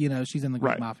joke that, you know, she's in the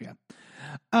Greek right. mafia?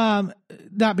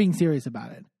 Not being serious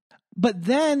about it. But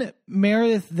then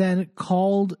Meredith then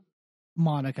called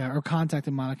Monica or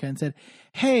contacted Monica and said,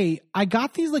 hey, I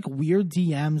got these like weird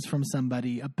DMs from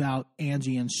somebody about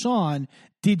Angie and Sean.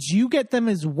 Did you get them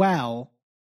as well?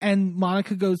 And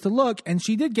Monica goes to look, and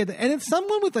she did get it. And it's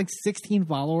someone with like 16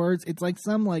 followers. It's like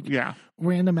some like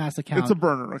random ass account. It's a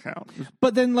burner account.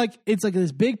 But then like it's like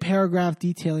this big paragraph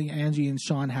detailing Angie and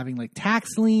Sean having like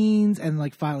tax liens and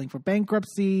like filing for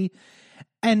bankruptcy.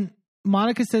 And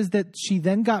Monica says that she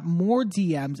then got more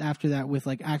DMs after that with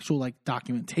like actual like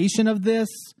documentation of this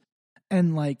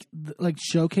and like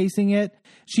showcasing it.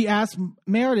 She asked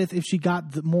Meredith if she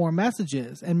got more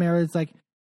messages, and Meredith's like,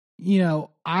 you know,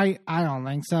 I don't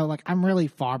think so. Like, I'm really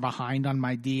far behind on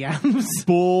my DMs.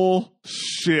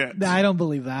 Bullshit. I don't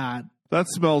believe that. That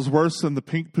smells worse than the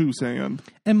pink poo sand.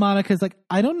 And Monica's like,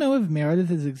 I don't know if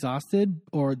Meredith is exhausted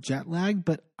or jet lagged,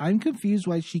 but I'm confused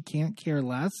why she can't care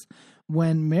less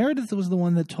when Meredith was the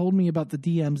one that told me about the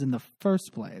DMs in the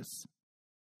first place.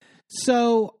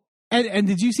 So, and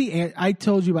did you see, I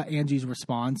told you about Angie's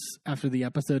response after the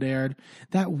episode aired.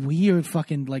 That weird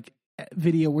fucking like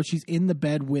video where she's in the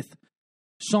bed with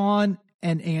Sean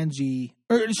and Angie,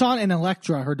 or Sean and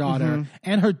Electra, her daughter,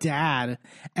 and her dad,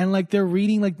 and like they're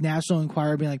reading like National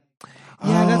Enquirer, being like,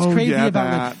 yeah, that's crazy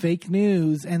about like fake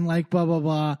news and like blah blah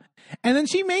blah. And then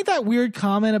she made that weird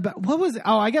comment about what was it?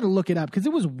 Oh, I got to look it up because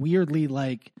it was weirdly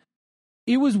like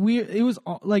it was weird. It was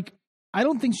like I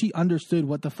don't think she understood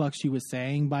what the fuck she was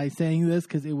saying by saying this,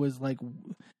 because it was like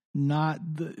not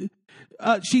the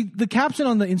the caption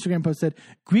on the Instagram post said,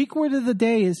 Greek word of the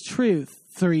day is truth,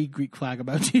 3 Greek flag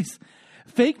emojis.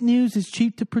 Fake news is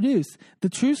cheap to produce. The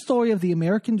true story of the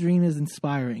American dream is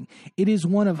inspiring. It is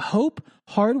one of hope,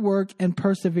 hard work, and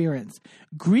perseverance.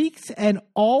 Greeks and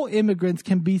all immigrants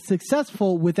can be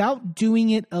successful without doing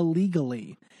it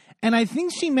illegally. And I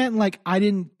think she meant like I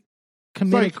didn't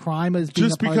commit a crime as being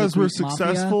just a part because of the we're Greek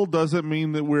successful mafia. Doesn't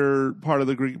mean that we're part of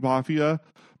the Greek mafia.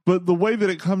 But the way that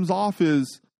it comes off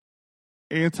is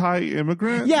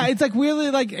anti-immigrant. Yeah, it's like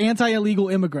weirdly like anti-illegal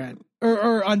immigrant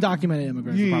or undocumented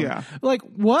immigrant. Yeah. Like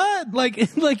what?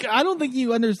 Like I don't think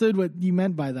you understood what you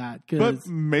meant by that. But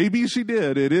maybe she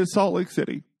did. It is Salt Lake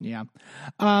City. Yeah.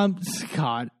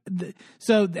 God.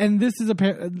 So, and this is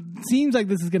seems like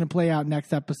this is going to play out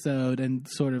next episode, and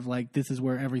sort of like this is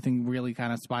where everything really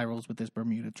kind of spirals with this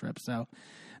Bermuda trip. So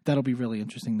that'll be really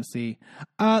interesting to see.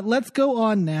 Let's go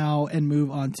on now and move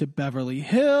on to Beverly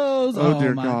Hills. Oh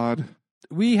dear God.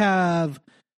 We have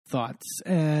thoughts,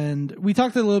 and we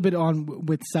talked a little bit on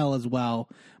with Cell as well.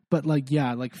 But like,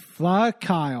 yeah, like fuck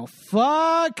Kyle.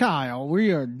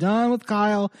 We are done with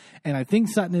Kyle, and I think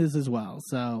Sutton is as well.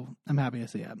 So I'm happy to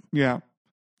see it. Yeah.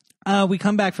 We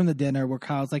come back from the dinner where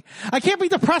Kyle's like, I can't be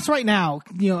depressed right now.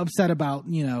 You know, upset about,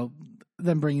 you know,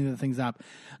 them bringing the things up.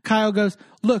 Kyle goes,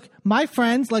 look, my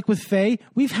friends, like with Faye,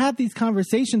 we've had these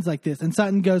conversations like this. And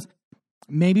Sutton goes,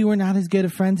 maybe we're not as good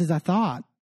of friends as I thought.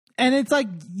 And it's like,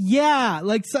 yeah,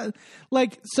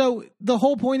 so the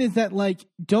whole point is that like,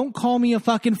 don't call me a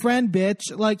fucking friend, bitch.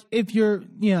 Like if you're,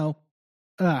 you know,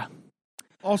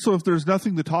 Also, if there's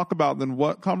nothing to talk about, then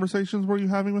what conversations were you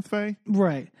having with Faye?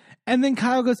 Right. And then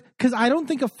Kyle goes, because I don't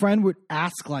think a friend would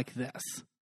ask like this.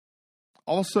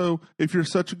 Also, if you're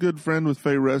such a good friend with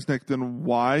Faye Resnick, then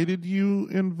why did you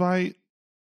invite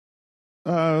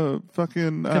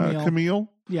Camille?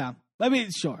 Yeah. I mean,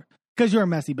 sure. Because you're a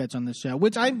messy bitch on this show,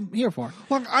 which I'm here for.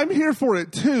 Look, I'm here for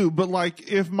it too, but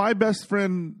like if my best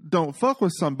friend don't fuck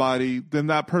with somebody, then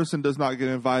that person does not get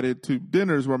invited to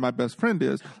dinners where my best friend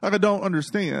is. Like I don't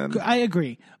understand. I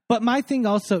agree. But my thing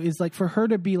also is like for her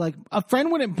to be like, a friend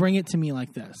wouldn't bring it to me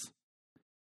like this.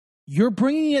 You're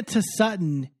bringing it to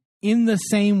Sutton in the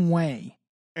same way.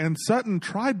 And Sutton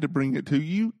tried to bring it to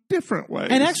you different ways.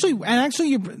 And actually,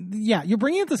 you're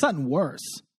bringing it to Sutton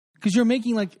worse because you're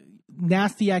making like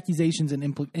nasty accusations and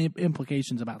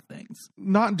implications about things.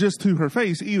 Not just to her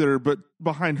face either, but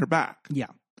behind her back. Yeah.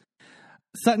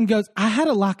 Sutton goes, I had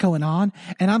a lot going on,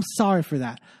 and I'm sorry for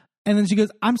that. And then she goes,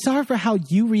 I'm sorry for how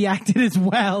you reacted as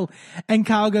well. And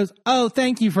Kyle goes, oh,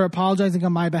 thank you for apologizing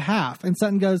on my behalf. And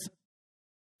Sutton goes,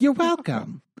 you're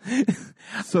welcome.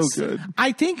 So good.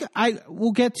 I think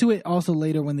we'll get to it also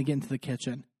later when they get into the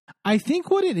kitchen. I think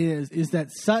what it is that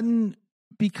Sutton,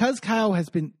 because Kyle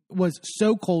was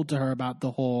so cold to her about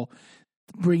the whole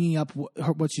bringing up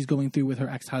what she's going through with her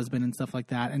ex-husband and stuff like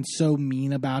that, and so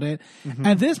mean about it. Mm-hmm.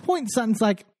 At this point, Sutton's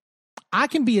like, I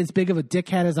can be as big of a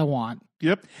dickhead as I want.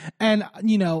 Yep. And,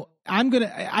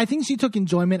 I think she took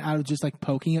enjoyment out of just like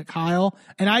poking at Kyle,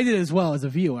 and I did as well as a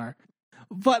viewer.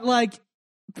 But like,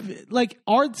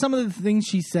 are some of the things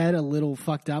she said a little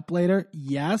fucked up later?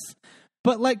 Yes.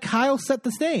 But like Kyle set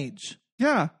the stage.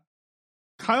 Yeah.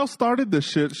 Kyle started this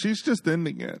shit. She's just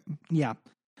ending it. Yeah.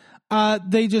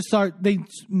 They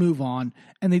move on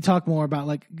and they talk more about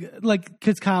like,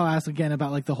 cause Kyle asked again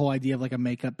about like the whole idea of like a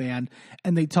makeup band,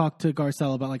 and they talk to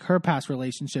Garcelle about like her past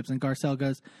relationships, and Garcelle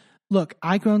goes, look,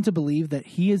 I've grown to believe that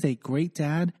he is a great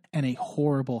dad and a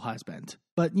horrible husband.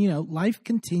 But, life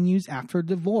continues after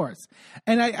divorce.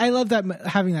 And I love that,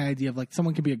 having that idea of like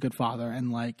someone can be a good father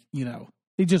and like,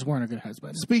 they just weren't a good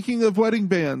husband. Speaking of wedding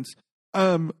bands,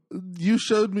 you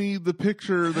showed me the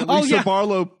picture that Lisa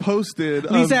Barlow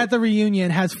posted. Lisa at the reunion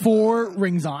has 4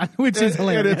 rings on, which is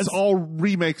hilarious. And it's all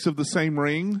remakes of the same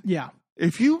ring. Yeah.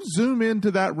 If you zoom into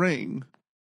that ring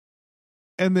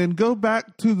and then go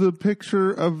back to the picture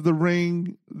of the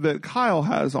ring that Kyle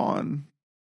has on,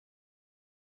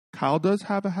 Kyle does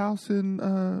have a house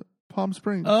in Palm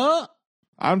Springs.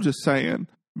 I'm just saying.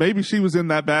 Maybe she was in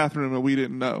that bathroom and we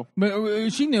didn't know. But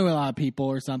she knew a lot of people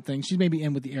or something. She's maybe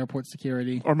in with the airport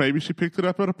security. Or maybe she picked it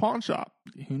up at a pawn shop.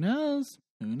 Who knows?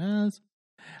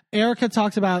 Erica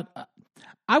talks about,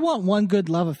 I want one good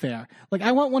love affair. Like,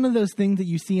 I want one of those things that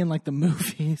you see in, like, the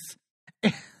movies.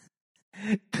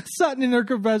 Sutton in her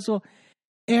confessional,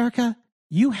 Erica,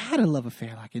 you had a love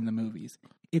affair like in the movies.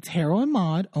 It's Harold and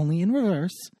Maude, only in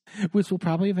reverse, which will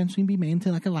probably eventually be made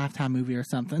into like a Lifetime movie or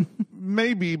something.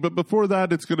 Maybe, but before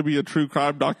that, it's going to be a true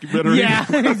crime documentary. Yeah,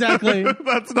 exactly.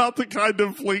 That's not the kind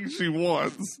of fling she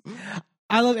wants.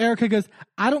 I love Erica goes,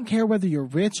 I don't care whether you're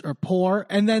rich or poor.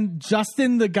 And then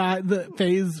Justin, the guy, the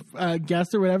Faye's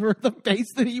guest or whatever, the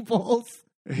face that he pulls.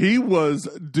 He was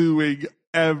doing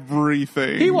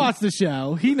everything. He watched the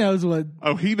show. He knows what.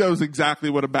 Oh, he knows exactly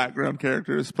what a background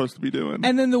character is supposed to be doing.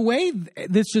 And then the way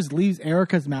this just leaves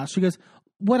Erica's mouth, she goes,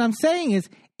 what I'm saying is,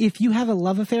 if you have a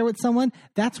love affair with someone,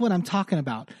 that's what I'm talking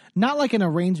about. Not like an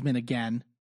arrangement again.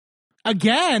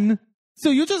 Again? So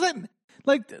you're just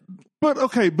like. But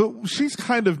okay, but she's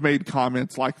kind of made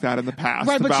comments like that in the past.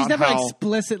 Right, but about she's never how,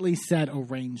 explicitly said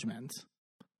arrangement.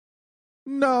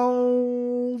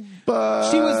 No, but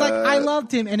she was like, I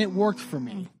loved him and it worked for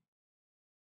me.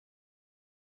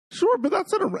 Sure, but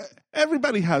that's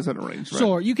everybody has an arrangement.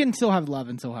 Sure, you can still have love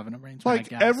and still have an arrangement.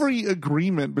 Like every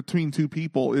agreement between two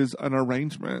people is an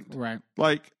arrangement. Right.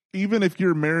 Like even if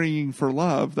you're marrying for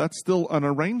love, that's still an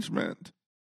arrangement.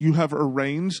 You have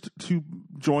arranged to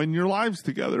join your lives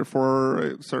together for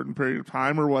a certain period of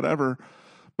time or whatever.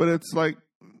 But it's like,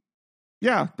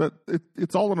 yeah,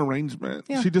 it's all an arrangement.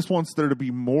 Yeah. She just wants there to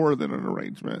be more than an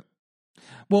arrangement.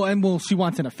 Well, she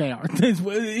wants an affair. She's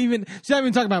not even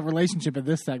talking about relationship in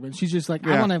this segment. She's just like,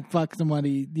 I want to fuck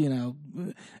somebody,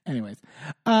 Anyways.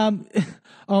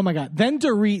 Oh my God. Then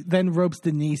Dorit then ropes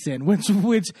Denise in,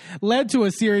 which led to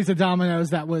a series of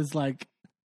dominoes that was like,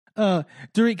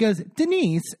 Dorit goes,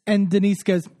 Denise, and Denise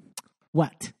goes,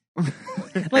 what?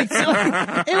 Like, so,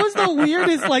 it was the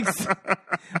weirdest,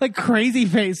 like crazy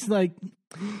face. Like,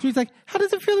 she's like, how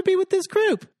does it feel to be with this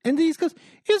group? And Denise goes,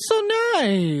 it's so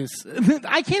nice.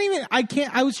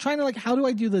 I was trying to like, how do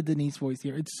I do the Denise voice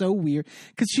here? It's so weird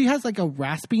because she has like a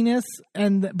raspiness,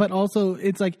 but also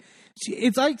it's like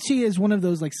she is one of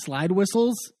those like slide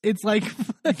whistles. It's like,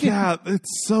 yeah,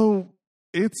 it's so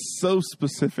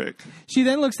specific. She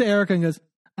then looks to Erica and goes,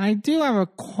 I do have a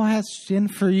question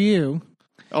for you.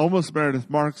 Almost Meredith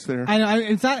Marks there. I know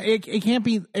it's not. It can't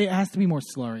be. It has to be more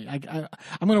slurry.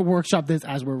 I'm going to workshop this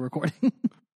as we're recording.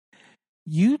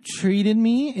 you treated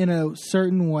me in a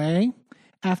certain way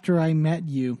after I met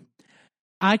you.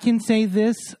 I can say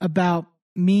this about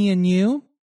me and you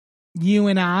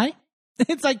and I.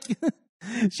 It's like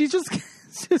she's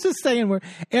just saying where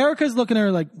Erica's looking at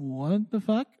her like, what the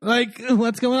fuck? Like,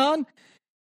 what's going on?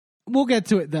 We'll get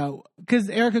to it though, because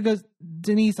Erica goes,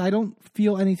 Denise, I don't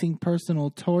feel anything personal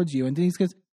towards you. And Denise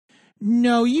goes,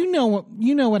 no, you know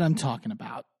what I'm talking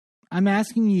about. I'm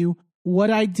asking you what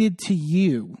I did to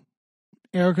you.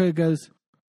 Erica goes,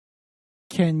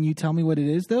 can you tell me what it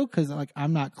is though? Because like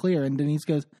I'm not clear. And Denise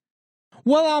goes,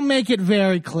 well, I'll make it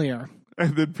very clear.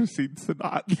 And then proceeds to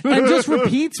not. And just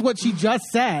repeats what she just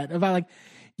said about like,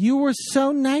 you were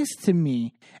so nice to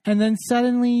me. And then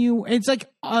suddenly it's like,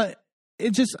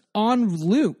 it's just on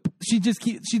loop. She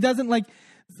doesn't like,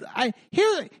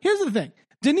 here's the thing.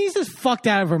 Denise is fucked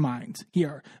out of her mind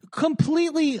here.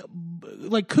 Completely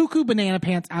like cuckoo banana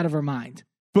pants out of her mind.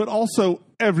 But also,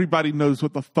 everybody knows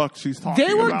what the fuck she's talking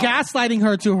about. They were gaslighting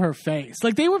her to her face.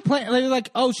 Like, they were playing, they were like,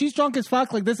 oh, she's drunk as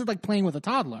fuck. Like, this is like playing with a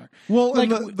toddler. Well,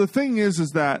 like, and the thing is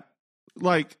that,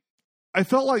 like, I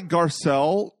felt like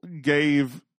Garcelle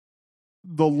gave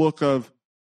the look of,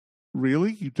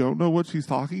 really? You don't know what she's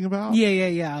talking about?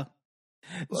 Yeah.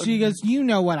 She goes, you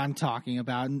know what I'm talking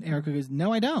about. And Erica goes,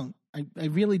 no, I don't. I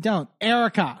really don't.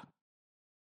 Erica,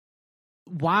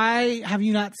 why have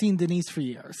you not seen Denise for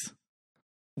years?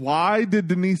 Why did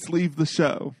Denise leave the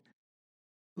show?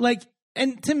 Like,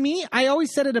 and to me, I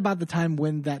always said it about the time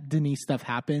when that Denise stuff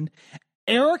happened.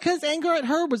 Erica's anger at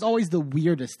her was always the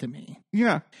weirdest to me.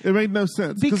 Yeah, it made no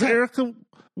sense. Because Erica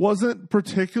wasn't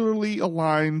particularly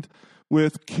aligned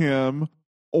with Kim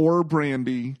or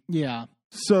Brandy. Yeah.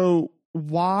 So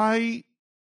why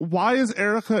is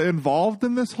Erica involved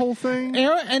in this whole thing?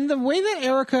 And the way that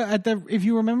Erica, if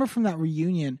you remember from that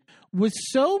reunion, was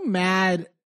so mad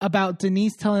about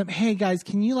Denise telling him, hey guys,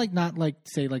 can you like not like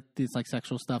say like this like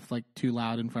sexual stuff like too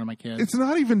loud in front of my kids? It's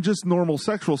not even just normal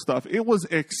sexual stuff. It was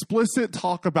explicit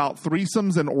talk about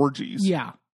threesomes and orgies.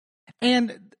 Yeah.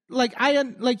 And like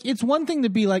it's one thing to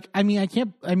be like,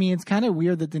 it's kind of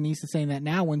weird that Denise is saying that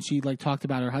now when she like talked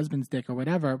about her husband's dick or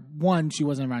whatever. One, she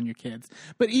wasn't around your kids,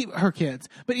 but her kids.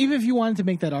 But even if you wanted to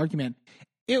make that argument,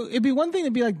 it'd be one thing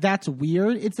to be like, that's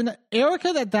weird. It's an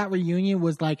Erica that reunion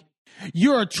was like,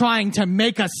 you're trying to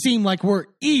make us seem like we're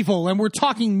evil and we're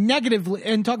talking negatively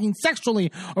and talking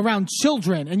sexually around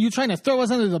children and you're trying to throw us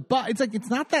under the bus. It's like, it's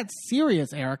not that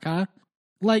serious, Erica.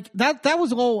 Like that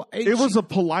was all. It was a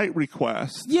polite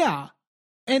request. Yeah.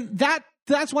 And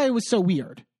that's why it was so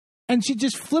weird. And she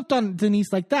just flipped on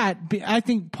Denise like that. I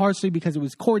think partially because it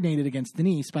was coordinated against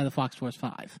Denise by the Fox Force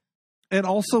 5. And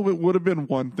also it would have been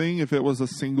one thing if it was a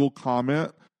single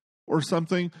comment or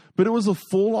something, but it was a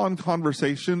full-on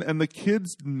conversation and the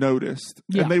kids noticed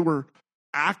and they were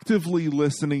actively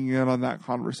listening in on that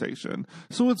conversation.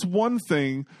 So it's one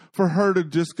thing for her to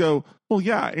just go, well,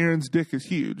 yeah, Aaron's dick is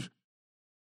huge.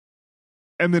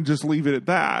 And then just leave it at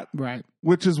that. Right.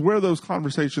 Which is where those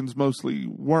conversations mostly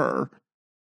were.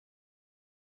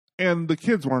 And the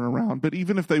kids weren't around, but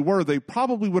even if they were, they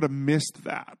probably would have missed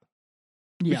that.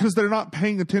 Yeah. Because they're not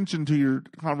paying attention to your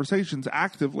conversations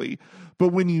actively. But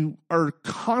when you are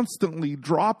constantly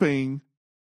dropping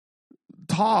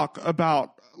talk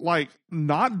about, like,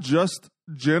 not just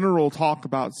general talk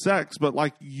about sex, but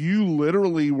like you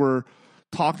literally were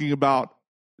talking about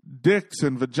dicks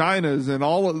and vaginas and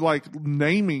all of, like,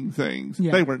 naming things.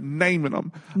 Yeah. They were naming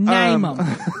them. Name them.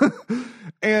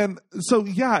 And so,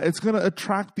 yeah, it's going to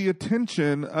attract the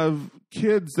attention of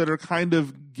kids that are kind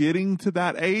of getting to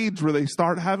that age where they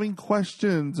start having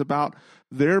questions about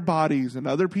their bodies and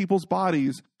other people's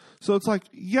bodies. So it's like,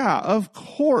 yeah, of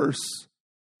course.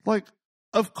 Like,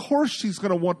 of course she's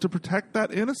going to want to protect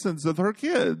that innocence of her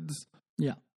kids.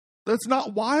 Yeah. That's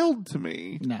not wild to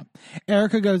me. No.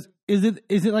 Erica goes, is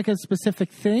it like a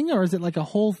specific thing or is it like a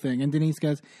whole thing? And Denise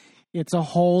goes, it's a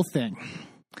whole thing.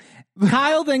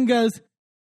 Kyle then goes,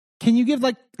 can you give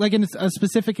like a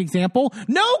specific example?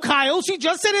 No, Kyle, she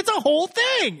just said it's a whole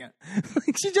thing.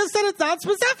 She just said it's not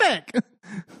specific.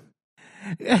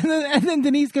 And then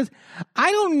Denise goes,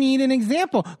 I don't need an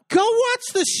example. Go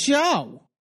watch the show.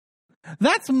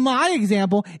 That's my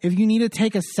example. If you need to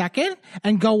take a second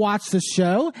and go watch the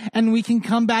show and we can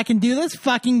come back and do this,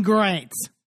 fucking great.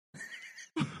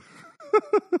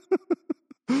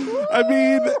 I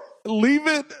mean, leave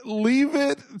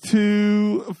it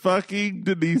to fucking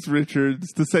Denise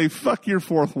Richards to say, fuck your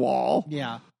fourth wall.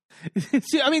 Yeah.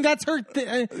 I mean, that's her.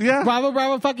 Yeah.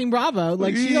 Bravo, fucking bravo.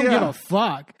 Like, she don't give a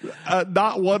fuck.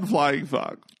 Not one flying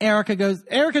fuck. Erica's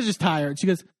just tired. She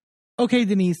goes, okay,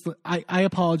 Denise, I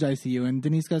apologize to you. And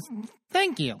Denise goes,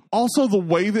 thank you. Also, the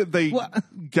way that they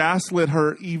gaslit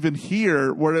her even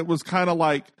here, where it was kind of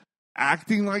like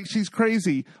acting like she's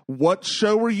crazy. What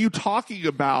show are you talking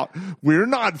about? We're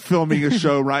not filming a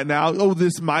show right now. Oh,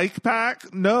 this mic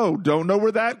pack? No, don't know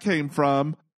where that came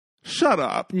from. Shut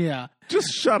up. Yeah.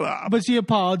 Just shut up. But she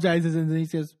apologizes and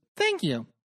Denise goes, thank you.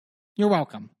 You're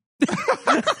welcome.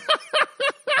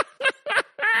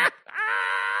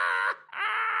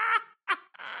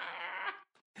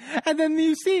 And then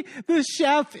you see the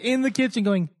chef in the kitchen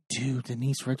going, dude,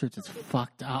 Denise Richards is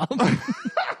fucked up.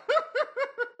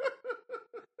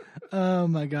 Oh,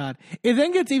 my God. It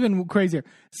then gets even crazier.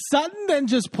 Sutton then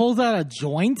just pulls out a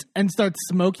joint and starts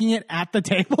smoking it at the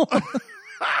table.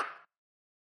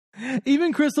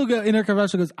 Even Crystal in her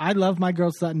confessional goes, I love my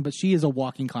girl Sutton, but she is a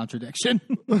walking contradiction.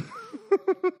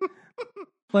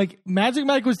 Like, Magic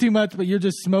Mike was too much, but you're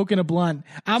just smoking a blunt.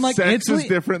 I'm like, sex is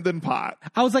different than pot.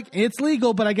 I was like, it's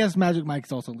legal, but I guess Magic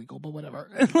Mike's also legal, but whatever.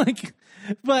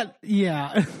 But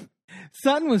yeah,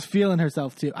 Sutton was feeling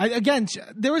herself too. Again,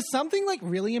 there was something like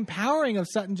really empowering of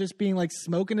Sutton just being like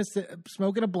smoking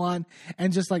a blunt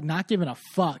and just like not giving a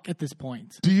fuck at this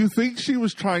point. Do you think she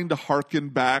was trying to harken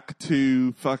back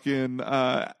to fucking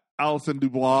Alison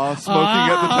Dubois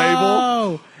smoking at the table?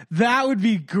 Oh, that would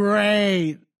be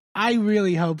great. I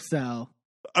really hope so.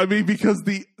 I mean, because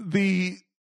the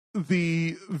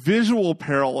visual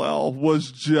parallel was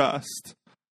just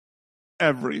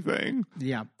everything.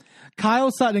 Yeah. Kyle,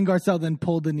 Sutton, and Garcelle then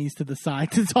pulled Denise to the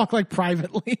side to talk like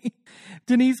privately.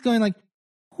 Denise going like,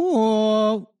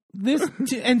 "Oh, this,"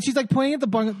 and she's like pointing at the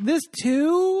bar. This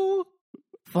too.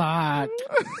 Fuck.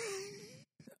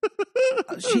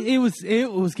 It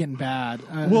was getting bad.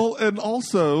 Well, and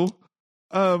also,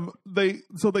 they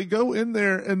go in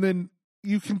there, and then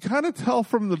you can kind of tell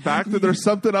from the back that there's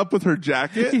something up with her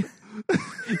jacket.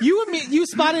 You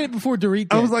spotted it before Dorit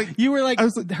did. I was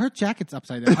like, her jacket's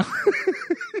upside down.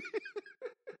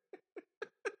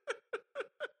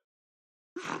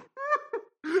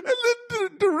 And then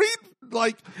Dorit,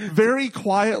 like, very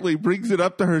quietly brings it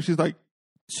up to her. She's like,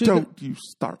 don't you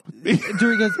start with me.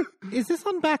 Dorit goes, is this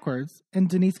on backwards? And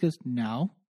Denise goes,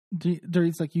 no.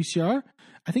 Dorit's like, you sure?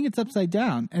 I think it's upside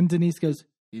down. And Denise goes,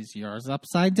 is yours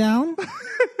upside down?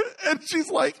 And she's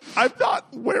like, I'm not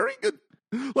wearing it.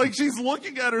 Like, she's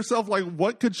looking at herself like,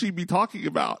 what could she be talking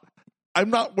about? I'm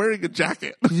not wearing a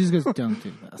jacket. She just goes, don't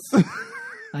do this.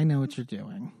 I know what you're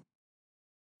doing.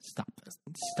 Stop this.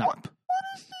 Stop. What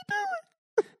is she doing?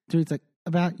 Dorit's like,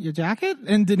 about your jacket?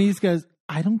 And Denise goes,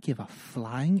 I don't give a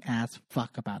flying ass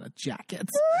fuck about a jacket.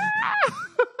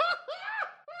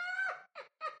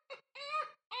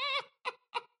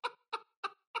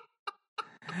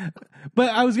 But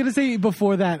I was going to say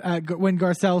before that, when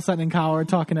Garcelle, Sutton, and Kyle are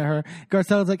talking to her,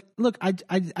 Garcelle's like, look, I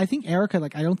think Erica,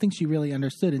 like, I don't think she really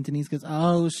understood. And Denise goes,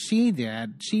 oh, she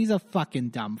did. She's a fucking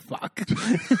dumb fuck.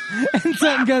 And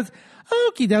Sutton goes,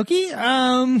 okie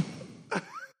dokie.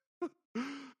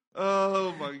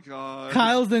 Oh my God.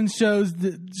 Kyle then shows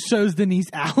Denise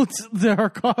out to her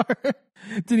car.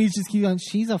 Denise just keeps going,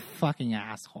 she's a fucking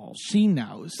asshole. She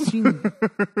knows.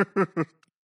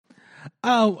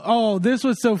 Oh, this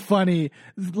was so funny.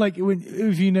 Like,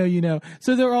 if you know, you know.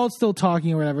 So they're all still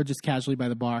talking or whatever, just casually by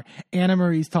the bar. Anna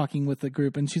Marie's talking with the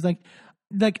group, and she's like,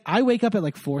 I wake up at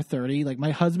like 4:30. Like, my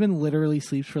husband literally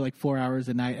sleeps for like 4 hours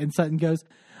a night. And Sutton goes,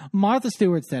 Martha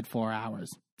Stewart said 4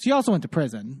 hours. She also went to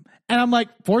prison. And I'm like,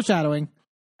 foreshadowing.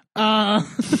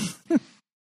 Let's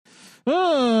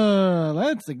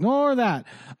ignore that.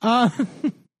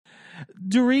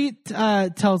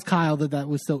 Dorit tells Kyle that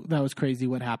was crazy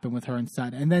what happened with her and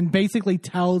Sutton, and then basically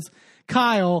tells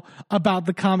Kyle about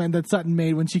the comment that Sutton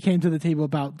made when she came to the table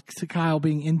about Kyle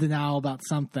being in denial about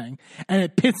something, and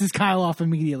it pisses Kyle off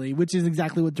immediately, which is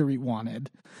exactly what Dorit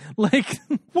wanted. Like,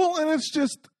 well, and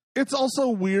it's also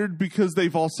weird because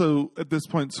they've also at this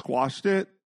point squashed it.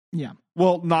 Yeah.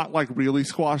 Well, not like really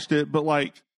squashed it, but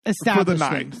like established for the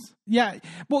night. Things. Yeah.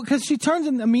 Well, because she turns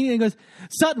in immediately and goes,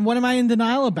 Sutton, what am I in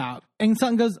denial about? And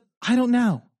Sutton goes, I don't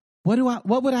know.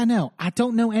 What would I know? I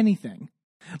don't know anything.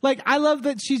 Like, I love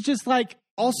that she's just like.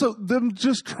 Also, them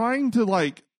just trying to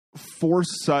like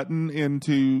force Sutton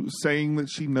into saying that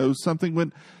she knows something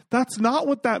when that's not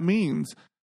what that means.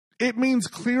 It means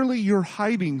clearly you're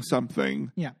hiding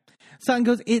something. Yeah. Sutton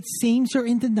goes, it seems you're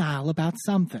in denial about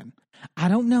something. I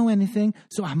don't know anything,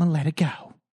 so I'm going to let it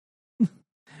go.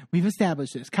 We've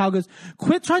established this. Kyle goes,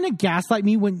 quit trying to gaslight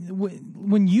me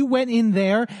when you went in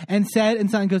there and said,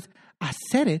 and Sutton goes, I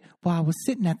said it while I was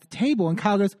sitting at the table. And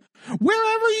Kyle goes,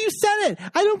 wherever you said it.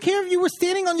 I don't care if you were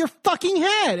standing on your fucking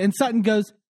head. And Sutton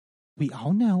goes, we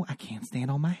all know I can't stand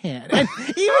on my head. And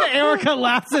even Erica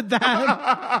laughs at that.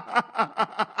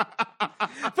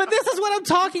 But this is what I'm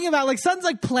talking about. Like, Sutton's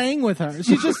like playing with her.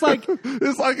 She's just like,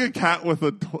 it's like a cat with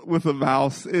a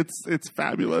mouse. It's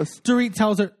fabulous. Dorit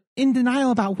tells her, in denial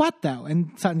about what though?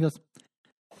 And Sutton goes,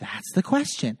 that's the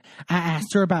question. I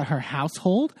asked her about her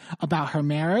household, about her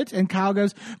marriage, and Kyle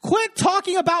goes, quit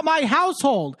talking about my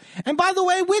household. And by the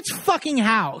way, which fucking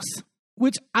house?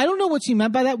 Which I don't know what she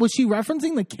meant by that. Was she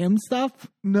referencing the Kim stuff?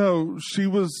 No, she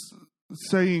was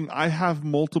saying I have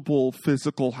multiple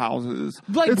physical houses.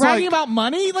 Like it's bragging about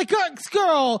money? Like,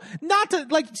 girl, not to,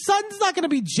 like, Sutton's not going to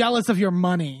be jealous of your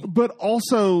money. But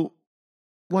also,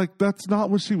 like, that's not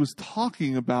what she was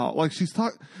talking about. Like,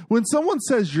 when someone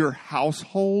says your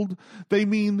household, they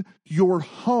mean your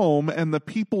home and the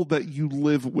people that you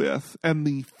live with and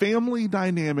the family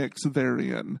dynamics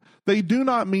therein. They do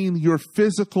not mean your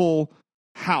physical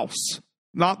house,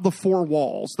 not the four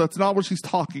walls. That's not what she's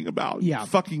talking about. Yeah. You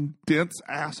fucking dense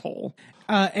asshole.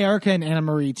 Erica and Anna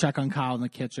Marie check on Kyle in the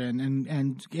kitchen,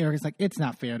 and Erica's like, it's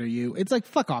not fair to you. It's like,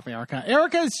 fuck off, Erica.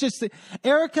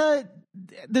 Erica,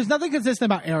 there's nothing consistent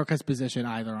about Erica's position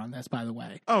either on this, by the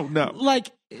way. Oh, no.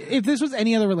 Like, if this was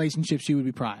any other relationship, she would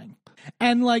be crying.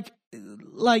 And like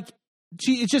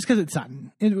it's just because it's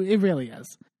Sutton. It really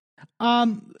is.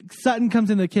 Sutton comes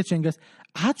into the kitchen and goes,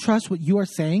 I trust what you are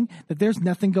saying, that there's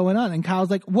nothing going on. And Kyle's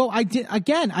like, well, I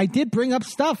did bring up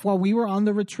stuff while we were on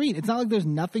the retreat. It's not like there's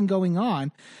nothing going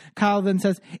on. Kyle then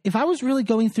says, if I was really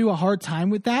going through a hard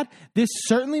time with that, this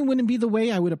certainly wouldn't be the way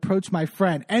I would approach my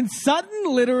friend. And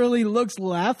Sutton literally looks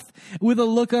left with a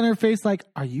look on her face like,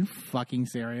 are you fucking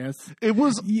serious? It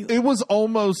was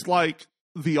almost like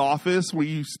The Office where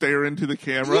you stare into the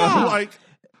camera. Yeah. Like,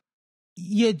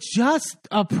 you just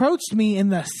approached me in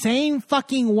the same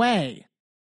fucking way.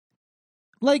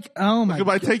 Like, oh my God. Am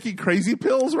I taking crazy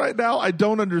pills right now? I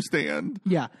don't understand.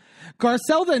 Yeah.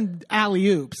 Garcelle then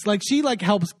alley-oops. Like, she like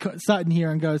helps Sutton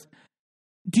here and goes,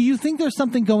 do you think there's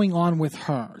something going on with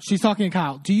her? She's talking to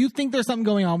Kyle. Do you think there's something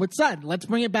going on with Sutton? Let's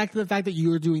bring it back to the fact that you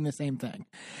were doing the same thing.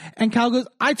 And Kyle goes,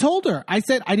 I told her. I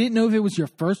said, I didn't know if it was your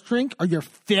first drink or your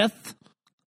fifth.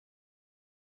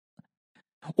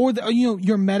 Or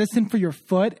your medicine for your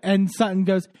foot. And Sutton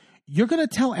goes, you're going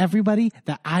to tell everybody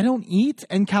that I don't eat?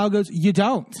 And Kyle goes, you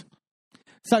don't.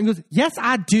 Sutton goes, yes,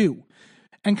 I do.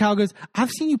 And Kyle goes, I've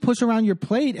seen you push around your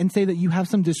plate and say that you have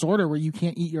some disorder where you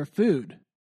can't eat your food.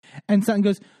 And Sutton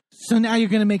goes, so now you're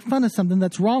going to make fun of something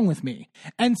that's wrong with me.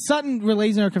 And Sutton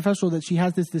relays in her confessional that she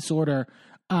has this disorder.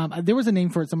 There was a name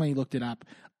for it. Somebody looked it up.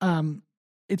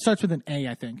 It starts with an A,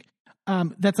 I think.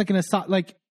 That's like an assault,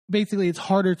 like, basically it's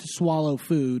harder to swallow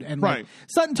food. And like, right.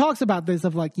 Sutton talks about this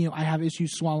of like, I have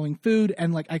issues swallowing food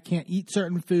and like I can't eat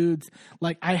certain foods.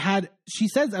 Like she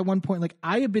says at one point, like,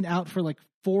 I have been out for like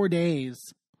 4 days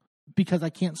because I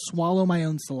can't swallow my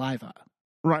own saliva.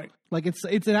 Right. Like it's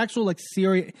an actual like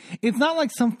serious, it's not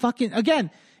like some fucking, again,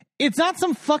 it's not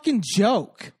some fucking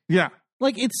joke. Yeah.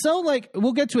 Like it's so like,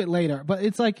 we'll get to it later, but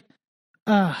it's like,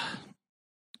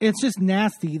 it's just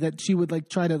nasty that she would like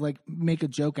try to like make a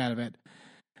joke out of it.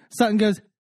 Sutton goes,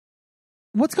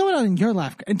 what's going on in your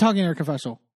life? And talking to her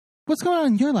confessional, what's going on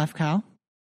in your life, Kyle?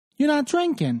 You're not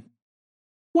drinking.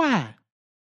 Why?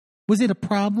 Was it a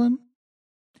problem?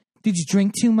 Did you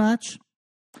drink too much?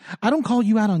 I don't call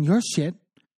you out on your shit.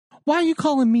 Why are you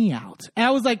calling me out? And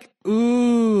I was like,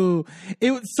 ooh.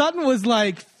 Sutton was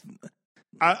like...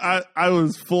 I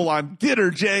was full on, get her,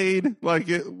 Jade. Like,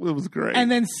 it was great. And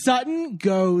then Sutton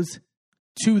goes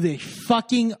to the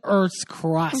fucking Earth's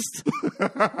crust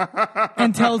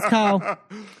and tells Kyle,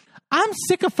 I'm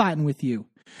sick of fighting with you.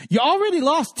 You already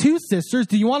lost 2 sisters.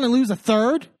 Do you want to lose a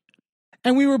third?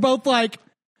 And we were both like,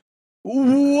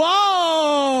 whoa,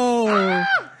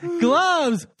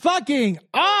 gloves fucking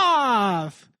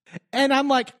off. And I'm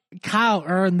like, Kyle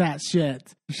earned that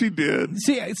shit. She did.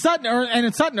 Sutton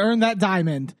earned that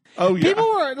diamond. Oh, yeah. People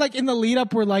were like in the lead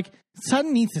up were like,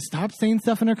 Sutton needs to stop saying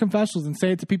stuff in her confessionals and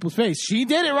say it to people's face. She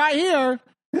did it right here.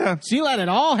 Yeah. She let it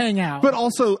all hang out. But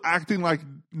also acting like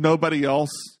nobody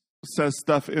else says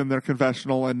stuff in their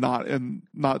confessional and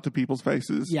not to people's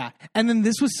faces. Yeah. And then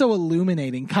this was so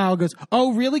illuminating. Kyle goes,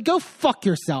 oh, really? Go fuck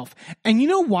yourself. And you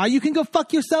know why you can go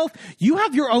fuck yourself? You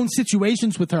have your own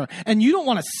situations with her and you don't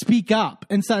want to speak up.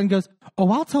 And Sutton goes, oh,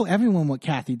 I'll tell everyone what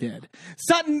Kathy did.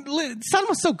 Sutton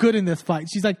was so good in this fight.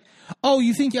 She's like, oh,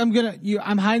 you think I'm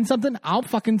hiding something? I'll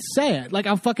fucking say it. Like,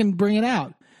 I'll fucking bring it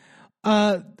out.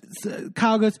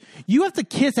 Kyle goes, you have to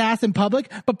kiss ass in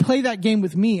public, but play that game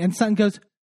with me. And Sutton goes,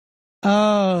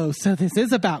 oh, so this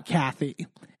is about Kathy.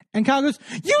 And Kyle goes,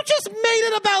 you just made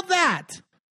it about that.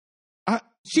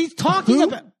 She's talking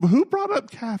about... Who brought up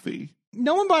Kathy?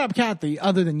 no one brought up Kathy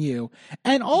other than you.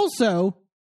 And also,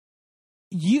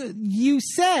 you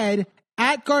said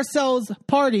at Garcelle's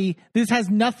party, this has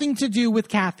nothing to do with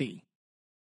Kathy.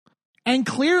 And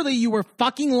clearly you were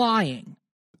fucking lying.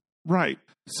 Right.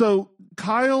 So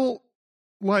Kyle,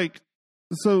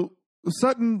 so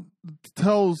Sutton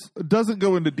doesn't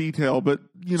go into detail, but,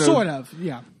 Sort of,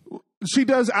 yeah. She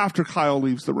does after Kyle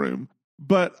leaves the room.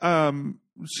 But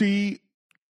she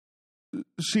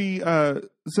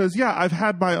says, yeah, I've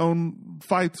had my own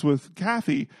fights with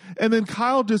Kathy. And then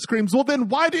Kyle just screams, well, then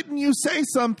why didn't you say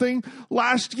something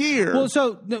last year?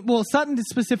 Well, Sutton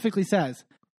specifically says,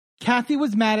 Kathy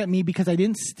was mad at me because I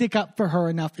didn't stick up for her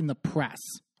enough in the press.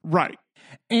 Right.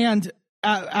 And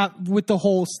with the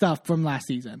whole stuff from last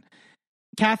season.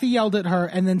 Kathy yelled at her,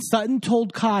 and then Sutton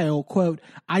told Kyle, quote,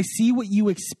 I see what you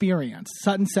experienced.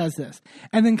 Sutton says this.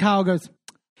 And then Kyle goes,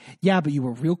 yeah, but you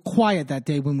were real quiet that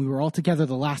day when we were all together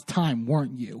the last time,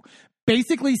 weren't you?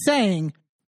 Basically saying,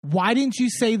 why didn't you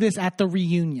say this at the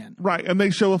reunion? Right, and they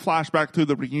show a flashback through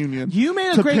the reunion. You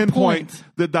made a great point.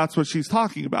 That's what she's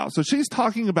talking about. So she's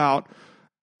talking about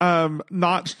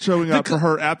not showing up for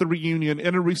her at the reunion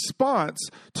in a response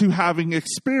to having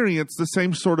experienced the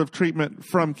same sort of treatment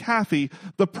from Kathy.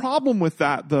 The problem with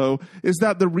that, though, is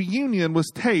that the reunion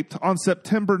was taped on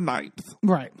September 9th.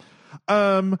 Right.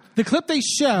 The clip they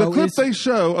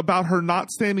show about her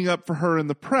not standing up for her in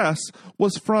the press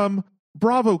was from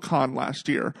BravoCon last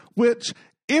year, which,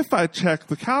 if I check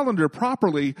the calendar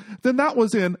properly, then that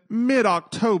was in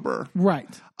mid-October.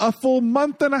 Right. A full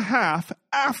month and a half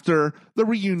after the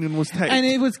reunion was taped. And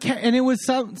it was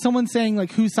someone saying,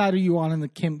 like, whose side are you on in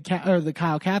the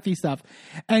Kyle Kathy stuff?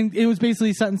 And it was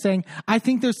basically Sutton saying, I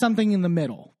think there's something in the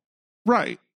middle.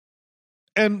 Right.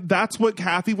 And that's what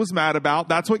Kathy was mad about.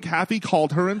 That's what Kathy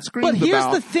called her and screamed about. But here's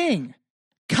the thing.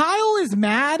 Kyle is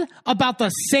mad about the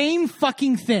same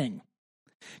fucking thing.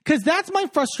 Because that's my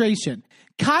frustration.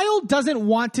 Kyle doesn't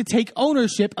want to take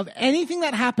ownership of anything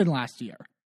that happened last year.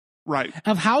 Right.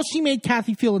 Of how she made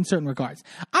Kathy feel in certain regards.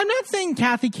 I'm not saying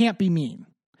Kathy can't be mean.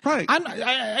 Right.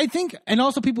 I think, and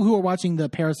also people who are watching the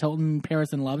Paris Hilton,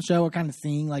 Paris in Love show are kind of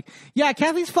seeing like, yeah,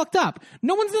 Kathy's fucked up.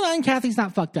 No one's denying Kathy's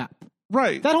not fucked up.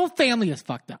 Right. That whole family is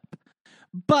fucked up.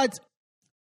 But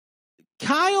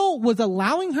Kyle was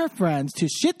allowing her friends to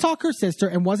shit talk her sister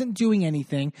and wasn't doing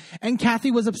anything. And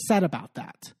Kathy was upset about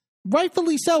that.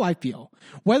 Rightfully so, I feel.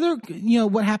 Whether,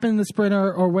 what happened in the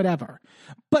sprinter or whatever.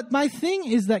 But my thing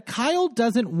is that Kyle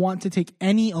doesn't want to take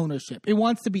any ownership. It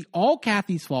wants to be all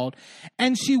Kathy's fault.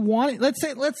 And she wanted, let's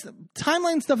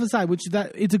timeline stuff aside,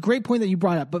 it's a great point that you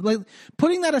brought up. But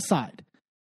putting that aside,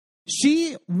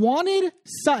 she wanted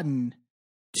Sutton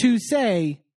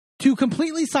to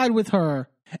completely side with her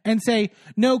and say,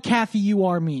 no, Kathy, you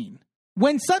are mean.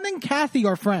 When Sutton and Kathy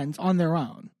are friends on their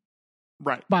own.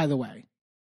 Right. By the way.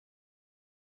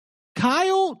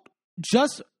 Kyle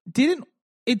just didn't,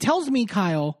 it tells me,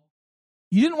 Kyle,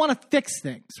 you didn't want to fix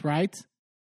things, right?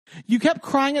 You kept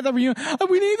crying at the reunion,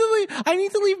 I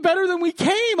need to leave better than we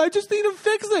came. I just need to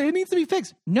fix it. It needs to be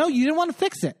fixed. No, you didn't want to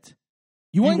fix it.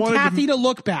 You wanted Kathy to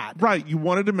look bad. Right. You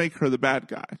wanted to make her the bad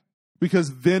guy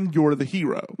because then you're the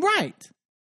hero. Right.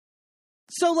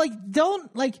 So,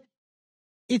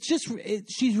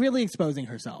 she's really exposing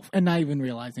herself and not even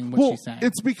realizing what she's saying.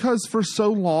 It's because for so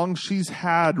long she's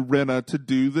had Rinna to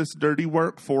do this dirty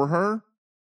work for her,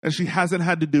 and she hasn't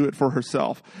had to do it for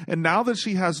herself. And now that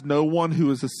she has no one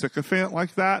who is a sycophant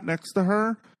like that next to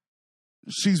her,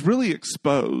 she's really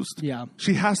exposed. Yeah.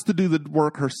 She has to do the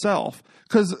work herself.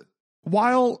 Because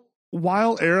while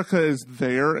Erica is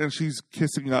there and she's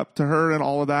kissing up to her and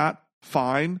all of that,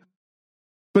 fine.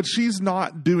 But she's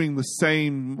not doing the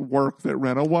same work that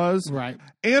Rinna was. Right.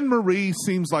 Anne-Marie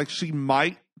seems like she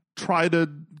might try to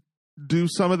do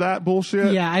some of that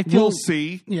bullshit. Yeah, we'll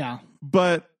see. Yeah.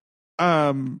 But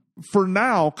for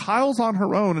now, Kyle's on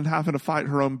her own and having to fight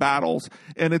her own battles.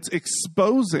 And it's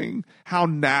exposing how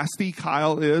nasty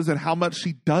Kyle is and how much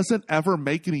she doesn't ever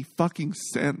make any fucking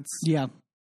sense. Yeah.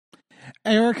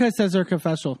 Erica says her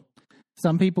confessional.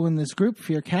 Some people in this group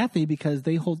fear Kathy because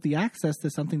they hold the access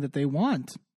to something that they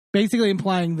want. Basically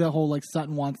implying the whole,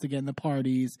 Sutton wants to get in the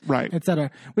parties, right, etc.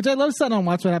 Which I love Sutton on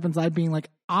Watch What Happens Live being like,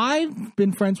 I've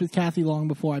been friends with Kathy long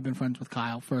before I've been friends with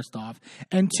Kyle, first off.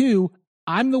 And two,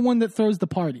 I'm the one that throws the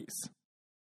parties.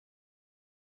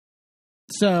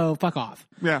 So, fuck off.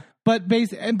 Yeah. But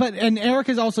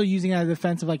Erica's also using it as a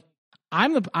defense of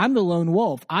I'm the lone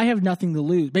wolf. I have nothing to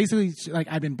lose. Basically,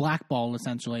 I've been blackballed,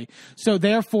 essentially. So,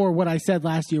 therefore, what I said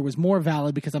last year was more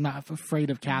valid because I'm not afraid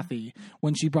of Kathy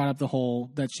when she brought up the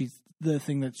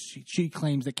thing that she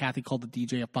claims that Kathy called the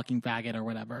DJ a fucking faggot or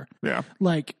whatever. Yeah.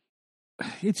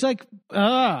 It's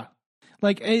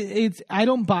Like I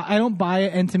don't buy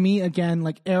it. And to me, again,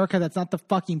 like Erica, that's not the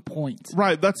fucking point.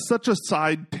 Right. That's such a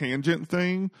side tangent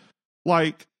thing.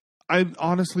 Like, I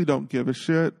honestly don't give a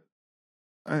shit.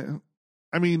 I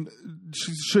mean,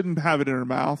 she shouldn't have it in her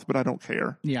mouth, but I don't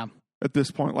care. Yeah. At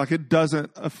this point, like, it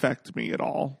doesn't affect me at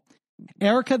all.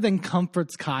 Erica then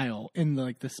comforts Kyle in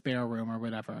the spare room or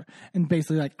whatever, and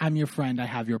basically like, I'm your friend, I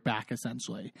have your back,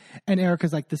 essentially. And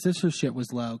Erica's like, the sister shit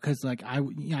was low because like I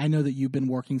know that you've been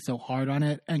working so hard on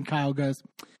it. And Kyle goes,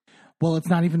 well, it's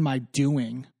not even my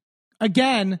doing.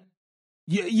 Again,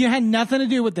 you had nothing to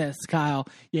do with this, Kyle.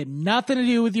 You had nothing to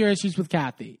do with your issues with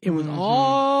Kathy. It was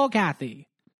all Kathy.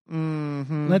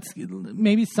 Mm-hmm.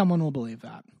 Maybe someone will believe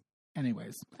that.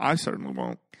 Anyways, I certainly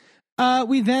won't.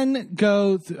 We then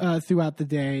go throughout the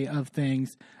day of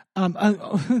things.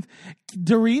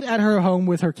 Dorit at her home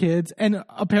with her kids, and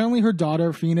apparently her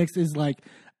daughter Phoenix is like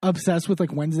obsessed with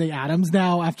like Wednesday Addams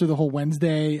now after the whole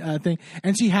Wednesday thing,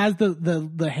 and she has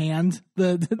the hand.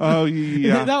 Oh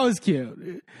yeah, that was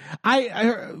cute.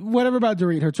 Whatever about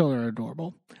Dorit, her children are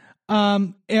adorable.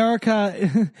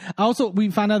 Erica. Also, we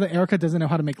found out that Erica doesn't know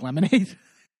how to make lemonade.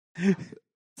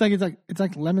 It's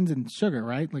like lemons and sugar,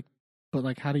 right? Like. But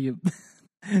like, how do you?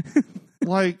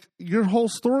 Like, your whole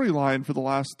storyline for the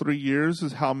last 3 years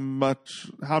is how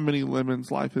many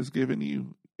lemons life has given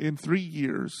you in 3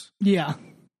 years. Yeah.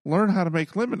 Learn how to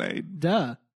make lemonade.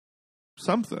 Duh.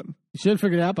 Something. You should have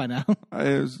figured it out by now.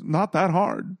 It's not that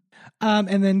hard.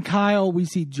 And then Kyle, we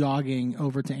see jogging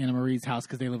over to Anna Marie's house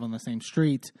because they live on the same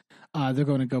street. They're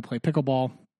going to go play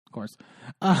pickleball. Of course.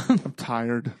 I'm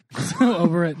tired. So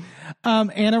over it.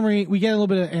 Anna Marie, we get a little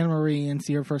bit of Anna Marie and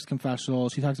see her first confessional.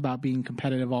 She talks about being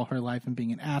competitive all her life and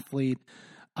being an athlete.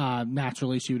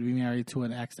 Naturally, she would be married to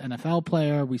an ex-NFL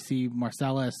player. We see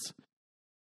Marcellus.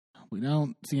 We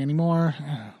don't see any more.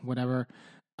 Whatever.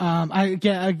 Yeah,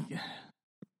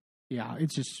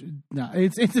 it's just, no,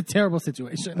 it's a terrible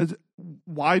situation.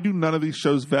 Why do none of these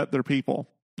shows vet their people?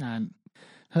 And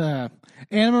Anna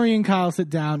Marie and Kyle sit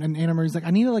down, and Anna Marie's like,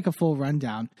 I need a full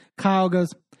rundown. Kyle goes,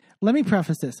 let me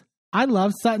preface this. I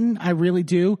love Sutton. I really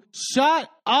do. Shut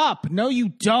up. No, you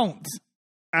don't.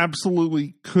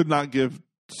 Absolutely could not give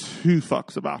 2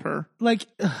 fucks about her. Like,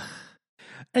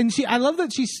 and I love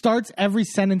that she starts every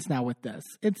sentence now with this.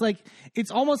 It's like,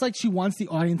 it's almost like she wants the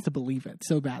audience to believe it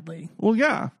so badly. Well,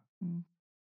 yeah.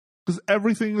 Because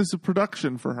everything is a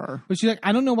production for her. But she's like,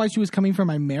 I don't know why she was coming for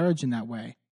my marriage in that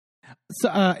way. So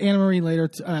Anna Marie later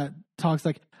talks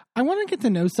like, I want to get to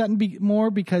know Sutton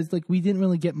more because like we didn't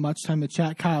really get much time to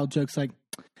chat. Kyle jokes like,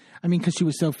 I mean, because she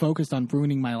was so focused on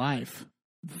ruining my life.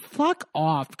 Fuck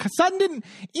off. Sutton didn't,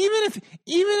 even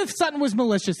if Sutton was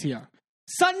malicious here,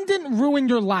 Sutton didn't ruin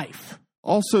your life.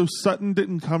 Also, Sutton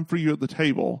didn't come for you at the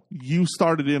table. You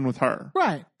started in with her.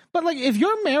 Right. But like, if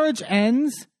your marriage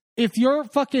ends, if your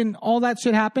fucking all that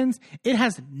shit happens, it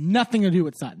has nothing to do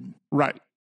with Sutton. Right.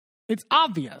 It's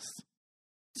obvious.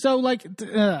 So, like,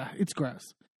 it's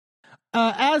gross.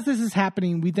 As this is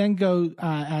happening, we then go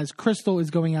as Crystal is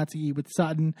going out to eat with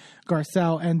Sutton,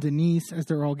 Garcelle, and Denise as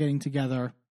they're all getting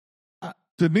together.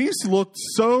 Denise looked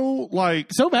so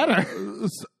better.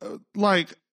 Like,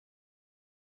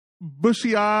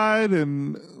 bushy-eyed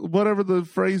and whatever the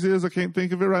phrase is. I can't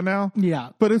think of it right now. Yeah.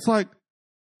 But it's like,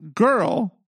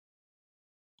 girl,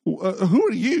 who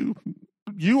are you?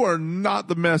 You are not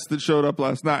the mess that showed up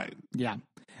last night. Yeah.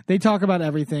 They talk about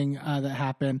everything that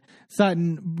happened.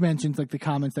 Sutton mentions like the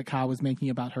comments that Kyle was making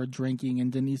about her drinking,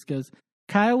 and Denise goes,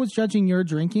 Kyle was judging your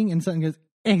drinking, and Sutton goes,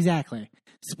 exactly.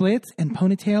 Splits and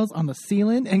ponytails on the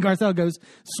ceiling, and Garcelle goes,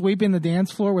 sweeping the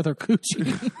dance floor with her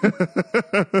coochie.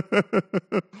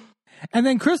 And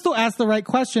then Crystal asks the right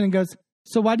question and goes,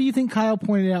 so why do you think Kyle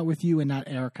pointed out with you and not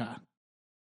Erica?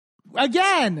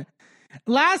 Again,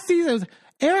 last season, it was,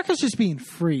 Erica's just being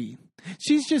free.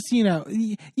 She's just,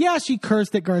 yeah, she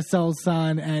cursed at Garcelle's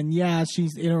son, and yeah,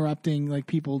 she's interrupting like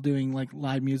people doing like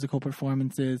live musical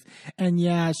performances, and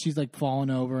yeah, she's like falling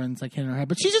over and it's like hitting her head,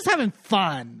 but she's just having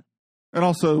fun. And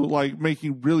also like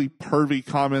making really pervy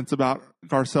comments about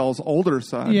Garcelle's older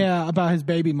son. Yeah, about his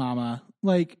baby mama.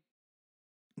 Like,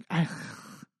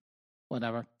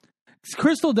 whatever.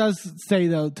 Crystal does say,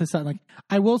 though, to Sutton, like,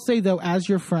 I will say, though, as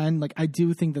your friend, like, I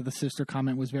do think that the sister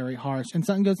comment was very harsh. And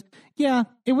Sutton goes, yeah,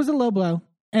 it was a low blow.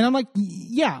 And I'm like,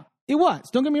 yeah, it was.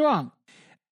 Don't get me wrong.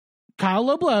 Kyle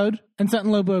low blowed and Sutton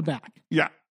low blowed back. Yeah.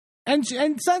 And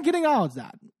Sutton can acknowledge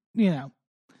that,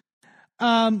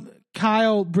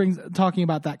 Kyle talking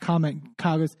about that comment,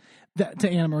 Kyle goes to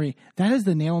Anna Marie, that is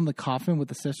the nail in the coffin with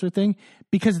the sister thing,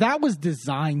 because that was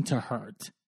designed to hurt.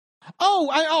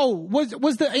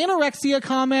 Was the anorexia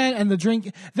comment and the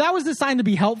drink, that was designed to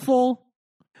be helpful?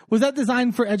 Was that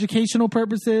designed for educational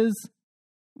purposes?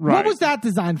 Right. What was that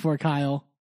designed for, Kyle?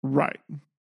 Right.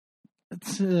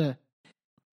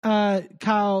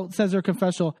 Kyle says her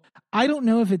confessional, I don't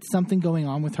know if it's something going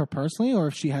on with her personally or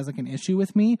if she has like an issue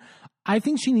with me. I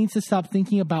think she needs to stop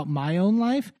thinking about my own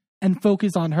life and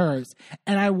focus on hers.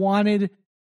 And I wanted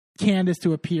Candace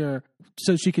to appear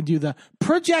so she could do the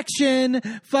projection.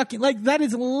 Fucking, like, that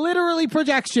is literally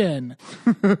projection.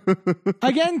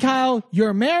 Again, Kyle,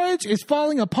 your marriage is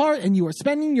falling apart and you are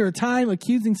spending your time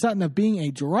accusing Sutton of being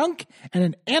a drunk and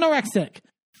an anorexic.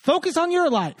 Focus on your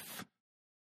life.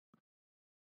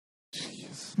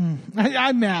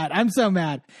 I'm mad. I'm so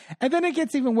mad. And then it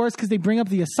gets even worse because they bring up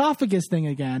the esophagus thing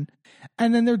again.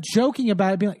 And then they're joking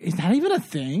about it, being like, is that even a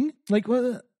thing? Like,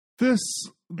 what?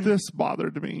 This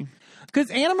bothered me. Because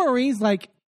Anna Marie's like,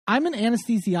 I'm an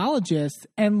anesthesiologist.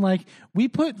 And like, we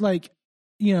put like,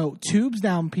 you know, tubes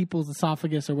down people's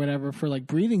esophagus or whatever for like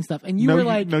breathing stuff. And you were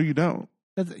like, no, you don't.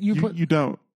 You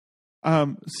don't.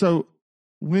 So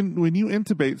when you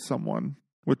intubate someone,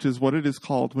 which is what it is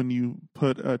called when you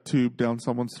put a tube down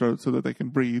someone's throat so that they can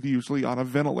breathe, usually on a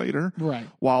ventilator, right,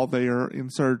 while they are in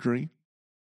surgery.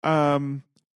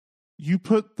 You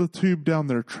put the tube down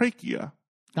their trachea.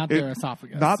 Their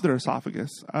esophagus. Not their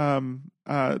esophagus.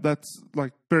 That's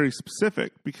like very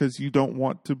specific because you don't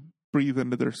want to breathe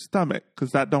into their stomach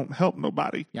because that don't help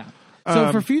nobody. Yeah.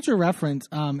 So for future reference,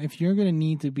 if you're going to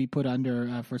need to be put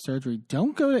under for surgery,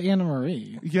 don't go to Anna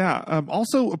Marie. Yeah.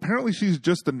 Also, apparently she's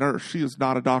just a nurse. She is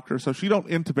not a doctor, so she don't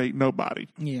intubate nobody.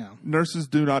 Yeah. Nurses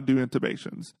do not do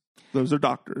intubations. Those are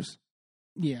doctors.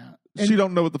 Yeah. She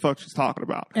don't know what the fuck she's talking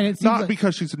about. And it's not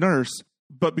because she's a nurse,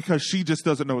 but because she just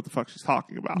doesn't know what the fuck she's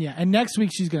talking about. Yeah. And next week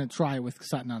she's going to try with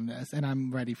Sutton on this, and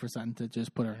I'm ready for Sutton to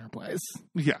just put her in her place.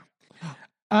 Yeah.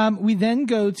 We then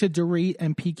go to Dorit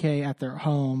and PK at their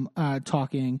home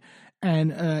talking,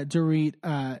 and Dorit's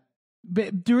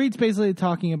basically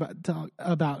talking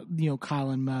about you know, Kyle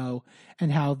and Mo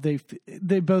and how they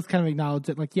both kind of acknowledge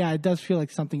that, like, yeah, it does feel like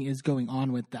something is going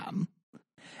on with them.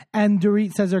 And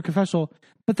Dorit says her confessional,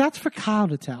 but that's for Kyle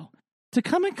to tell. To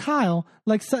come at Kyle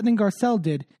like Sutton and Garcelle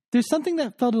did, there's something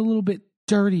that felt a little bit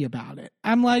dirty about it.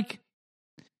 I'm like,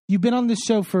 you've been on this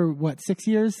show for what, 6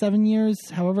 years, 7 years,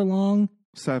 however long.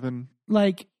 7.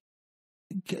 Like,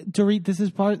 Dorit, this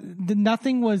is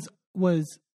nothing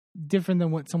was different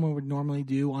than what someone would normally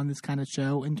do on this kind of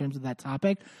show in terms of that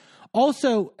topic.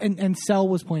 Also, and Sel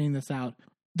was pointing this out,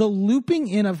 the looping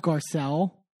in of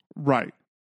Garcelle. Right.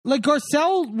 Like,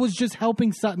 Garcelle was just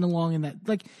helping Sutton along in that.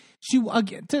 Like, she,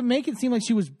 again, to make it seem like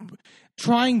she was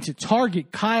trying to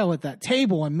target Kyle at that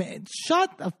table, and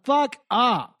shut the fuck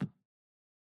up.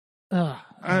 Ugh.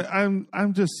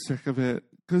 I'm just sick of it.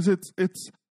 Because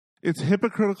it's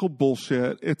hypocritical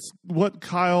bullshit. It's what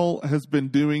Kyle has been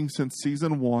doing since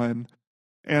season 1.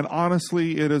 And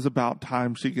honestly, it is about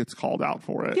time she gets called out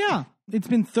for it. Yeah. It's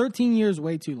been 13 years,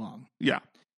 way too long. Yeah.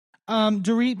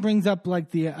 Dorit brings up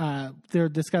like their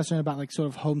discussion about like sort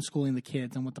of homeschooling the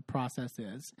kids and what the process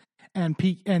is. And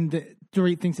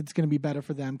Dorit thinks it's going to be better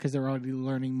for them because they're already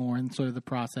learning more in sort of the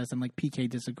process. And like PK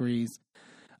disagrees.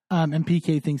 And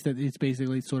PK thinks that it's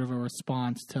basically sort of a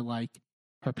response to like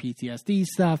her PTSD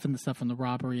stuff and the stuff from the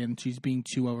robbery, and she's being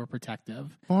too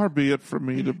overprotective. Far be it for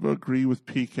me to agree with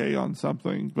PK on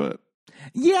something, but...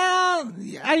 Yeah,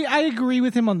 I agree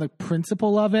with him on the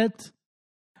principle of it,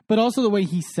 but also the way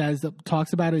he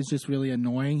talks about it is just really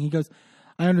annoying. He goes,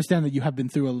 I understand that you have been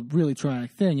through a really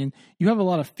traumatic thing, and you have a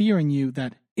lot of fear in you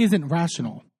that isn't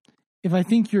rational. If I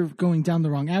think you're going down the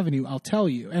wrong avenue, I'll tell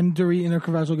you. And Dorit in her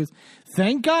confessional goes,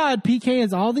 thank God PK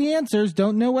has all the answers.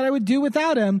 Don't know what I would do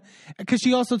without him. Because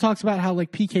she also talks about how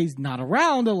like PK's not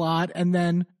around a lot and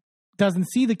then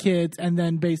doesn't see the kids and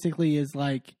then basically is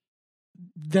like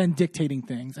then dictating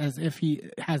things as if he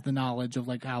has the knowledge of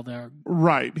like how they're...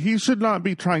 Right. He should not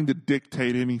be trying to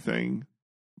dictate anything.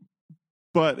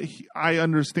 But I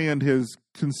understand his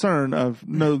concern of,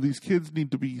 no, these kids need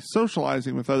to be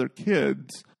socializing with other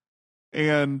kids.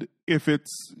 And if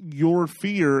it's your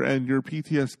fear and your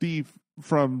PTSD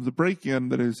from the break-in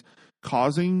that is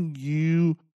causing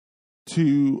you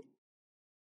to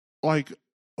like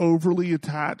overly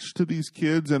attach to these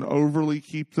kids and overly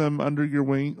keep them under your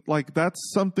wing, like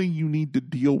that's something you need to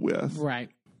deal with. Right.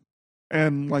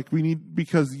 And like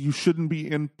because you shouldn't be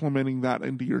implementing that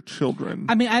into your children.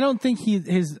 I mean, I don't think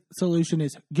his solution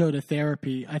is go to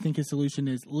therapy. I think his solution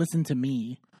is listen to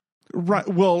me. Right.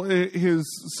 Well, his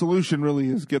solution really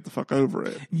is get the fuck over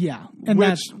it. Yeah. And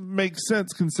which makes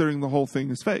sense considering the whole thing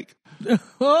is fake.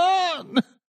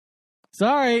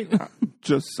 Sorry.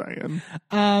 Just saying.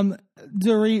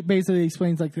 Dorit basically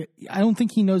explains like I don't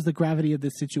think he knows the gravity of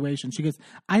this situation. She goes,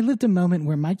 I lived a moment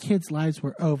where my kids' lives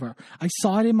were over. I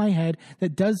saw it in my head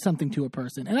that does something to a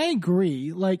person. And I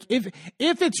agree. Like if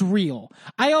it's real.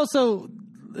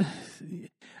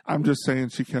 I'm just saying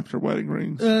she kept her wedding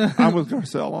rings. I'm with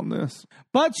Garcelle on this.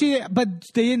 But they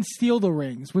didn't steal the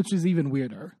rings, which is even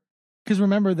weirder. Because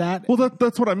remember that? Well,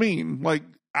 that's what I mean. Like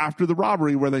after the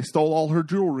robbery where they stole all her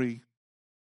jewelry,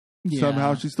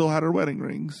 somehow she still had her wedding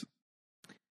rings.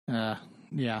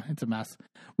 Yeah, it's a mess.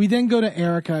 We then go to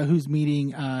Erica, who's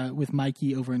meeting with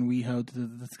Mikey over in WeHo to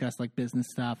discuss like business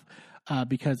stuff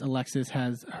because Alexis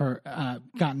has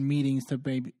gotten meetings to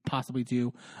maybe possibly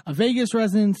do a Vegas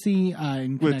residency,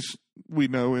 which we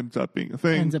know ends up being a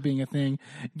thing.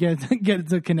 Get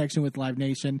the connection with Live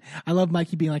Nation. I love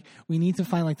Mikey being like, we need to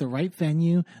find like the right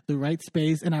venue, the right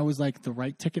space, and I was like, the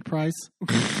right ticket price.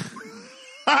 Because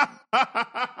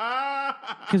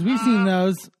we've seen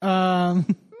those. Come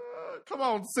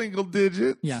on, single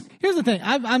digits. Yeah. Here's the thing.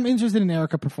 I'm interested in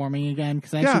Erica performing again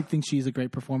because I actually think she's a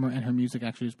great performer and her music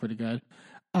actually is pretty good.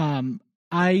 I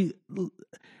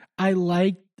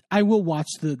will watch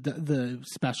the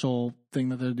special thing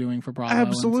that they're doing for Bravo.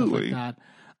 Absolutely. And stuff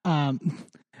like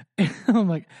that. I'm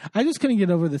like, I just couldn't get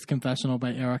over this confessional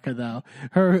by Erica though.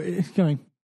 Her going,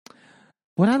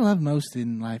 what I love most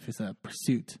in life is a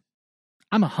pursuit.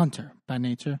 I'm a hunter by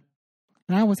nature,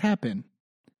 and I always have been.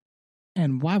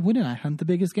 And why wouldn't I hunt the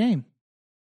biggest game?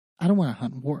 I don't want to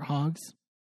hunt warthogs.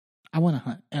 I want to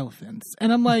hunt elephants.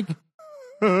 And I'm like,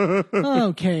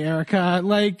 okay, Erica,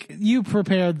 like you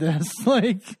prepared this,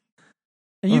 like,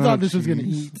 and you thought this was going to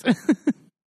eat.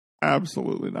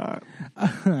 Absolutely not.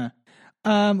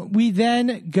 We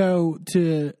then go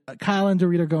to Kyle and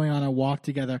Dorit are going on a walk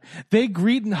together. They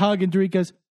greet and hug, and Dorit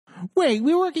goes, wait,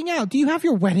 we're working out. Do you have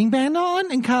your wedding band on?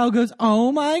 And Kyle goes,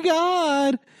 oh my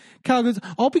God. Kyle goes,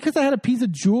 all because I had a piece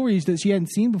of jewelry that she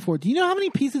hadn't seen before. Do you know how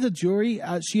many pieces of jewelry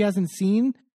she hasn't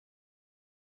seen?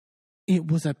 It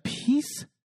was a piece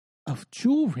of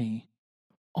jewelry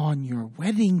on your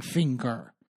wedding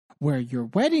finger where your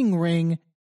wedding ring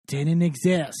didn't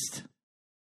exist.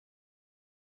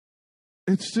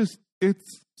 Do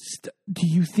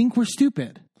you think we're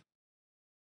stupid?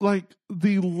 Like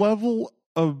the level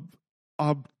of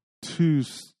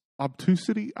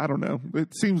obtusity, I don't know.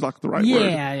 It seems like the right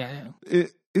word. Yeah.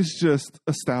 It is just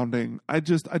astounding.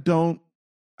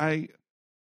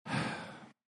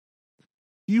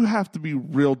 You have to be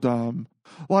real dumb.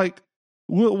 Like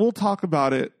we'll talk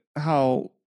about it,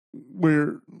 how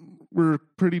we're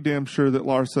pretty damn sure that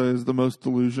Larsa is the most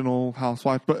delusional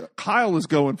housewife, but Kyle is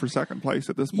going for second place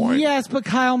at this point. Yes, but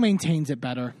Kyle maintains it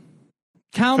better.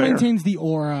 Kyle maintains the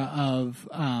aura of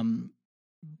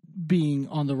being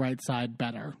on the right side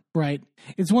better, right?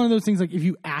 It's one of those things like if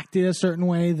you acted a certain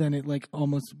way, then it like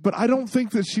almost... But I don't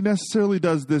think that she necessarily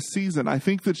does this season. I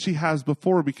think that she has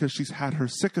before because she's had her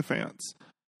sycophants.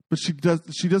 But she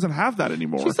doesn't have that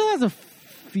anymore. She still has a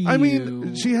few. I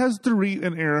mean, she has Dorit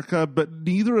and Erica, but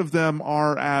neither of them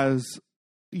are as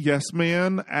yes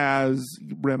man as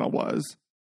Renna was.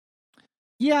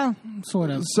 Yeah, sort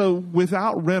of. So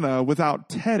without Renna, without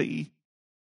Teddy,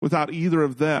 without either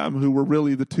of them, who were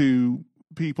really the two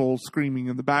people screaming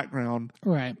in the background,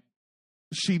 right?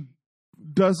 She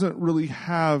doesn't really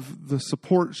have the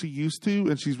support she used to,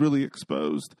 and she's really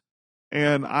exposed.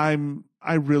 And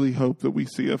I really hope that we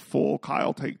see a full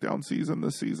Kyle takedown season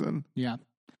this season. Yeah.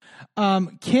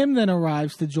 Kim then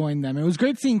arrives to join them. It was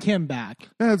great seeing Kim back.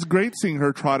 Yeah, it's great seeing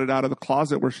her trotted out of the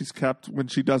closet where she's kept when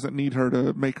she doesn't need her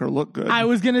to make her look good. I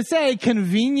was going to say,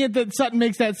 convenient that Sutton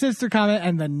makes that sister comment,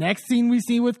 and the next scene we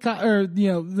see with,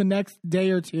 the next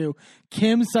day or two,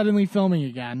 Kim suddenly filming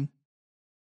again.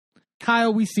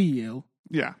 Kyle, we see you.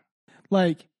 Yeah.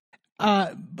 But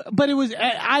it was,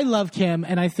 I love Kim,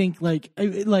 and I think,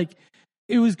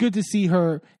 it was good to see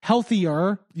her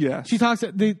healthier. Yes.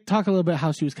 They talk a little bit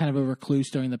how she was kind of a recluse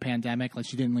during the pandemic. Like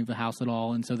she didn't leave the house at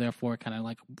all. And so therefore it kind of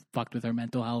like fucked with her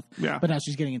mental health. Yeah. But now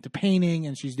she's getting into painting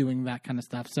and she's doing that kind of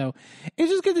stuff. So it's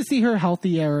just good to see her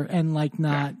healthier and like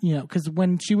not, cause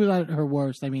when she was at her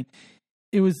worst, I mean,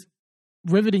 it was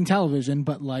riveting television,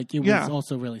 but like it was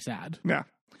also really sad. Yeah.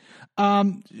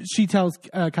 She tells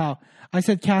Kyle, I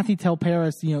said, Kathy, tell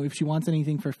Paris, if she wants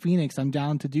anything for Phoenix, I'm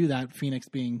down to do that. Phoenix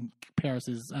being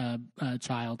Paris's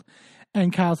child.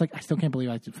 And Kyle's like, I still can't believe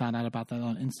I found out about that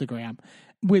on Instagram,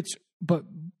 but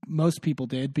most people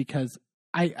did because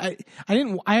I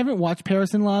haven't watched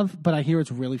Paris in Love, but I hear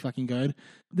it's really fucking good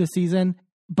this season.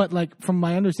 But like from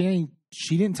my understanding,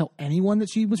 she didn't tell anyone that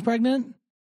she was pregnant.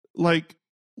 Like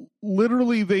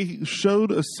literally they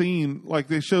showed a scene, like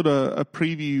they showed a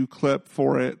preview clip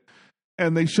for it,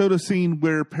 and they showed a scene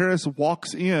where Paris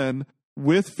walks in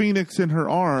with Phoenix in her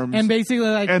arms, And basically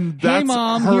like, and hey, that's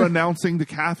Mom. her you're-" announcing to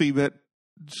Kathy that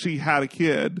she had a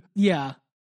kid. Yeah.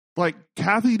 Like,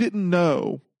 Kathy didn't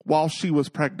know while she was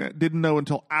pregnant, didn't know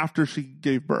until after she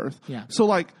gave birth. Yeah. So,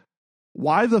 like,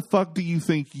 why the fuck do you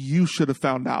think you should have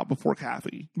found out before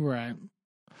Kathy? Right.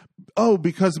 Oh,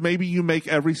 because maybe you make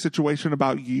every situation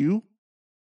about you?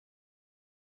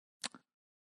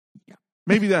 Yeah.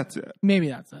 Maybe that's it. Maybe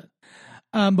that's it.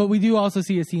 But we do also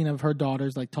see a scene of her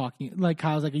daughters like talking, like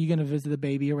Kyle's like, are you going to visit the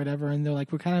baby or whatever? And they're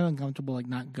like, we're kind of uncomfortable, like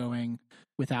not going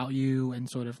without you and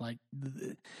sort of like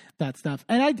that stuff.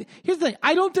 And here's the thing.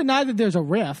 I don't deny that there's a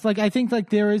rift. Like, I think like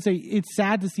it's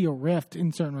sad to see a rift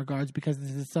in certain regards because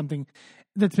this is something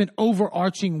that's been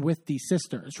overarching with these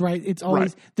sisters, right? It's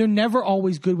always, they're never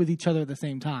always good with each other at the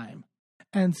same time.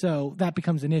 And so that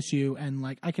becomes an issue. And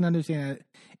like, I can understand that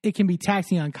it can be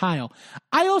taxing on Kyle.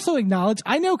 I also acknowledge,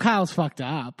 I know Kyle's fucked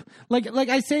up. Like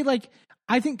I say, like,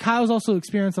 I think Kyle's also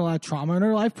experienced a lot of trauma in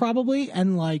her life probably.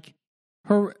 And like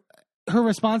her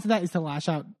response to that is to lash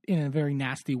out in a very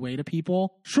nasty way to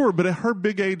people. Sure, but at her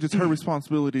big age, it's her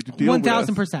responsibility to deal with.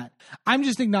 1000%. I'm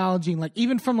just acknowledging, like,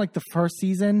 even from like the first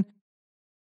season,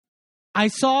 I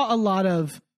saw a lot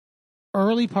of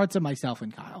early parts of myself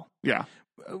in Kyle. Yeah.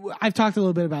 I've talked a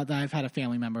little bit about that. I've had a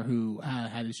family member who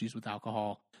had issues with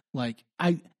alcohol. Like,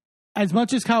 as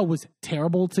much as Kyle was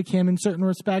terrible to Kim in certain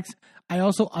respects, I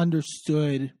also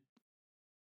understood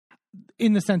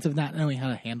in the sense of not knowing how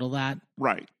to handle that.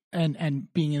 Right.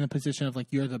 And being in the position of like,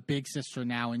 you're the big sister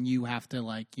now and you have to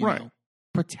like, you know,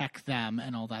 protect them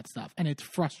and all that stuff. And it's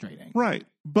frustrating. Right.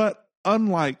 But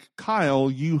unlike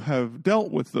Kyle, you have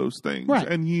dealt with those things. Right.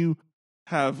 And you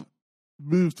have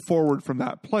moved forward from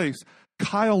that place.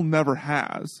 Kyle never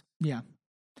has. Yeah.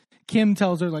 Kim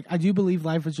tells her, like, I do believe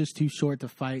life is just too short to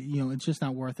fight. You know, it's just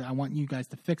not worth it. I want you guys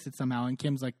to fix it somehow. And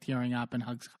Kim's like tearing up and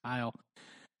hugs Kyle.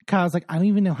 Kyle's like, I don't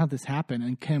even know how this happened.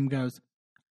 And Kim goes,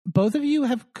 both of you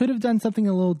could have done something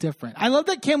a little different. I love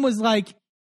that Kim was like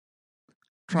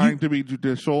trying to be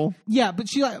judicial. Yeah, but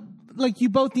she like you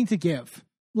both need to give.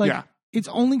 Like, it's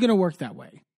only going to work that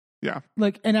way. Yeah.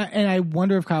 Like, and I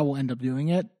wonder if Kyle will end up doing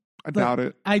it. I doubt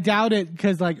it. I doubt it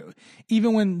because, like,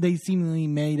 even when they seemingly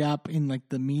made up in, like,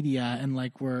 the media and,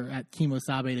 like, we're at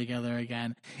Kimosabe together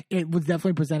again, it was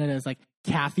definitely presented as, like,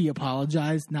 Kathy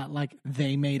apologized, not, like,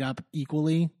 they made up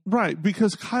equally. Right,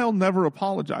 because Kyle never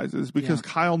apologizes because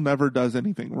Kyle never does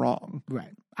anything wrong.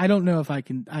 Right. I don't know if I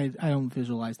can, I don't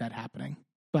visualize that happening.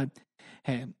 But,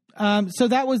 hey. So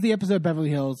that was the episode of Beverly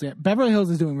Hills. Yeah, Beverly Hills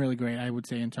is doing really great, I would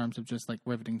say, in terms of just like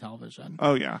riveting television.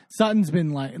 Oh yeah, Sutton's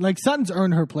been like Sutton's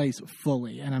earned her place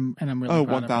fully, and I'm really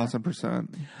proud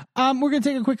 1000%. We're gonna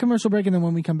take a quick commercial break, and then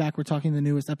when we come back, we're talking the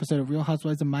newest episode of Real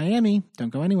Housewives of Miami. Don't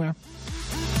go anywhere.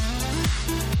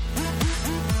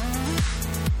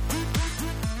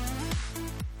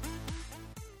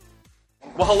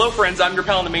 Well, hello, friends. I'm your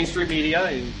pal in the mainstream media.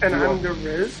 And I'm the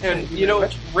Riz. And, you know,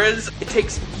 Riz, it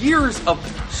takes years of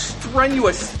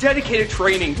strenuous, dedicated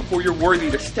training before you're worthy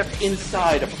to step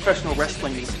inside a professional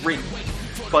wrestling ring.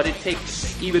 But it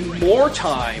takes even more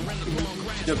time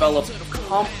to develop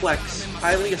complex,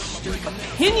 highly astute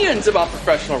opinions about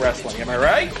professional wrestling. Am I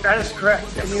right? That is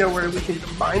correct. And you know where we can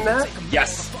find that?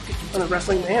 Yes. On the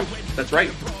Wrestling Man. That's right.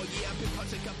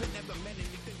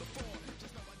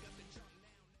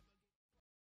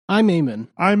 I'm Eamon.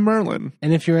 I'm Merlin.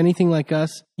 And if you're anything like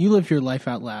us, you live your life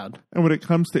out loud. And when it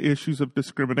comes to issues of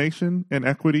discrimination,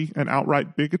 inequity, and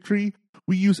outright bigotry,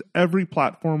 we use every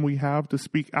platform we have to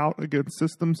speak out against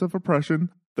systems of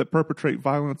oppression that perpetrate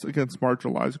violence against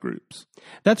marginalized groups.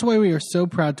 That's why we are so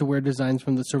proud to wear designs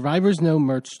from the Survivors Know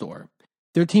merch store.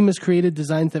 Their team has created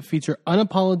designs that feature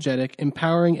unapologetic,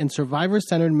 empowering, and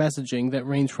survivor-centered messaging that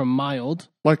range from mild,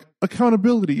 like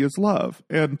accountability is love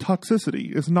and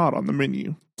toxicity is not on the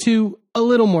menu, to a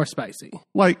little more spicy.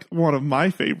 Like one of my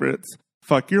favorites,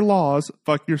 fuck your laws,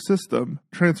 fuck your system,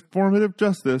 transformative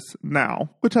justice now,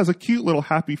 which has a cute little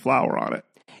happy flower on it.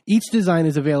 Each design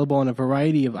is available on a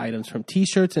variety of items from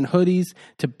t-shirts and hoodies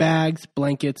to bags,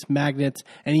 blankets, magnets,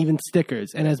 and even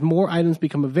stickers. And as more items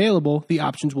become available, the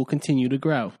options will continue to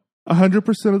grow.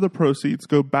 100% of the proceeds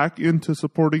go back into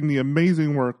supporting the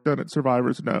amazing work done at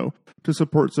Survivors Know to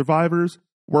support survivors,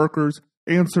 workers,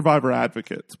 and survivor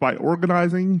advocates by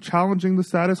organizing, challenging the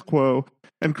status quo,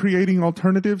 and creating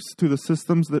alternatives to the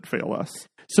systems that fail us.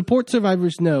 Support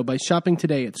Survivors Know by shopping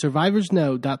today at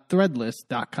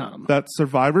survivorsknow.threadless.com. That's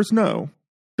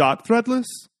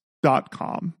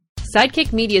survivorsknow.threadless.com.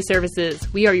 Sidekick Media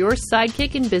Services. We are your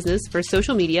sidekick in business for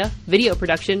social media, video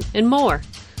production, and more.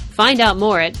 Find out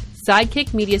more at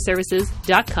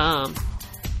sidekickmediaservices.com.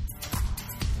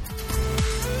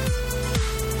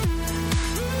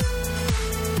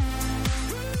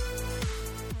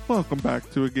 Welcome back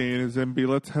to A Gay in His Enby.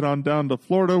 Let's head on down to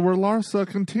Florida, where Larsa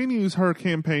continues her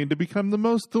campaign to become the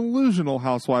most delusional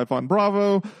housewife on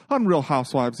Bravo on Real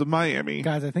Housewives of Miami.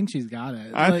 Guys, I think she's got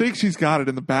it. I think she's got it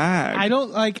in the bag. I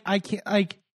don't like. I can't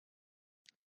like.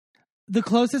 The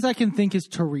closest I can think is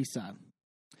Teresa.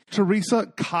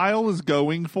 Kyle is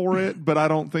going for it, but I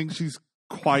don't think she's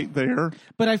quite there.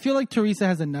 But I feel like Teresa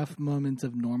has enough moments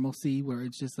of normalcy where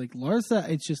it's just like Larsa.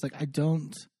 It's just like I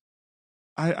don't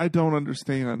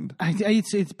understand.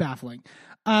 It's baffling.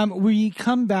 We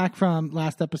come back from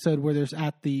last episode where there's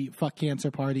at the fuck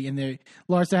cancer party, and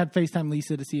Larsa had FaceTime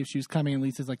Lisa to see if she was coming, and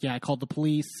Lisa's like, "Yeah, I called the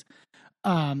police."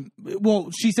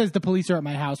 Well, she says the police are at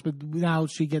my house, but now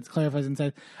she gets clarifies and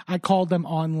says, "I called them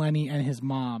on Lenny and his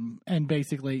mom," and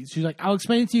basically she's like, "I'll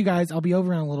explain it to you guys. I'll be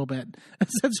over in a little bit."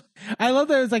 I love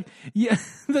that. It's like, yeah,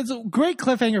 that's a great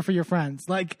cliffhanger for your friends.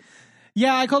 Like,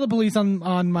 yeah, I called the police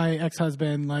on my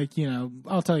ex-husband. Like, you know,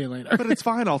 I'll tell you later. But it's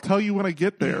fine. I'll tell you when I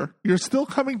get there. You're still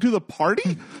coming to the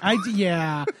party?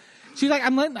 Yeah. She's like,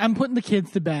 I'm putting the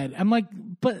kids to bed. I'm like,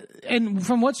 and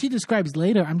from what she describes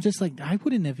later, I'm just like, I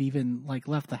wouldn't have even like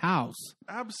left the house.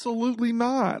 Absolutely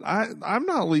not. I'm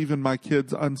not leaving my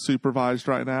kids unsupervised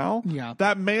right now. Yeah.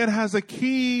 That man has a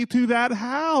key to that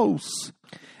house.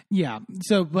 Yeah.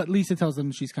 So, but Lisa tells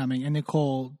them she's coming, and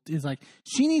Nicole is like,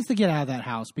 she needs to get out of that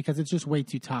house because it's just way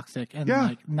too toxic and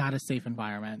like not a safe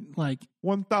environment. Like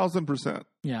 1,000%.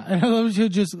 Yeah. And I love she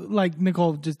just like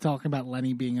Nicole just talking about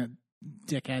Lenny being a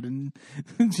dickhead and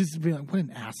just being like, what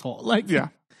an asshole. Like, yeah.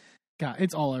 God,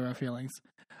 it's all of our feelings.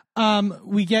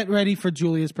 We get ready for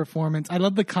Julia's performance. I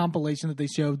love the compilation that they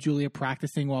show of Julia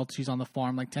practicing while she's on the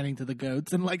farm, like tending to the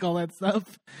goats and like all that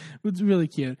stuff. It's really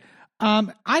cute.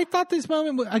 I thought this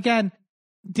moment, again,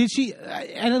 did she,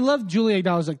 and I love Julia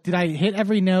acknowledged, like, did I hit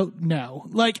every note? No.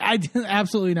 Like, I did,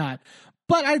 absolutely not.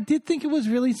 But I did think it was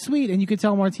really sweet, and you could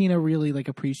tell Martina really, like,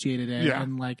 appreciated it. Yeah.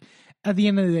 And, like, at the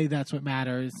end of the day, that's what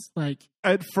matters. Like,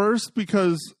 at first,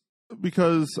 because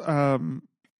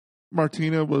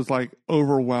Martina was, like,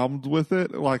 overwhelmed with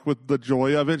it, like, with the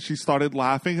joy of it, she started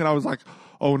laughing, and I was like,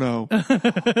 oh no.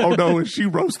 Oh no, is she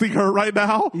roasting her right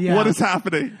now? Yeah. What is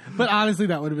happening? But honestly,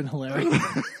 that would have been hilarious.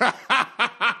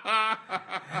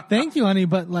 Thank you, honey,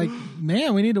 but like,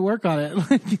 man, we need to work on it.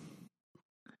 Like,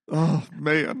 oh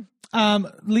man.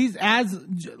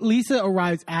 Lisa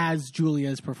arrives as Julia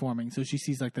is performing, so she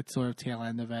sees like the sort of tail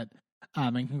end of it.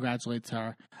 And congratulates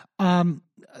her.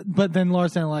 But then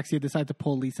Larsa and Alexia decide to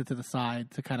pull Lisa to the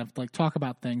side to kind of like talk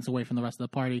about things away from the rest of the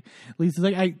party. Lisa's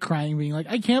like crying, being like,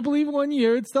 I can't believe 1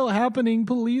 year, it's still happening,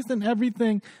 police and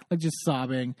everything, like just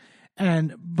sobbing.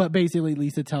 But basically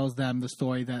Lisa tells them the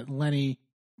story that Lenny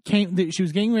she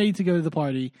was getting ready to go to the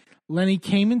party. Lenny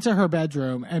came into her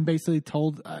bedroom and basically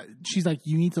told, she's like,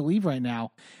 you need to leave right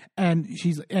now. And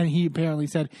he apparently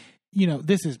said, you know,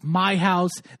 this is my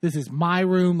house. This is my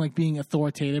room, like being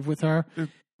authoritative with her.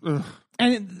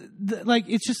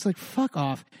 It's just like, fuck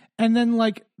off. And then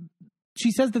like,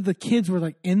 she says that the kids were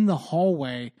like in the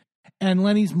hallway and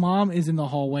Lenny's mom is in the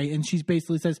hallway. And she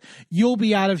basically says, you'll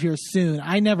be out of here soon.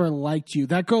 I never liked you.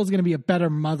 That girl's going to be a better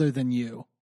mother than you.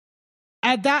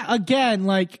 At that, again,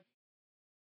 like,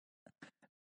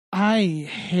 I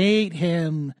hate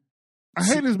him. I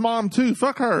hate his mom too.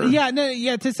 Fuck her. Yeah, no,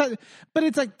 yeah. But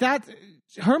it's like that.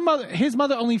 His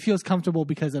mother only feels comfortable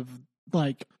because of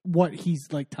like what he's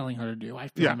like telling her to do. I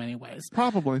feel in many ways.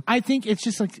 Probably. I think it's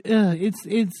just like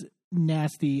it's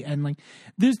nasty and like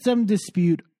there's some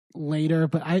dispute later,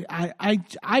 but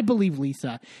I believe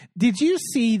Lisa. Did you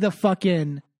see the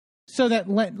fucking? So that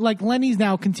like Lenny's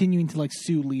now continuing to like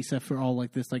sue Lisa for all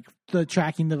like this like the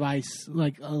tracking device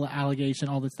like allegation,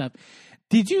 all this stuff.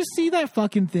 Did you see that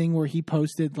fucking thing where he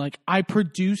posted like I've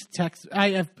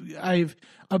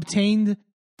obtained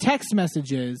text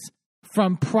messages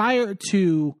from prior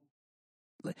to.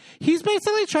 He's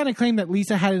basically trying to claim that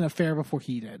Lisa had an affair before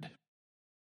he did,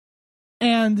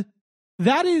 and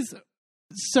that is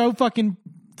so fucking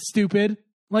stupid.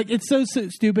 Like it's so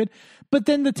stupid. But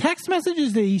then the text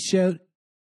messages that he showed,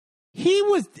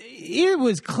 it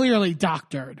was clearly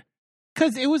doctored.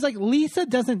 Because it was like, Lisa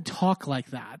doesn't talk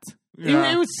like that.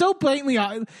 Yeah. It was so blatantly,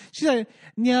 she said,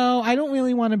 no, I don't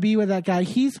really want to be with that guy.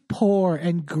 He's poor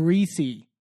and greasy.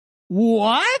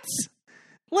 What?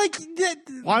 Like,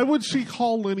 why would she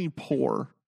call Lenny poor?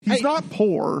 He's not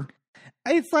poor.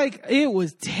 It's like, it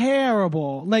was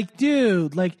terrible. Like,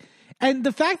 dude, like, and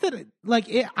the fact that, like,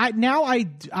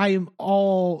 I am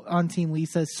all on Team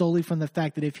Lisa solely from the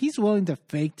fact that if he's willing to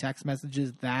fake text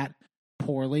messages that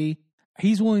poorly,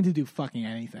 he's willing to do fucking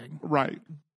anything. Right.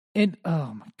 And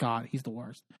oh my God, he's the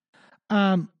worst.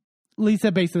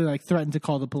 Lisa basically like threatened to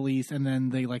call the police, and then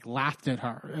they like laughed at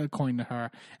her, according to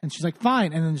her, and she's like,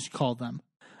 fine, and then she called them.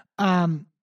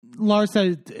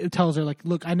 Larsa tells her, like,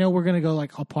 look, I know we're gonna go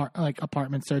like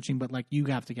apartment searching, but like you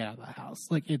have to get out of the house.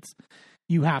 Like it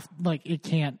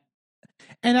can't.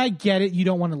 And I get it. You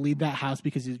don't want to leave that house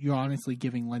because you're honestly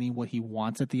giving Lenny what he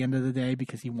wants at the end of the day,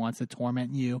 because he wants to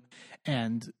torment you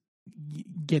and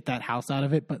get that house out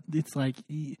of it. But it's like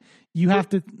you have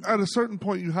to. At a certain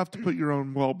point, you have to put your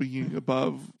own well-being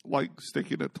above like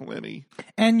sticking it to Lenny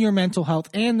and your mental health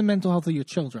and the mental health of your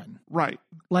children. Right.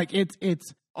 Like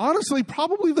it's honestly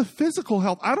probably the physical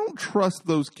health. I don't trust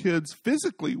those kids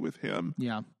physically with him.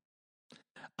 Yeah.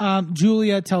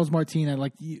 Julia tells Martina,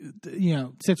 like, you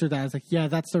know, sits her down. It's like, yeah,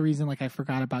 that's the reason, like, I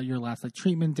forgot about your last, like,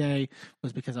 treatment day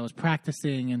was because I was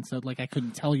practicing. And so, like, I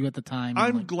couldn't tell you at the time.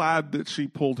 I'm like, glad that she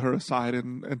pulled her aside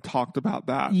and talked about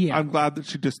that. Yeah. I'm glad that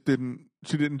she didn't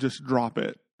just drop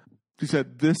it. She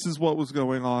said, this is what was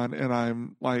going on. And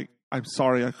I'm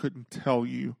sorry I couldn't tell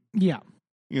you. Yeah.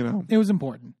 You know, it was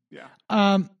important. Yeah.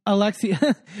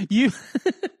 Alexia,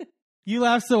 you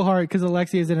laugh so hard because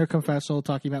Alexia is in her confessional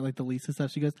talking about like the Lisa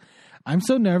stuff. She goes, I'm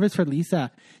so nervous for Lisa.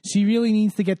 She really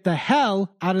needs to get the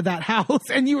hell out of that house.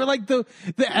 And you were like the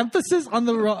emphasis on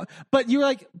the wrong, but you were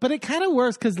like, but it kind of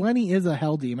works because Lenny is a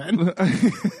hell demon.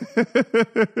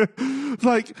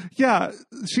 Like, yeah,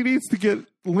 she needs to get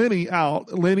Lenny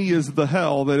out. Lenny is the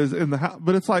hell that is in the house.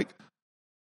 But it's like,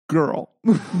 girl.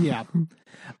 Yeah.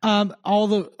 All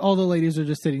the ladies are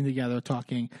just sitting together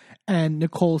talking, and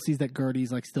Nicole sees that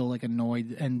Gertie's like still like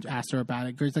annoyed and asks her about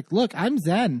it. Gertie's like, look, I'm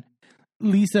zen.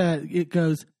 Lisa, it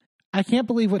goes, I can't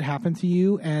believe what happened to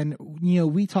you. And, you know,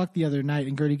 we talked the other night,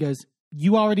 and Gertie goes,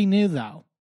 you already knew though.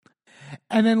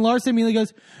 And then Larsa immediately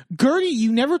goes, Gertie,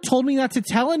 you never told me not to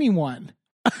tell anyone.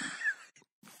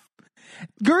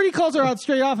 Gertie calls her out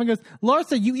straight off and goes,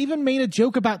 Larsa, you even made a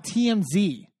joke about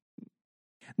TMZ.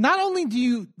 Not only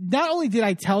did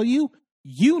I tell you,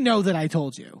 you know that I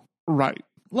told you. Right.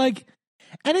 Like,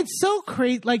 and it's so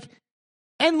crazy. Like,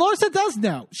 and Larsa does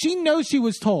know. She knows she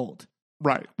was told.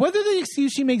 Right. Whether the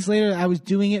excuse she makes later, I was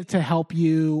doing it to help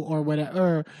you or whatever,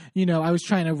 or, you know, I was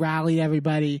trying to rally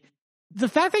everybody. The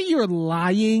fact that you're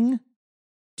lying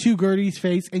to Gertie's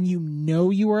face and you know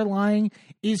you are lying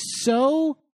is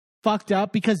so fucked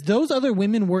up because those other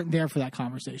women weren't there for that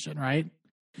conversation, right?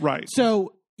 Right.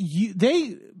 So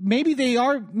maybe they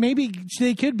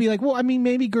could be like, well, I mean,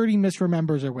 maybe Gertie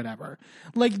misremembers or whatever.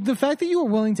 Like the fact that you were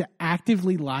willing to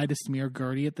actively lie to smear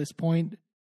Gertie at this point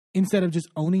instead of just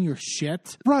owning your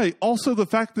shit. Right. Also, the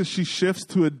fact that she shifts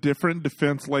to a different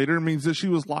defense later means that she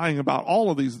was lying about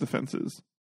all of these defenses.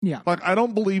 Yeah. Like, I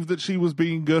don't believe that she was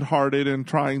being good-hearted and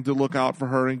trying to look out for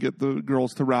her and get the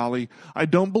girls to rally. I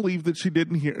don't believe that she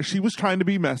didn't hear. She was trying to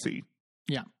be messy.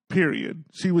 Yeah. Period.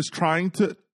 She was trying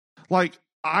to, like,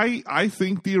 I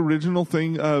think the original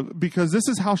thing because this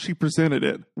is how she presented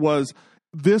it was,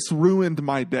 this ruined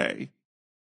my day.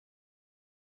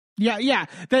 Yeah.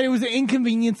 That it was an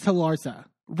inconvenience to Larsa.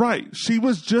 Right. She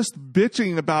was just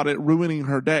bitching about it ruining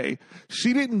her day.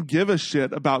 She didn't give a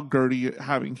shit about Gertie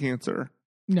having cancer.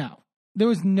 No. There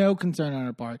was no concern on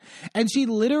her part. And she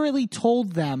literally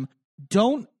told them,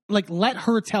 don't, like, let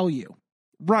her tell you.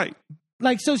 Right.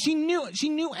 Like, so she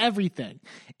knew everything.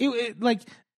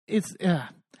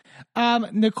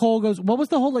 Nicole goes, what was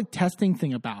the whole like testing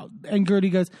thing about? And Gertie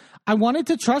goes, I wanted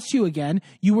to trust you again.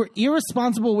 You were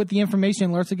irresponsible with the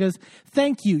information. Larsa goes,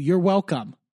 thank you. You're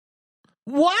welcome.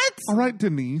 What? All right,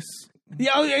 Denise.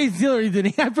 Yeah, it's Hillary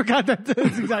Denise. I forgot that's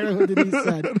exactly what Denise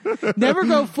said. Never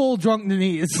go full drunk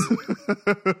Denise.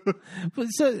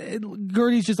 So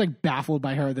Gertie's just like baffled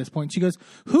by her at this point. She goes,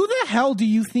 who the hell do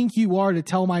you think you are to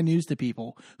tell my news to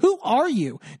people? Who are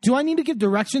you? Do I need to give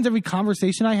directions every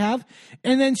conversation I have?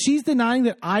 And then she's denying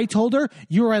that I told her.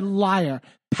 You're a liar.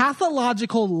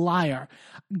 Pathological liar.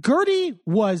 Gertie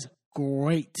was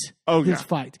great. This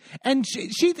fight. And she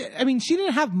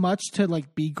didn't have much to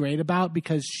like be great about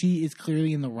because she is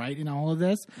clearly in the right in all of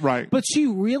this. Right. But she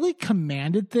really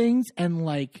commanded things and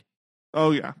like,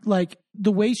 oh yeah, like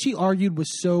the way she argued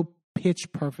was so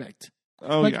pitch perfect.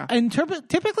 Oh like, yeah. And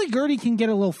typically Gertie can get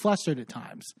a little flustered at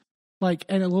times. Like,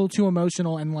 and a little too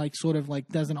emotional and like sort of like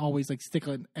doesn't always like stick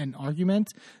an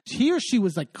argument. Here she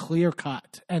was like clear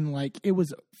cut and like it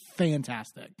was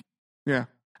fantastic. Yeah.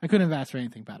 I couldn't have asked for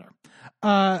anything better.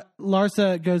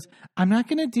 Larsa goes, I'm not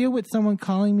going to deal with someone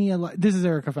calling me a liar. This is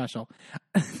her confessional.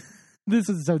 This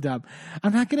is so dumb.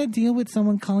 I'm not going to deal with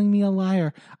someone calling me a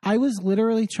liar. I was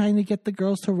literally trying to get the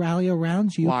girls to rally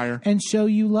around you Liar. and show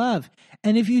you love.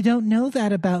 And if you don't know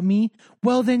that about me,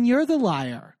 well, then you're the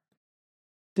liar.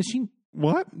 Does she?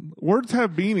 What? Words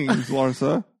have meanings,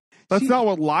 Larsa. That's not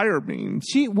what liar means.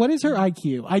 What is her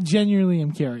IQ? I genuinely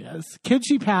am curious. Could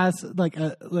she pass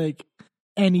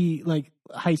any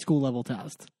high school level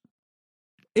test?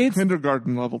 It's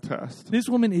kindergarten level test. This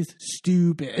woman is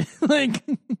stupid.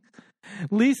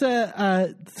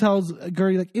 Lisa tells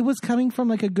Gertie it was coming from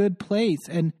a good place,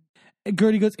 and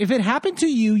Gertie goes, "If it happened to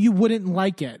you, you wouldn't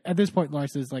like it." At this point,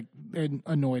 Lars is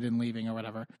annoyed and leaving or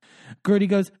whatever. Gertie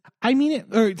goes, "I mean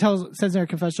it," or says in her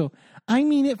confessional, "I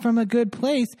mean it from a good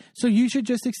place, so you should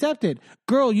just accept it."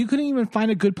 Girl, you couldn't even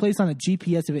find a good place on a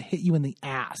GPS if it hit you in the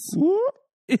ass.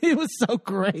 It was so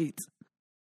great.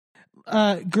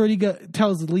 Gertie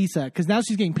tells Lisa, because now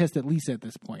she's getting pissed at Lisa at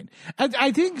this point.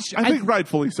 I think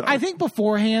rightfully so. I think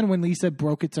beforehand when Lisa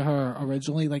broke it to her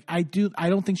originally, I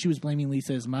don't think she was blaming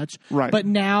Lisa as much. Right. But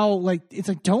now, it's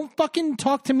don't fucking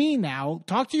talk to me now.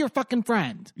 Talk to your fucking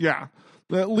friend. Yeah.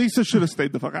 Lisa should have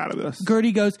stayed the fuck out of this.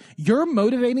 Gertie goes, "You're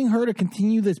motivating her to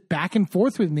continue this back and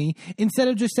forth with me instead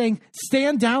of just saying,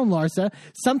 'Stand down, Larsa.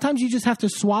 Sometimes you just have to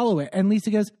swallow it.'" And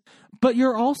Lisa goes, "But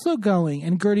you're also going."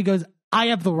 And Gertie goes, "I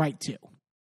have the right to."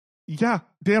 Yeah,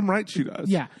 damn right she does.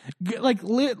 Yeah.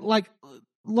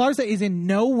 Larsa is in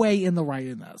no way in the right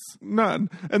in this. None.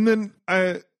 And then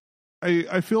I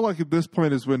feel like at this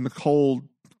point is when Nicole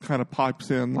kind of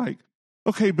pipes in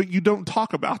okay, but you don't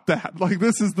talk about that.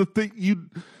 This is the thing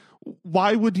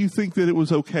why would you think that it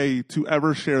was okay to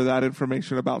ever share that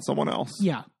information about someone else?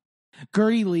 Yeah.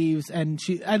 Gertie leaves, and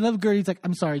I love Gertie's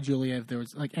 "I'm sorry, Julia, if there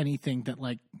was anything that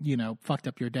fucked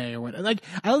up your day or whatever."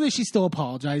 I love that she's still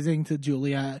apologizing to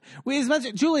Julia. As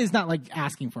much Julia's not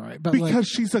asking for it, but because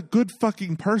she's a good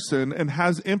fucking person and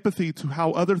has empathy to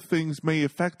how other things may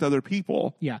affect other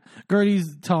people. Yeah,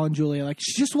 Gertie's telling Julia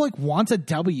she just wants a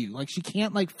W. She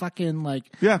can't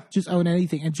just own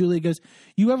anything. And Julia goes,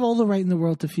 "You have all the right in the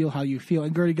world to feel how you feel."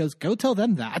 And Gertie goes, "Go tell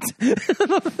them that."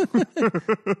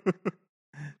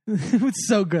 It was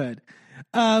so good.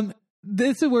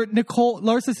 This is where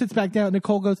Larsa sits back down.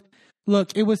 Nicole goes,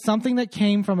 "Look, it was something that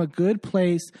came from a good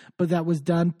place, but that was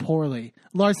done poorly."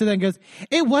 Larsa then goes,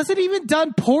 "It wasn't even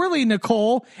done poorly,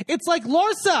 Nicole. It's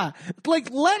Larsa,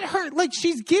 let her,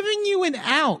 she's giving you an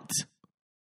out.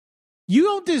 You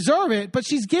don't deserve it, but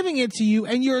she's giving it to you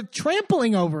and you're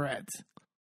trampling over it.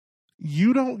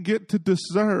 You don't get to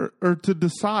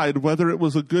decide whether it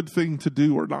was a good thing to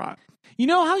do or not." You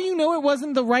know how you know it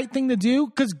wasn't the right thing to do?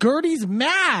 Because Gertie's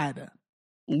mad.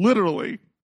 Literally.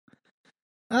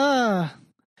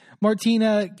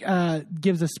 Martina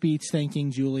gives a speech thanking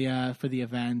Julia for the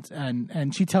event,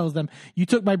 and she tells them, "You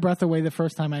took my breath away the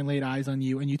first time I laid eyes on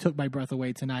you, and you took my breath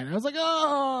away tonight." I was like,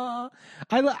 oh,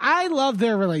 I love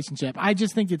their relationship. I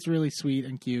just think it's really sweet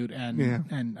and cute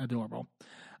and adorable.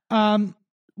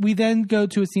 We then go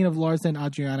to a scene of Larsa and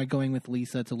Adriana going with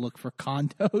Lisa to look for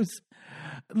condos.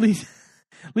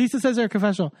 Lisa says in her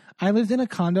confessional, "I lived in a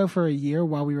condo for a year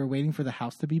while we were waiting for the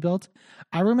house to be built.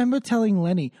 I remember telling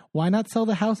Lenny, why not sell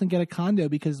the house and get a condo,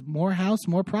 because more house,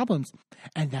 more problems.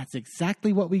 And that's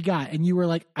exactly what we got." And you were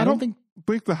like, I don't think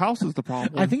the house is the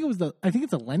problem. I think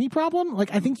it's a Lenny problem.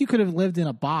 I think you could have lived in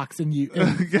a box and you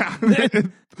yeah.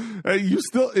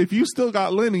 If you still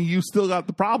got Lenny, you still got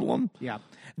the problem. Yeah.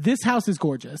 This house is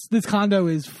gorgeous. This condo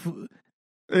is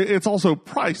it's also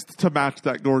priced to match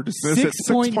that gorgeousness at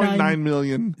 $6.9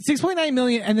 million. $6.9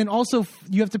 million, and then also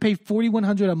you have to pay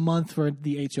 $4,100 a month for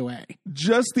the HOA.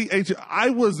 Just the HOA. I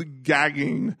was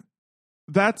gagging.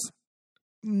 That's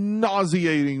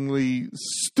nauseatingly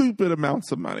stupid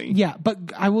amounts of money. Yeah, but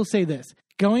I will say this.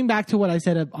 Going back to what I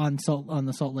said on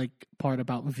the Salt Lake part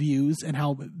about views and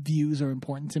how views are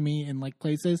important to me in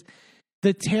places,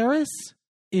 the terrace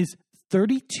is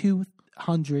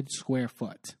 3,200 square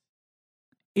foot.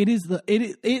 It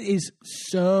is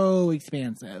so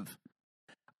expansive.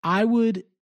 I would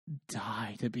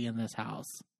die to be in this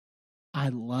house. I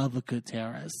love a good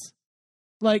terrace.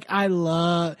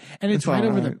 And it's right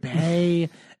over the bay.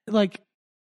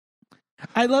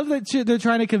 I love that they're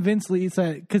trying to convince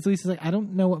Lisa, because Lisa's like, "I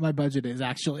don't know what my budget is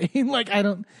actually." I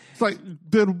don't. It's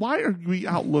then why are we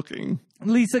out looking?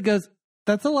 Lisa goes,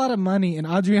 "That's a lot of money," and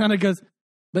Adriana goes,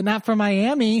 "But not for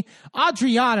Miami."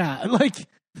 Adriana,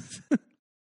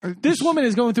 this woman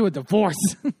is going through a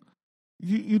divorce.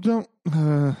 You don't.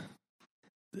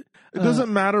 It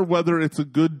doesn't matter whether it's a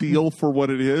good deal for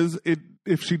what it is.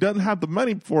 If she doesn't have the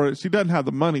money for it, she doesn't have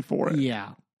the money for it.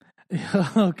 Yeah.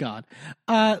 Oh God.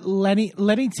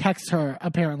 Lenny texts her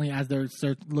apparently as they're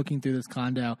looking through this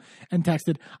condo and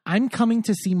texted, "I'm coming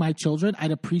to see my children.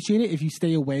 I'd appreciate it if you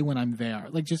stay away when I'm there."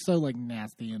 Like just so like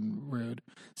nasty and rude.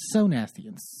 So nasty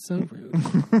and so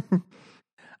rude.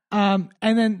 And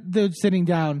then they're sitting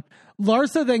down.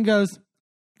 Larsa then goes,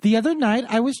 "The other night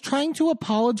I was trying to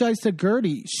apologize to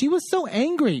Gertie. She was so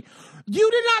angry.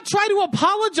 You did not try to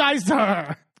apologize to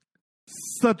her."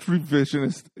 Such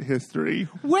revisionist history.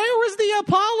 Where was the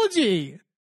apology?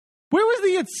 Where was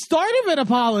the start of an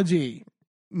apology?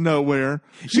 Nowhere.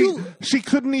 She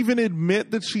couldn't even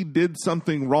admit that she did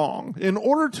something wrong. In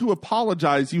order to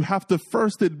apologize, you have to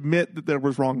first admit that there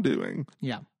was wrongdoing.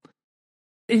 Yeah.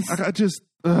 I just...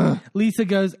 Lisa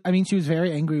goes, "I mean, she was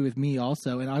very angry with me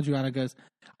also." And Adriana goes,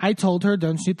 "I told her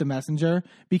don't shoot the messenger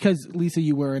because, Lisa,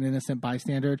 you were an innocent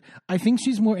bystander. I think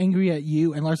she's more angry at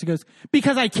you." And Larsa goes,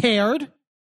 "Because I cared?"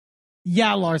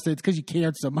 Yeah, Larsa, it's because you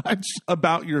cared so much.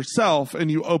 About yourself,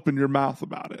 and you opened your mouth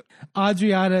about it.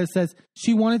 Adriana says,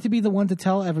 "She wanted to be the one to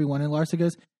tell everyone." And Larsa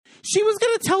goes, "She was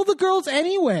going to tell the girls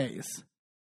anyways."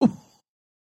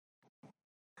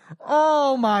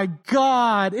 Oh my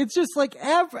God. It's just like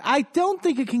I don't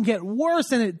think it can get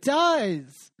worse, and it does.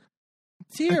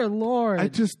 Dear Lord. I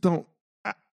just don't.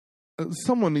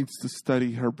 Someone needs to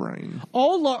study her brain.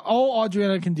 All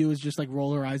Adriana can do is just like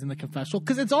roll her eyes in the confessional,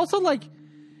 because it's also like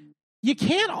you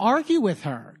can't argue with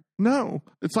her. No,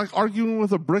 it's like arguing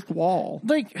with a brick wall.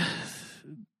 Like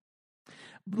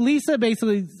Lisa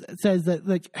basically says that,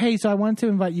 like, "Hey, so I wanted to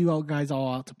invite you all guys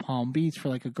all out to Palm Beach for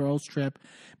like a girls trip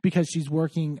because she's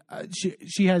working.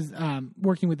 She has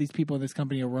working with these people in this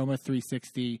company, Aroma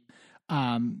 360,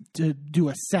 to do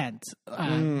a scent.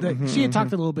 She had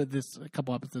talked a little bit a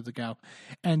couple episodes ago,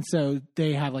 and so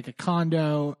they have like a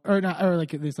condo or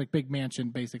like this like big mansion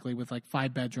basically with like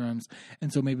 5 bedrooms,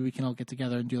 and so maybe we can all get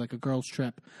together and do like a girls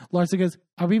trip." Larsa goes,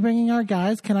 "Are we bringing our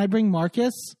guys? Can I bring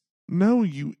Marcus?" No,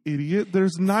 you idiot.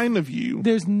 There's 9 of you.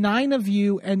 There's 9 of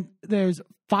you, and there's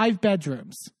 5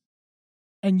 bedrooms.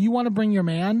 And you want to bring your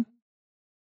man?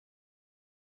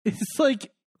 It's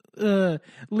like,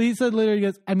 Lisa literally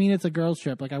goes, "I mean, it's a girls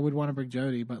trip. Like, I would want to bring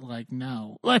Jody, but, like,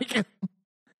 no." Like,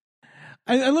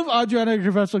 I love Adriana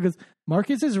Confessional because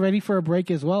Marcus is ready for a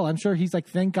break as well. I'm sure he's like,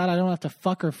 "Thank God I don't have to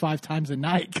fuck her 5 times a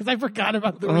night." Because I forgot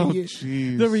about the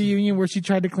reunion where she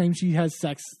tried to claim she has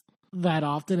sex that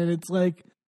often. And it's like,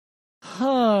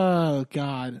 oh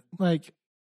God! Like,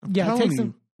 yeah, take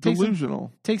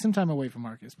some time away from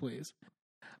Marcus, please.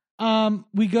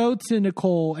 We go to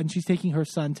Nicole, and she's taking her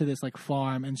son to this like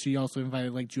farm, and she also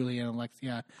invited like Julia and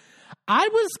Alexia. I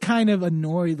was kind of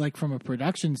annoyed, like from a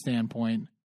production standpoint,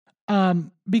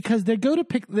 because they go to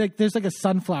pick like there's like a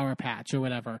sunflower patch or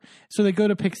whatever, so they go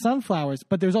to pick sunflowers,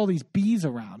 but there's all these bees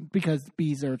around because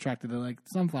bees are attracted to like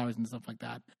sunflowers and stuff like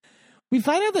that. We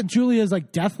find out that Julia is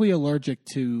like deathly allergic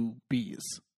to bees.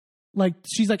 Like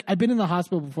she's like, "I've been in the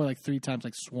hospital before like 3 times,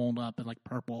 like swollen up and like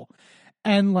purple."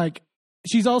 And like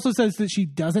she's also says that she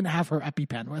doesn't have her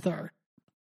EpiPen with her.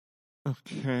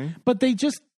 Okay. But they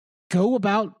just go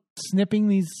about snipping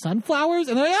these sunflowers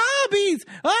and they're like, bees.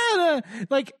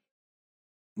 Like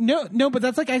no, but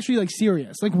that's like actually like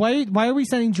serious. Like why are we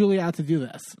sending Julia out to do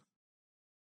this?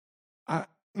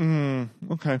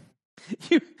 Okay.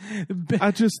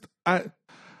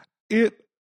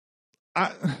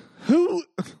 Who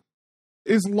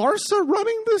is Larsa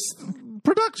running this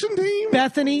production team?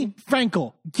 Bethany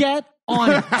Frankel, get on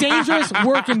it. Dangerous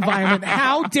work environment.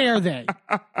 How dare they?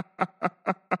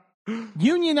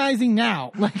 Unionizing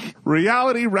now. Like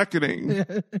reality reckoning.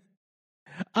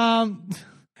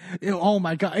 Oh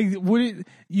my God!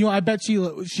 I bet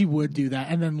she would do that,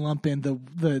 and then lump in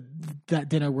that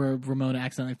dinner where Ramona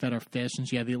accidentally fed her fish, and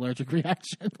she had the allergic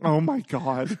reaction. Oh my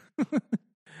God!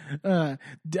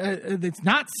 It's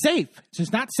not safe. It's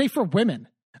just not safe for women.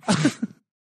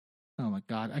 Oh my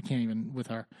God, I can't even with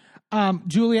her.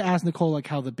 Julia asked Nicole like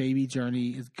how the baby journey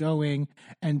is going,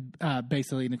 and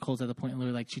basically Nicole's at the point where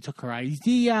like she took her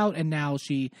ID out, and now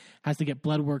she has to get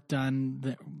blood work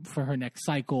done for her next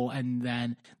cycle, and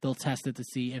then they'll test it to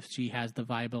see if she has the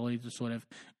viability to sort of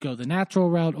go the natural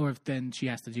route, or if then she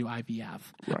has to do IVF.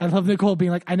 Right. I love Nicole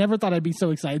being like, "I never thought I'd be so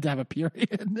excited to have a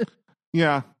period."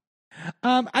 Yeah.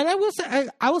 And I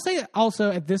will say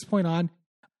also at this point on,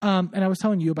 and I was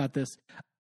telling you about this.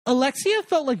 Alexia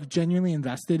felt like genuinely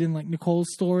invested in like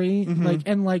Nicole's story, like,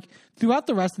 and like throughout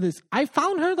the rest of this, I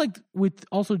found her like with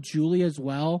also Julia as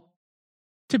well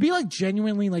to be like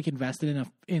genuinely like invested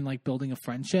in like building a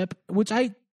friendship, which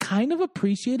I kind of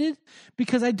appreciated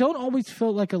because I don't always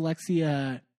feel like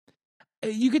Alexia.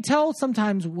 You could tell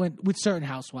sometimes with certain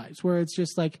housewives where it's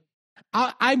just like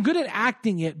I'm good at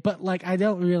acting it, but like I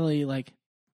don't really like.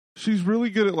 She's really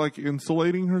good at like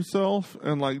insulating herself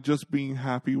and like just being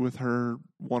happy with her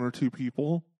one or two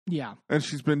people. Yeah. And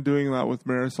she's been doing that with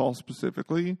Marisol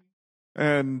specifically.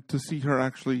 And to see her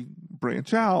actually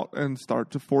branch out and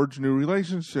start to forge new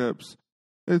relationships,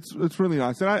 it's really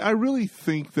nice. And I really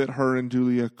think that her and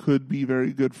Julia could be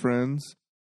very good friends.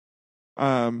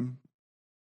 The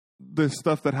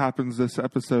stuff that happens this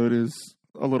episode is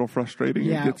a little frustrating.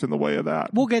 Yeah. It gets in the way of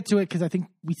that. We'll get to it because I think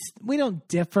we don't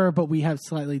differ, but we have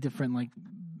slightly different looks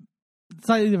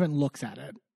at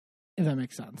it, if that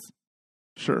makes sense.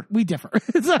 Sure. We differ.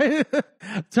 Sorry,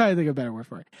 trying to think of a better word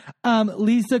for it.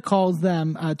 Lisa calls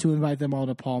them to invite them all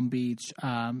to Palm Beach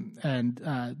and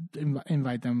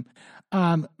invite them.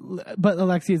 But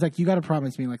Alexia is like, you got to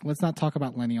promise me, like, let's not talk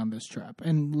about Lenny on this trip.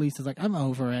 And Lisa's like, I'm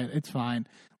over it. It's fine.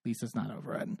 Lisa's not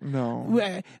over it.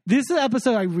 No. This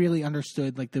episode, I really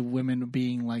understood, like, the women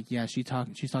being like, yeah, she's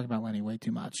talking about Lenny way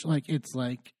too much. Like, it's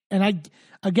like, and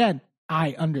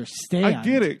I understand. I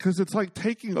get it, because it's like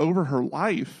taking over her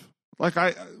life. Like,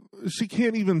 she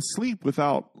can't even sleep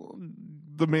without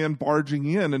the man barging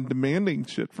in and demanding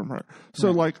shit from her.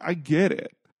 So, like, I get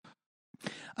it.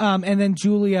 And then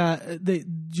Julia the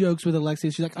jokes with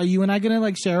Alexia. She's like, "Are you and I gonna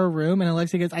like share a room?" And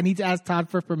Alexia goes, "I need to ask Todd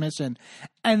for permission."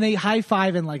 And they high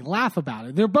five and like laugh about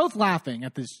it. They're both laughing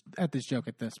at this joke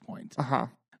at this point.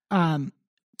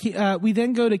 We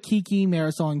then go to Kiki,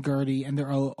 Marisol, and Gertie, and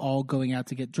they're all going out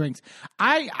to get drinks.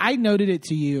 I noted it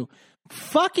to you.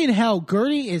 Fucking hell,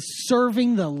 Gertie is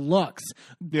serving the looks.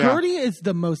 Yeah. Gertie is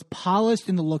the most polished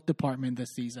in the look department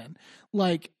this season.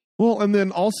 Like. Well, and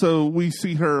then also we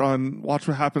see her on Watch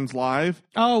What Happens Live.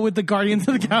 Oh, with the Guardians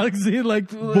of the Galaxy,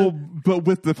 like, well, but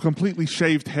with the completely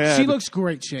shaved head. She looks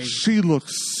great shaved. She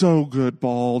looks so good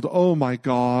bald. Oh my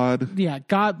God. Yeah,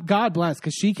 God bless,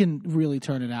 because she can really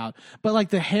turn it out. But like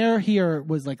the hair here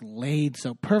was like laid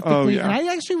so perfectly, oh, yeah. And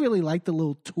I actually really liked the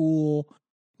little tulle,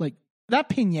 like not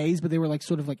peignets, but they were like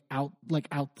sort of like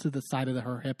out to the side of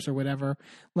her hips or whatever,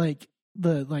 like.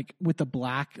 With the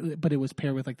black, but it was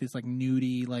paired with like this like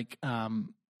nudie like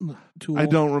tool. I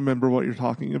don't remember what you're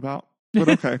talking about, but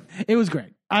okay. It was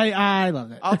great. I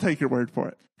loved it. I'll take your word for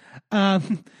it.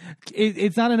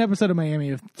 It's not an episode of Miami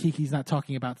if Kiki's not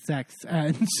talking about sex,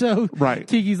 and so right.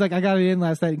 Kiki's like, I got it in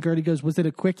last night, and Gertie goes, was it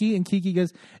a quickie? And Kiki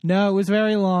goes, no, it was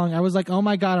very long. I was like, oh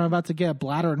my God, I'm about to get a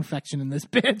bladder infection in this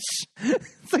bitch.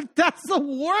 It's like, that's the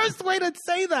worst way to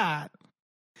say that.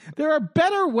 There are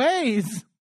better ways.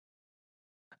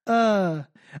 Marisol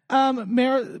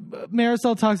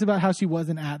talks about how she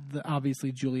wasn't at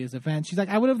obviously Julia's event. She's like,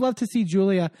 I would have loved to see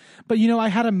Julia, but I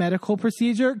had a medical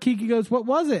procedure. Kiki goes, what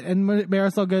was it? And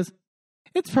Marisol goes,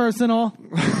 it's personal.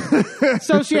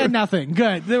 So she had nothing.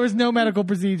 Good. There was no medical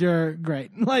procedure.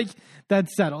 Great. Like,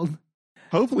 that's settled.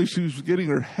 Hopefully she was getting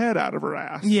her head out of her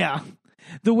ass. Yeah.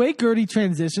 The way Gertie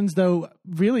transitions, though,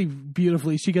 really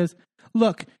beautifully, she goes,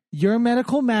 look, your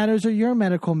medical matters are your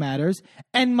medical matters,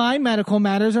 and my medical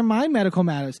matters are my medical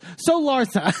matters. So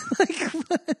Larsa,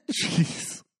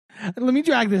 jeez, let me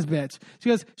drag this bitch. She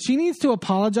goes, she needs to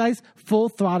apologize full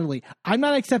throttledly. I'm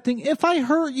not accepting if I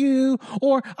hurt you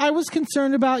or I was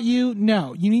concerned about you.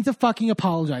 No, you need to fucking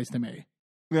apologize to me.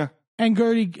 Yeah. And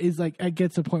Gertie is like, it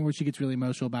gets to a point where she gets really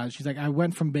emotional about it. She's like, I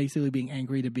went from basically being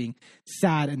angry to being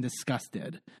sad and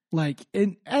disgusted. Like,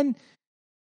 and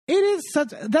it is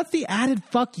that's the added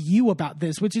fuck you about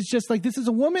this, which is just like, this is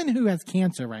a woman who has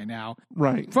cancer right now.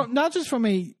 Right. Not just from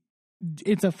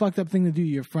it's a fucked up thing to do to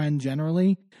your friend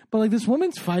generally, but like this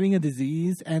woman's fighting a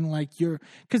disease and like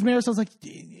because Marisol's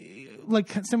like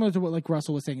similar to what like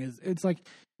Russell was saying is it's like,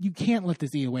 you can't let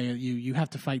this eat away at you. You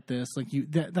have to fight this. Like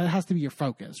that has to be your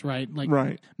focus, right? Like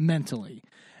right. Mentally.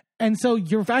 And so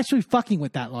you're actually fucking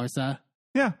with that, Larsa.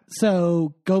 Yeah.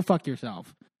 So go fuck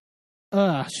yourself.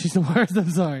 She's the worst. I'm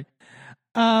sorry.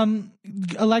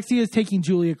 Alexia is taking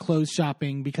Julia clothes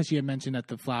shopping because she had mentioned at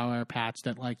the flower patch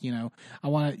that like, I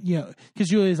want to, because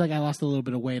Julia's like, I lost a little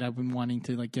bit of weight. I've been wanting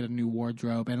to like get a new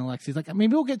wardrobe. And Alexia's like,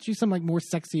 maybe we'll get you some like more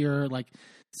sexier, like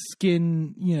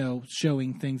skin,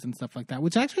 showing things and stuff like that,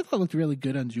 which I actually thought looked really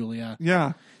good on Julia.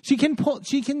 Yeah. She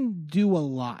can do a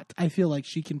lot. I feel like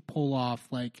she can pull off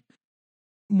like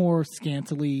more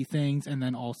scantily things and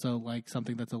then also like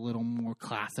something that's a little more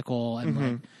classical and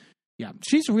like, yeah,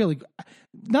 she's really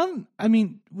not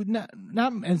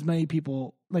as many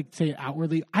people like say it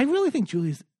outwardly. I really think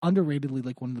Julie's underratedly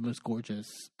like one of the most gorgeous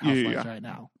housewives right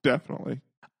now. Definitely.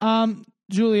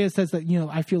 Julia says that,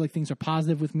 I feel like things are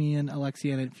positive with me and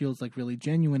Alexia and it feels like really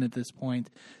genuine at this point.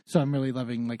 So I'm really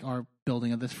loving like our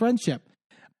building of this friendship.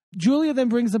 Julia then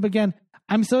brings up again,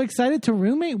 I'm so excited to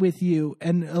roommate with you.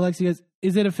 And Alexia goes,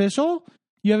 is it official?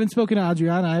 You haven't spoken to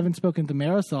Adriana. I haven't spoken to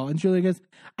Marisol. And Julia goes,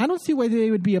 I don't see why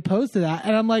they would be opposed to that.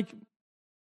 And I'm like,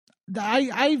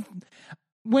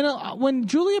 when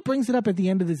Julia brings it up at the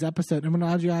end of this episode, and when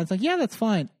Adriana's like, yeah, that's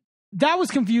fine. That was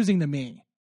confusing to me.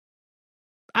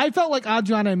 I felt like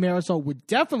Adriana and Marisol would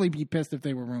definitely be pissed if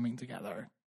they were rooming together,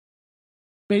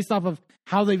 based off of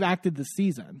how they've acted this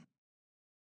season.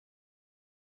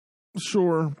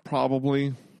 Sure,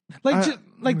 probably.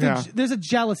 There's a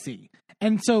jealousy,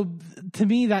 and so to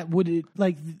me that would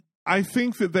like. I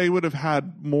think that they would have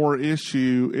had more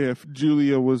issue if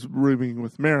Julia was rooming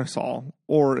with Marisol,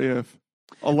 or if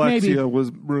Alexia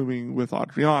was rooming with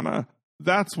Adriana.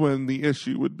 That's when the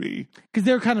issue would be. Because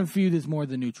they're kind of viewed as more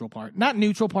the neutral part. Not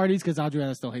neutral parties, because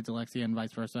Adriana still hates Alexia and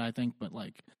vice versa, I think. But,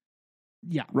 like,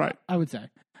 yeah. Right. I would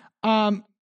say. But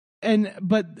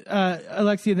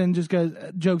Alexia then just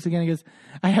jokes again. He goes,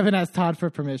 I haven't asked Todd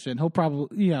for permission. He'll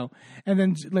probably, and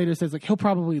then later says, like, he'll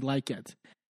probably like it.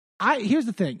 Here's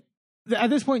the thing.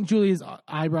 At this point, Julia's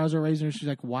eyebrows are raised, and she's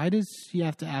like, why does he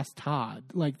have to ask Todd?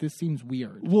 Like, this seems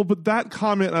weird. Well, but that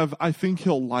comment of, I think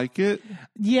he'll like it.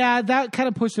 Yeah, that kind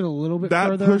of pushed it a little bit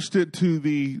further. That pushed it to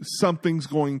the something's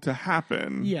going to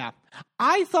happen. Yeah.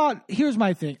 Here's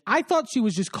my thing. I thought she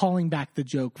was just calling back the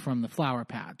joke from the Flower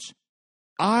Patch.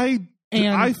 I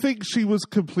think she was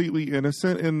completely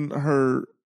innocent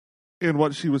in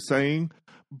what she was saying,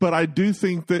 but I do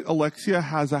think that Alexia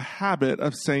has a habit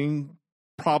of saying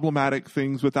problematic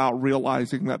things without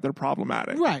realizing that they're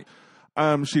problematic. Right.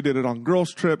 She did it on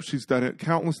Girls Trip. She's done it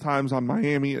countless times on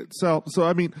Miami itself. So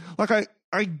I mean, like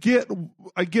I get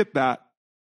that.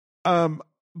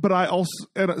 But I also,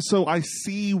 and so I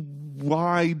see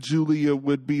why Julia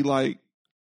would be like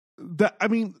that. I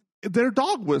mean, they're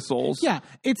dog whistles. Yeah.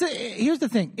 Here's the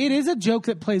thing. It is a joke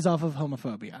that plays off of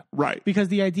homophobia. Right. Because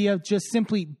the idea of just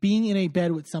simply being in a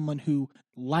bed with someone who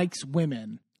likes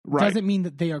women doesn't mean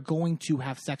that they are going to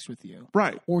have sex with you.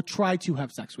 Right. Or try to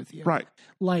have sex with you. Right.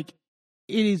 Like,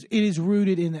 it is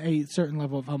rooted in a certain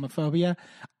level of homophobia.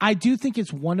 I do think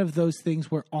it's one of those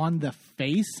things where on the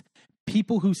face,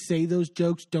 people who say those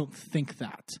jokes don't think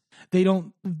that. They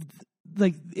don't,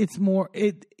 like, it's more,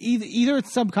 either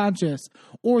it's subconscious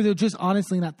or they're just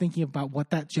honestly not thinking about what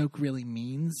that joke really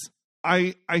means.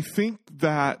 I think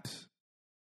that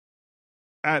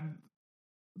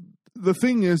the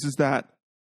thing is that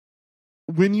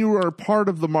when you are part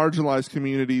of the marginalized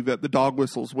community that the dog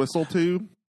whistles whistle to,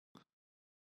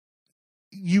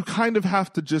 you kind of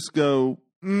have to just go,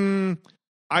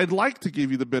 I'd like to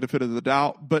give you the benefit of the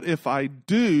doubt, but if I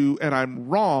do and I'm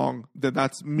wrong, then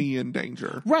that's me in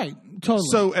danger. Right, totally.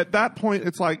 So at that point,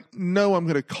 it's like, no, I'm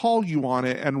going to call you on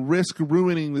it and risk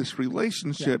ruining this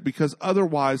relationship because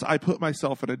otherwise I put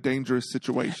myself in a dangerous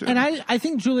situation. And I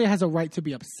think Julia has a right to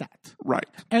be upset. Right.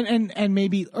 And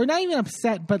maybe, or not even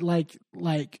upset, but like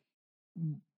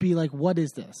be like, what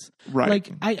is this? Right.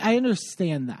 Like, I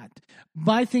understand that.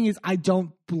 My thing is, I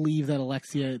don't believe that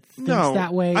Alexia thinks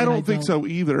that way. I don't think so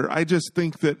either. I just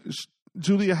think that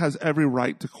Julia has every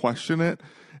right to question it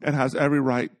and has every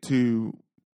right to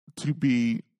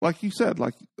be, like you said,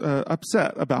 like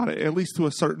upset about it, at least to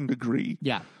a certain degree.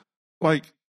 Yeah. Like,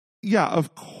 yeah,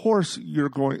 of course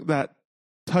that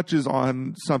touches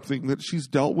on something that she's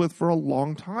dealt with for a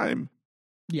long time.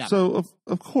 Yeah. So,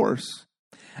 of course.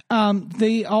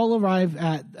 They all arrive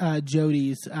at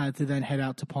Jody's to then head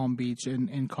out to Palm Beach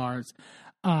in cars.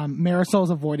 Marisol's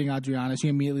avoiding Adriana. She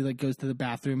immediately goes to the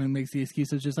bathroom and makes the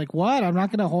excuse of just like, what? I'm not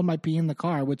going to hold my pee in the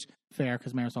car, which fair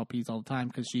because Marisol pees all the time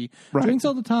because she drinks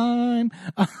all the time.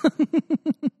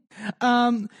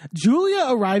 Julia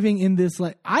arriving in this,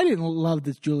 like, I didn't love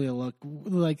this Julia look,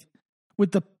 like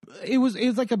with it was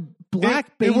like a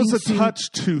black bathing suit. It was a suit.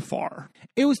 touch too far.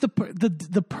 It was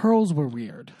the pearls were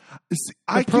weird. See,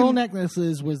 the pearl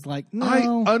necklaces was like, no.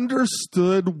 I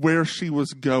understood where she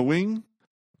was going,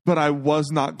 but I was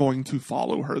not going to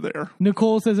follow her there.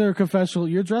 Nicole says in her confessional,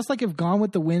 you're dressed like if Gone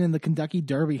with the Wind and the Kentucky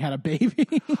Derby had a baby.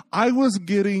 I was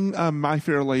getting My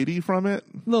Fair Lady from it.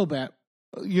 A little bit.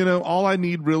 All I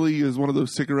need really is one of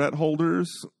those cigarette holders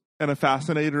and a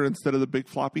fascinator instead of the big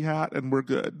floppy hat, and we're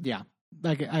good. Yeah,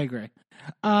 I agree.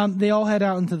 They all head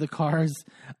out into the cars.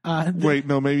 Wait,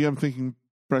 no, maybe I'm thinking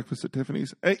Breakfast at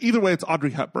Tiffany's. Either way, it's Audrey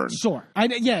Hepburn. Sure.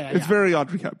 It's very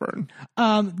Audrey Hepburn.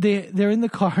 They're in the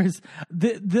cars.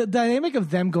 The dynamic of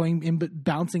them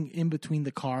bouncing in between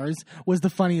the cars was the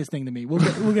funniest thing to me.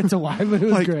 We'll get to why, but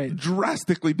it was great.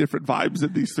 Drastically different vibes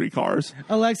in these three cars.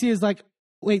 Alexia is like,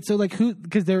 wait, so like who?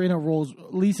 Because they're in a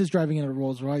Lisa's driving in a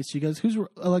Rolls Royce. She goes,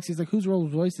 Alexia's like, whose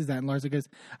Rolls Royce is that? And Larsa goes,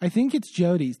 I think it's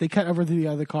Jody's. They cut over to the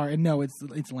other car, and no,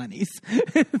 it's Lenny's.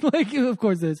 Like, of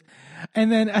course it is.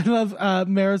 And then I love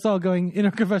Marisol going in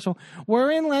her confessional,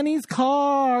 we're in Lenny's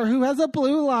car. Who has a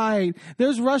blue light?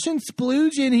 There's Russian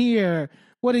splooge in here.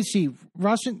 What is she?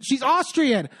 Russian? She's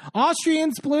Austrian.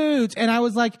 Austrian splooge. And I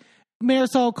was like,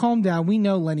 Marisol, calm down. We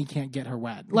know Lenny can't get her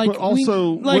wet. Like, but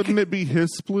also, wouldn't it be his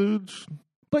splooge?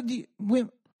 But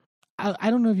I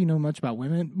don't know if you know much about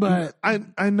women, but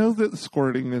I know that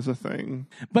squirting is a thing.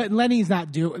 But Lenny's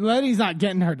not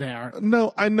getting her there.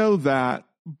 No, I know that,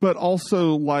 but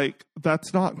also like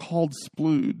that's not called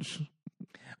splooge.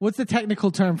 What's the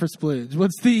technical term for splooge?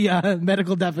 What's the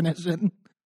medical definition?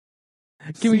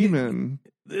 Semen.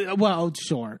 Well,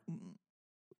 sure.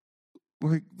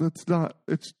 Like that's not.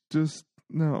 It's just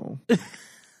no.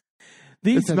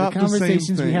 These it's are not the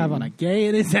conversations the we have on a Gay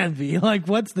and It's Enby. Like,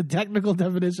 what's the technical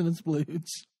definition of splooge?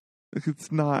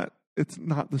 It's not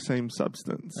the same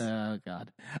substance. Oh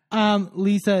God.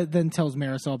 Lisa then tells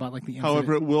Marisol about like the incident.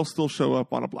 However, it will still show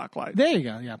up on a black light. There you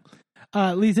go. Yeah.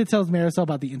 Lisa tells Marisol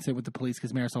about the incident with the police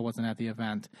because Marisol wasn't at the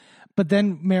event. But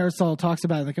then Marisol talks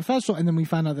about it in the confessional, and then we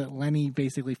find out that Lenny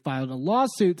basically filed a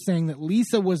lawsuit saying that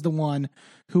Lisa was the one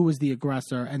who was the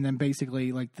aggressor, and then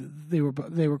basically like they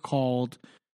were called.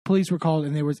 Police were called,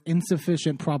 and there was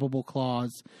insufficient probable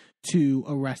cause to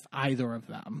arrest either of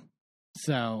them.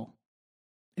 So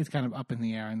it's kind of up in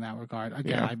the air in that regard.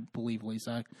 Again, yeah. I believe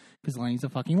Lisa because Lenny's a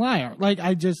fucking liar. Like,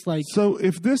 I just like. So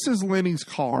if this is Lenny's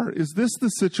car, is this the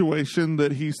situation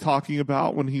that he's talking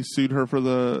about when he sued her for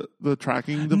the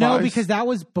tracking device? No, because that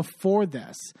was before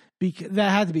this. That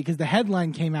had to be because the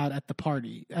headline came out at the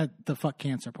party, at the Fuck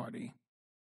Cancer party.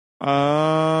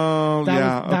 Oh,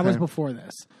 yeah. That was before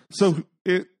this. So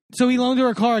he loaned her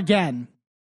a car again.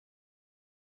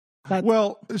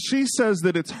 Well, she says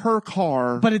that it's her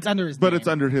car, but it's under his name. But it's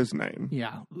under his name.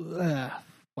 Yeah.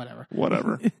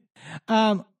 Whatever.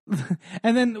 And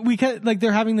then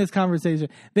they're having this conversation.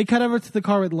 They cut over to the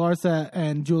car with Larsa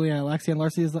and Julia and Alexia, and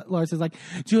Larsa's like,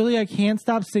 Julia, I can't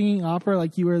stop singing opera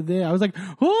like you were there. I was like,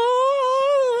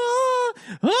 oh,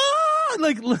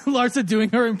 like Larsa doing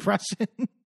her impression.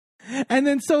 And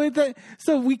then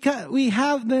we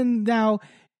have then now,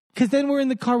 because then we're in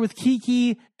the car with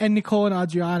Kiki and Nicole and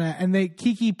Adriana, and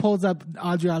Kiki pulls up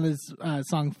Adriana's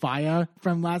song "Fire"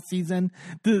 from last season,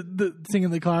 the sing in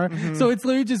the car. Mm-hmm. So it's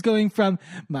literally just going from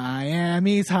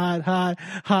Miami's hot, hot,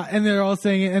 hot, and they're all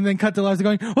singing, and then cut to Larsa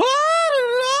going,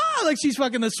 "Oh!" like she's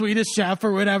fucking the Swedish Chef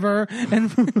or whatever, and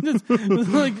just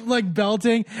like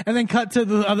belting, and then cut to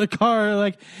the other car,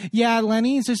 like, yeah,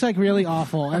 Lenny's just like really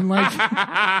awful, and like.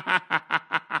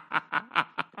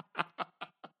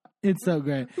 It's so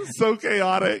great. So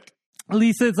chaotic.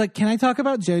 Lisa is like, can I talk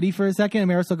about Jody for a second? And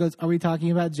Marisol goes, are we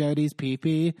talking about Jody's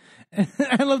pee-pee?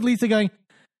 I love Lisa going,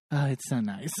 oh, it's so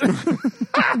nice.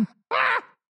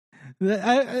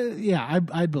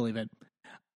 I'd believe it.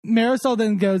 Marisol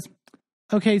then goes,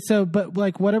 okay, so, but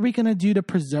like, what are we going to do to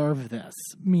preserve this,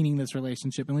 meaning this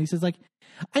relationship? And Lisa's like,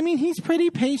 I mean, he's pretty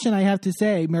patient, I have to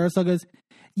say. Marisol goes,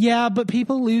 yeah, but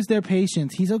people lose their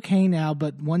patience. He's okay now,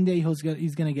 but one day he's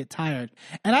going to get tired.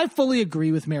 And I fully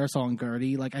agree with Marisol and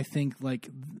Gertie. Like, I think like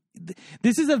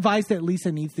this is advice that Lisa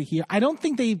needs to hear. I don't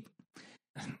think they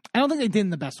did in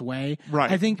the best way. Right.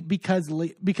 I think because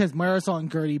Marisol and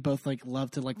Gertie both like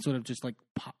love to like sort of just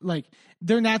like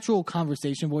their natural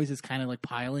conversation voice is kind of like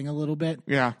piling a little bit.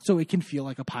 Yeah. So it can feel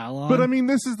like a pile on. But I mean,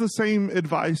 this is the same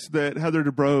advice that Heather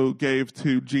Dubrow gave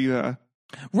to Gina.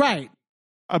 Right.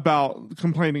 About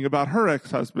complaining about her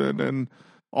ex-husband and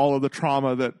all of the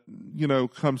trauma that,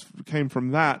 came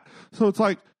from that. So it's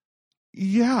like,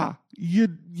 yeah, you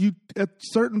at a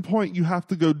certain point you have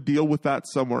to go deal with that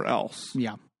somewhere else.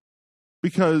 Yeah.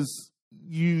 Because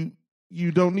you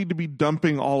don't need to be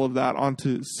dumping all of that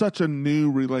onto such a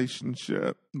new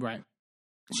relationship. Right.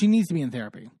 She needs to be in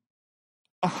therapy.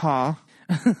 Uh-huh.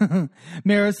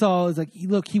 Marisol is like,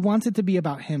 look, he wants it to be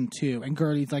about him too. And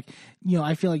Gertie's like,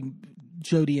 I feel like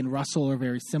Jody and Russell are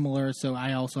very similar, so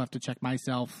I also have to check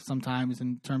myself sometimes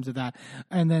in terms of that.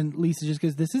 And then Lisa just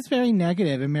goes, this is very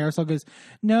negative. And Marisol goes,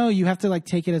 no, you have to like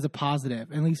take it as a positive.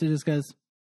 And Lisa just goes,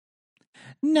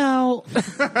 no.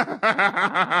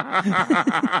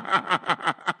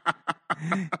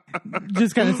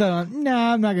 Just kind of said, no,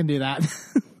 I'm not going to do that.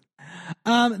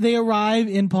 They arrive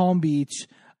in Palm Beach.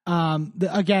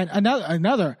 Again,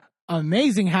 another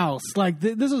amazing house. Like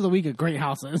this was a week of great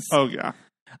houses. Oh, yeah.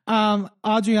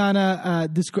 Adriana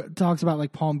talks about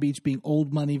like Palm Beach being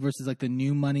old money versus like the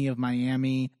new money of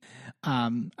Miami.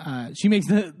 She makes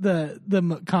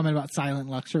the comment about silent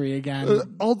luxury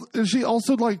again. She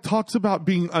also like talks about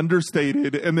being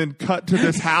understated, and then cut to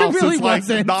this house. Really it's like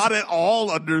wasn't. not at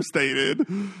all understated.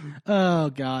 Oh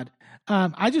God.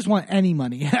 I just want any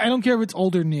money. I don't care if it's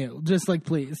old or new. Just like,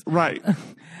 please. Right.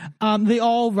 They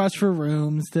all rush for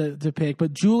rooms to pick,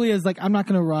 but Julia's like, I'm not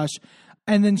going to rush.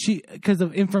 And then because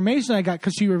of information I got,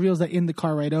 because she reveals that in the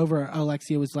car right over,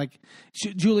 Alexia was like,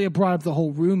 Julia brought up the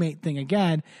whole roommate thing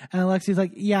again. And Alexia's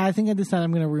like, yeah, I think I decided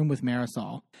I'm going to room with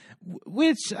Marisol,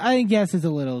 which I guess is a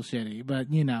little shitty. But,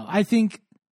 I think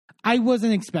I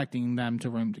wasn't expecting them to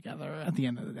room together at the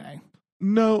end of the day.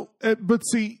 No,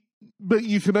 but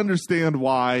you can understand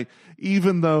why,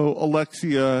 even though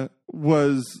Alexia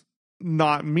was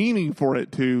not meaning for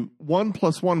it to, 1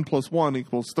 + 1 + 1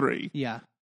 = 3. Yeah.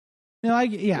 No,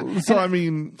 yeah. So, I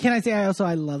mean... Can I say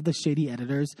I love the shady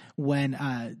editors when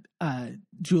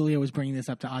Julia was bringing this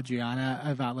up to Adriana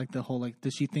about, like, the whole, like,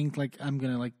 does she think, like, I'm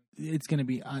going to, like, it's going to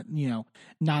be,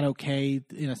 not okay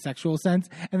in a sexual sense?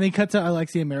 And they cut to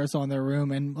Alexia and Marisol in their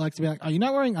room, and Alexia be like, are you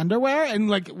not wearing underwear? And,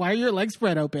 like, why are your legs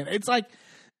spread open? It's like...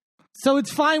 So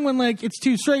it's fine when, like, it's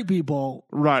two straight people.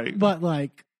 Right. But,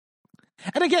 like...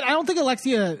 And again, I don't think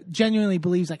Alexia genuinely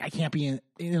believes, like, I can't be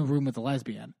in a room with a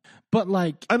lesbian. But,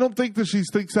 like... I don't think that she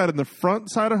thinks that in the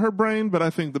front side of her brain, but I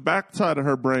think the back side of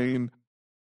her brain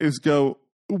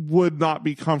would not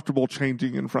be comfortable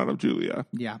changing in front of Julia.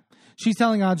 Yeah. She's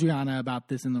telling Adriana about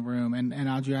this in the room, and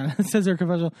Adriana says her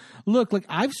confessional, look, like,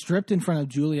 I've stripped in front of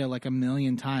Julia like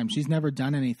 1,000,000 times. She's never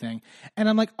done anything. And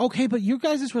I'm like, okay, but your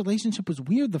guys' relationship was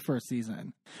weird the first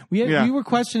season. We were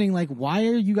questioning, like, why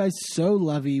are you guys so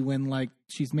lovey when, like,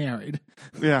 she's married?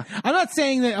 Yeah. I'm not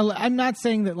saying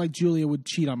that, like, Julia would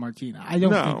cheat on Martina. I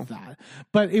don't think that.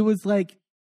 But it was like...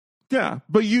 Yeah,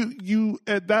 but you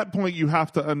at that point, you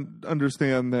have to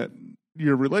understand that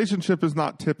your relationship is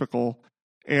not typical,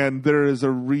 and there is a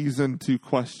reason to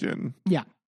question. Yeah,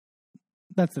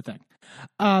 that's the thing.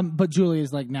 But Julia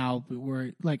is like, now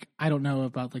we're like, I don't know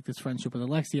about like this friendship with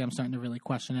Alexia. I'm starting to really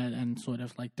question it, and sort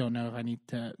of like don't know if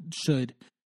I should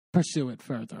pursue it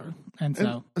further. And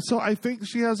so I think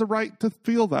she has a right to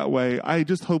feel that way. I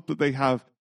just hope that they have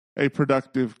a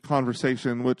productive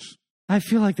conversation, which I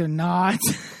feel like they're not.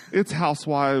 It's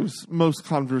Housewives. Most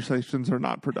conversations are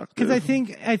not productive. Because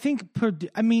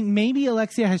I mean, maybe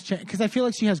Alexia has changed. Because I feel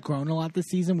like she has grown a lot this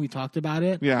season. We talked about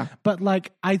it. Yeah. But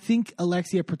like, I think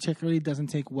Alexia particularly doesn't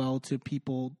take well to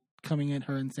people coming at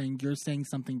her and saying, you're saying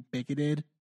something bigoted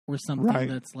or something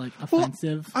that's like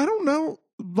offensive. Well, I don't know.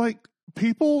 Like,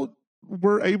 people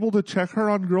were able to check her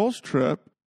on Girls Trip,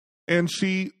 and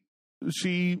she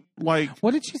like...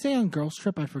 What did she say on Girls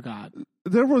Trip? I forgot.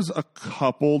 There was a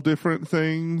couple different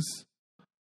things,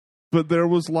 but there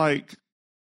was like...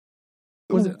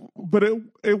 But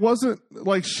it wasn't...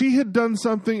 Like, she had done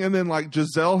something, and then like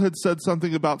Giselle had said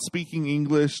something about speaking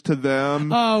English to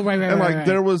them. Oh, right. And like, right.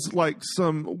 there was like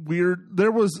some weird...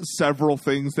 There was several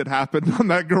things that happened on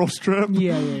that Girls Trip.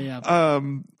 Yeah.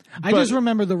 I just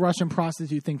remember the Russian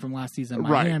prostitute thing from last season,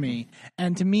 Miami,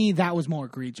 and to me that was more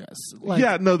egregious. Like,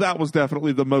 that was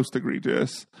definitely the most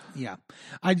egregious. Yeah,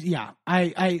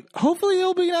 I hopefully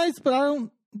it'll be nice, but I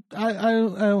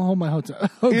don't hold my hopes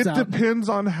out. It depends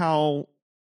on how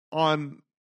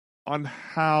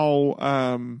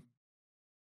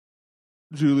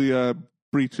Julia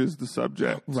breaches the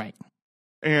subject, right?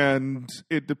 And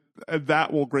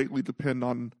that will greatly depend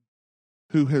on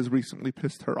who has recently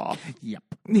pissed her off. Yep.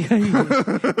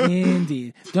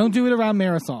 Indeed. Don't do it around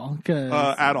Marisol.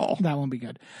 At all. That won't be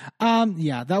good.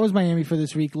 That was Miami for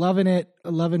this week. Loving it.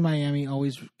 Loving Miami.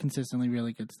 Always consistently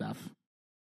really good stuff.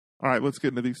 All right, let's get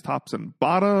into these tops and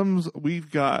bottoms. We've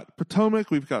got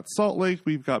Potomac, we've got Salt Lake,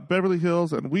 we've got Beverly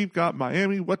Hills, and we've got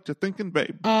Miami. What you thinking,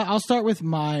 babe? I'll start with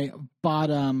my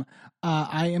bottom.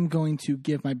 I am going to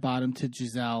give my bottom to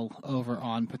Giselle over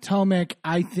on Potomac.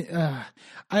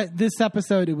 This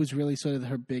episode, it was really sort of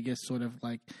her biggest sort of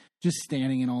like just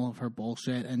standing in all of her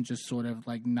bullshit and just sort of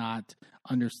like not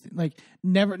understand, like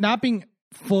not being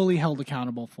fully held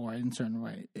accountable for it in certain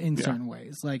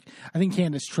ways. Like, I think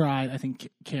Candace tried, I think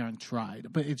Karen tried,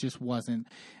 but it just wasn't.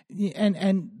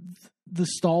 And the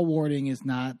stalwarting is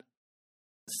not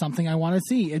something I want to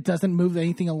see. It doesn't move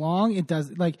anything along. It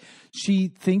does, like, she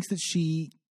thinks that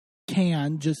she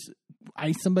can just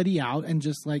ice somebody out and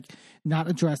just like not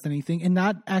address anything and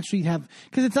not actually have,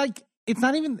 because it's like it's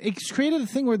not even, it's created a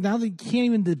thing where now they can't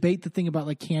even debate the thing about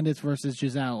like Candace versus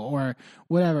Giselle or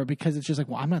whatever, because it's just like,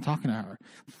 well, I'm not talking to her.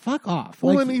 Fuck off.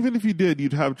 Well, like, and even if you did,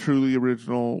 you'd have Truly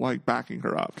Original like backing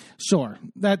her up. Sure.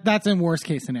 That's in worst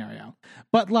case scenario.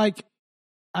 But like,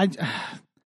 I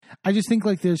just think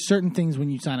like there's certain things when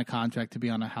you sign a contract to be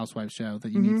on a housewife show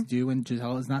that you need to do, and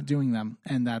Giselle is not doing them.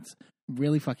 And that's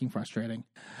really fucking frustrating.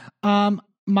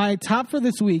 My top for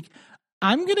this week,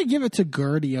 I'm going to give it to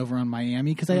Gertie over on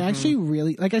Miami, because I actually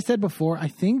really, like I said before, I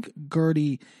think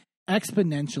Gertie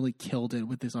exponentially killed it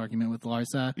with this argument with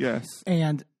Larsa. Yes.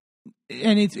 And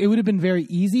it would have been very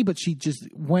easy, but she just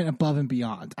went above and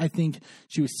beyond. I think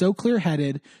she was so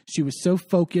clear-headed, she was so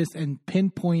focused and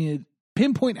pinpoint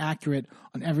accurate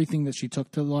on everything that she took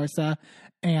to Larsa.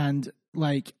 And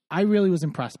like, I really was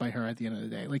impressed by her at the end of the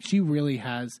day. Like, she really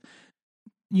has,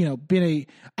 been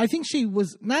I think she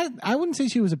was not, I wouldn't say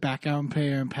she was a background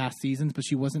player in past seasons, but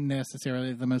she wasn't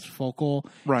necessarily the most focal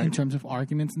in terms of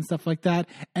arguments and stuff like that.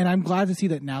 And I'm glad to see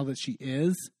that now that she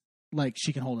is, like,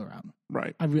 she can hold her own.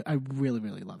 Right. I really,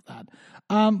 really love that.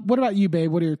 What about you, babe?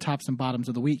 What are your tops and bottoms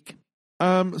of the week?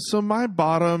 So my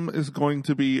bottom is going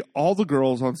to be all the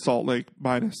girls on Salt Lake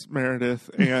minus Meredith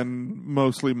and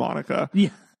mostly Monica. Yeah.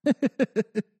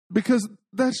 Because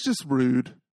that's just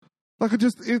rude. Like,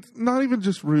 it's not even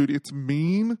just rude. It's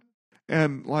mean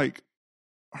and like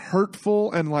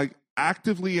hurtful and like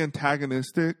actively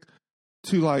antagonistic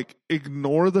to like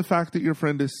ignore the fact that your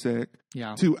friend is sick.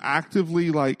 Yeah. To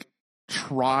actively like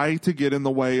try to get in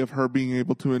the way of her being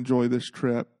able to enjoy this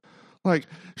trip. Like,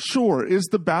 sure, is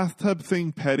the bathtub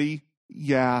thing petty?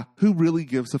 Yeah. Who really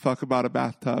gives a fuck about a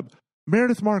bathtub?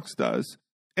 Meredith Marks does.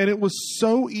 And it was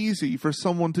so easy for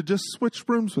someone to just switch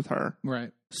rooms with her.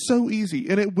 Right. So easy.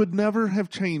 And it would never have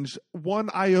changed one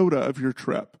iota of your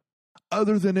trip,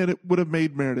 other than it would have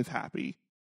made Meredith happy.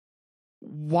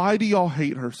 Why do y'all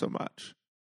hate her so much?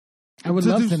 I would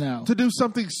love to know. To do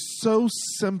something so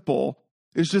simple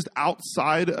is just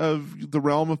outside of the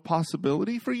realm of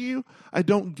possibility for you. I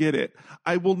don't get it.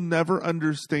 I will never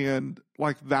understand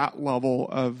like that level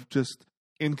of just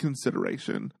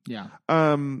inconsideration. Yeah.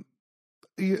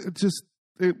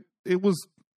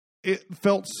 It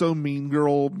felt so mean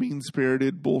girl, mean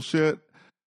spirited bullshit.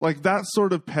 Like that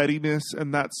sort of pettiness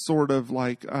and that sort of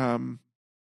like,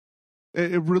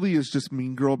 it really is just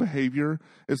mean girl behavior.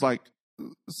 Is like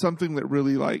something that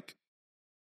really like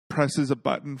presses a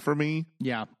button for me.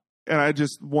 Yeah. And I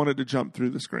just wanted to jump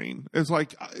through the screen. It's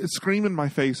like scream in my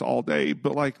face all day,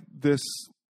 but like this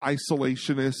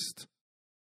isolationist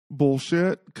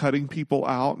bullshit, cutting people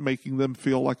out, making them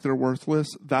feel like they're worthless.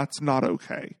 That's not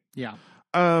okay. Yeah.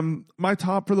 My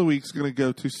top for the week is going to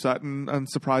go to Sutton,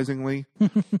 unsurprisingly,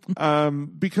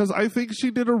 because I think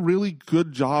she did a really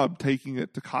good job taking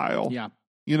it to Kyle. Yeah.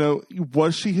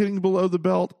 Was she hitting below the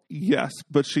belt? Yes,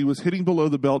 but she was hitting below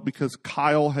the belt because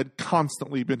Kyle had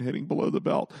constantly been hitting below the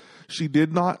belt. She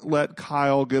did not let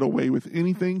Kyle get away with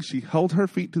anything. She held her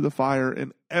feet to the fire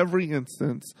in every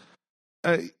instance.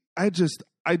 I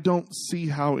don't see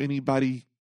how anybody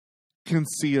can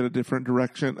see it a different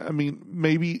direction. I mean,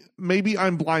 maybe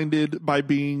I'm blinded by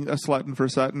being a Slutton for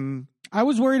Sutton. I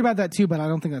was worried about that too, but I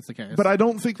don't think that's the case. But I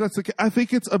don't think that's the case. I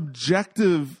think it's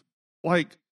objective,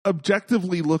 like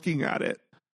objectively looking at it.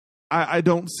 I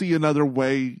don't see another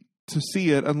way to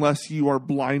see it unless you are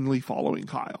blindly following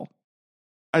Kyle.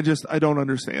 I don't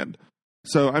understand.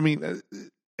 So, I mean,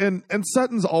 and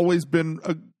Sutton's always been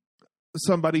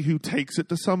somebody who takes it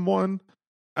to someone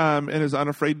and is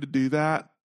unafraid to do that.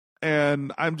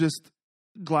 And I'm just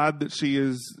glad that she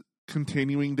is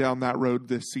continuing down that road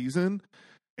this season.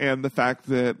 And the fact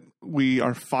that we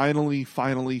are finally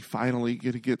going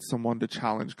to get someone to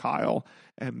challenge Kyle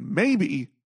and maybe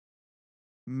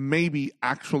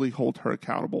actually hold her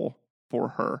accountable for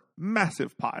her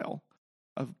massive pile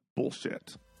of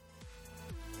bullshit.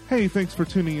 Hey, thanks for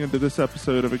tuning into this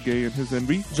episode of A Gay and His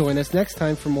Enby. Join us next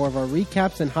time for more of our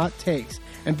recaps and hot takes.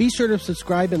 And be sure to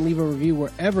subscribe and leave a review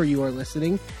wherever you are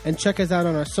listening. And check us out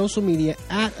on our social media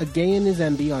at A Gay and His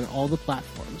Enby on all the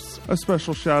platforms. A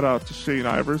special shout out to Shane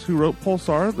Ivers, who wrote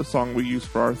Pulsar, the song we use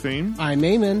for our theme. I'm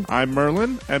Eamon. I'm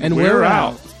Merlin. And we're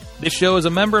out. This show is a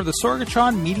member of the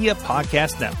Sorgatron Media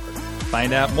Podcast Network.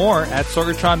 Find out more at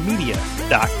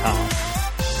sorgatronmedia.com.